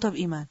result of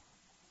Iman.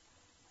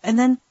 And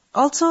then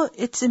also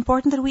it's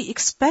important that we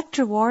expect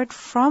reward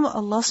from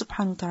Allah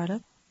subhanahu wa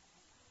ta'ala,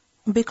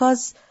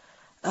 because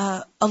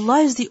Allah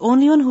is the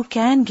only one who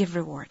can give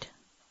reward.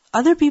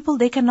 Other people,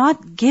 they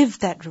cannot give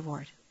that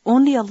reward.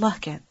 Only Allah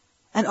can.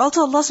 And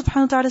also Allah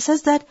subhanahu wa ta'ala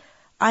says that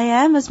I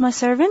am as my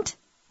servant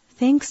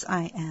thinks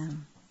I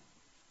am.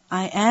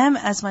 I am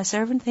as my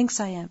servant thinks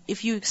I am.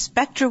 If you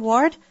expect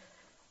reward,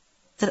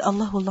 then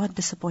Allah will not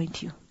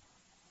disappoint you.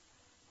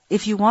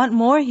 If you want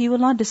more, He will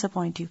not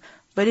disappoint you.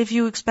 But if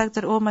you expect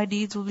that, oh, my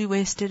deeds will be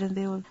wasted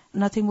and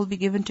nothing will be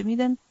given to me,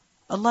 then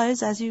Allah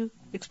is as you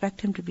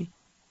expect Him to be.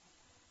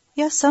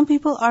 Yes, some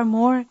people are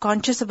more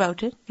conscious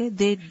about it. Okay?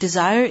 They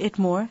desire it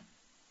more.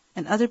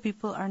 And other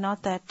people are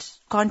not that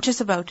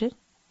conscious about it.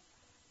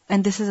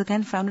 And this is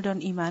again founded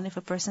on Iman. If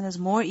a person has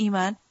more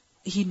Iman,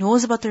 he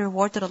knows about the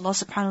reward that Allah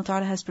subhanahu wa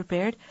ta'ala has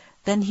prepared,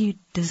 then he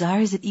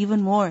desires it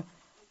even more.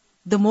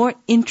 The more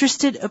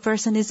interested a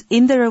person is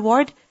in the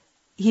reward,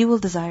 he will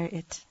desire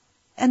it.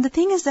 And the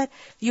thing is that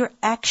your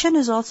action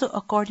is also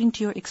according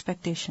to your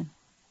expectation.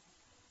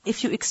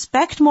 If you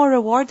expect more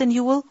reward, then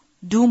you will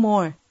do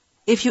more.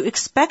 If you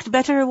expect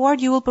better reward,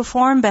 you will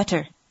perform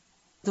better.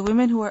 The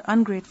women who are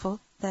ungrateful,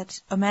 that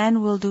a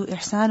man will do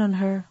ihsan on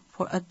her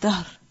for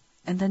ad-dahr,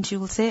 and then she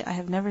will say, I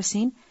have never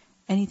seen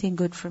anything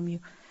good from you.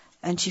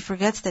 And she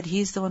forgets that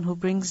He's the one who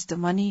brings the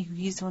money,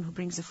 He's the one who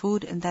brings the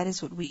food, and that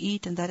is what we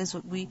eat, and that is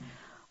what we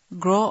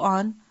grow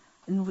on,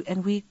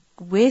 and we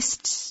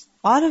waste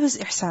all of His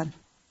ihsan.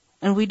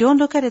 And we don't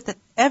look at it that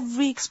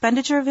every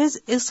expenditure of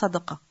His is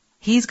sadaqah.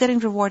 He's getting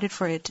rewarded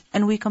for it.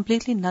 And we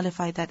completely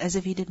nullify that as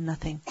if He did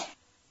nothing.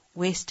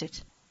 Waste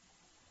it.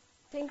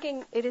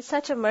 Thinking it is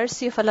such a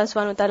mercy of Allah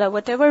subhanahu wa ta'ala.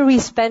 Whatever we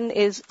spend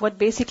is what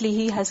basically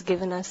He has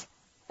given us.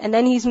 And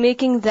then He's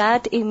making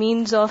that a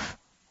means of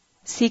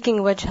seeking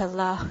wajh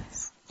Allah.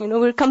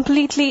 We're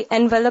completely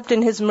enveloped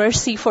in His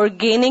mercy for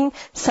gaining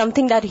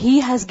something that He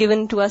has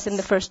given to us in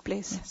the first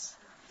place. Yes.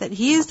 That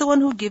He is the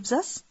one who gives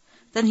us.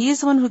 Then He is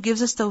the one who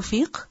gives us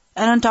tawfiq.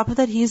 And on top of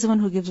that, He is the one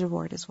who gives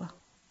reward as well.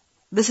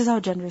 This is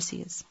how generous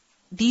He is.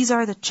 These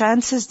are the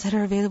chances that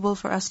are available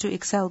for us to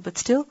excel. But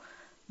still,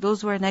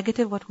 those who are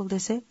negative, what will they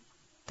say?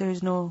 There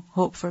is no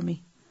hope for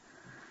me.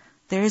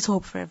 There is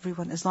hope for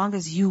everyone as long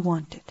as you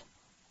want it.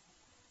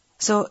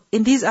 So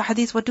in these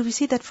ahadith, what do we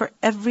see? That for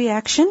every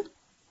action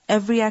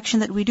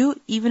that we do,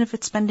 even if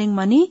it's spending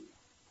money,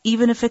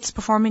 even if it's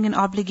performing an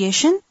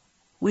obligation,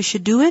 we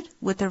should do it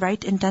with the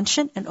right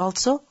intention and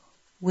also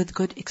with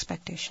good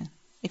expectation.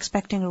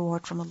 Expecting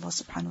reward from Allah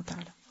subhanahu wa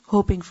ta'ala.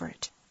 Hoping for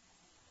it.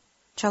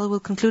 Inshallah,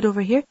 we'll conclude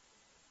over here.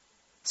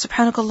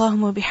 سبحانك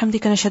اللهم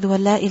وبحمدك نشهد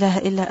أن لا إله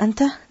إلا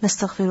أنت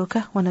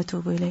نستغفرك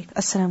ونتوب إليك.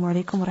 السلام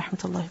عليكم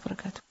ورحمة الله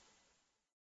وبركاته.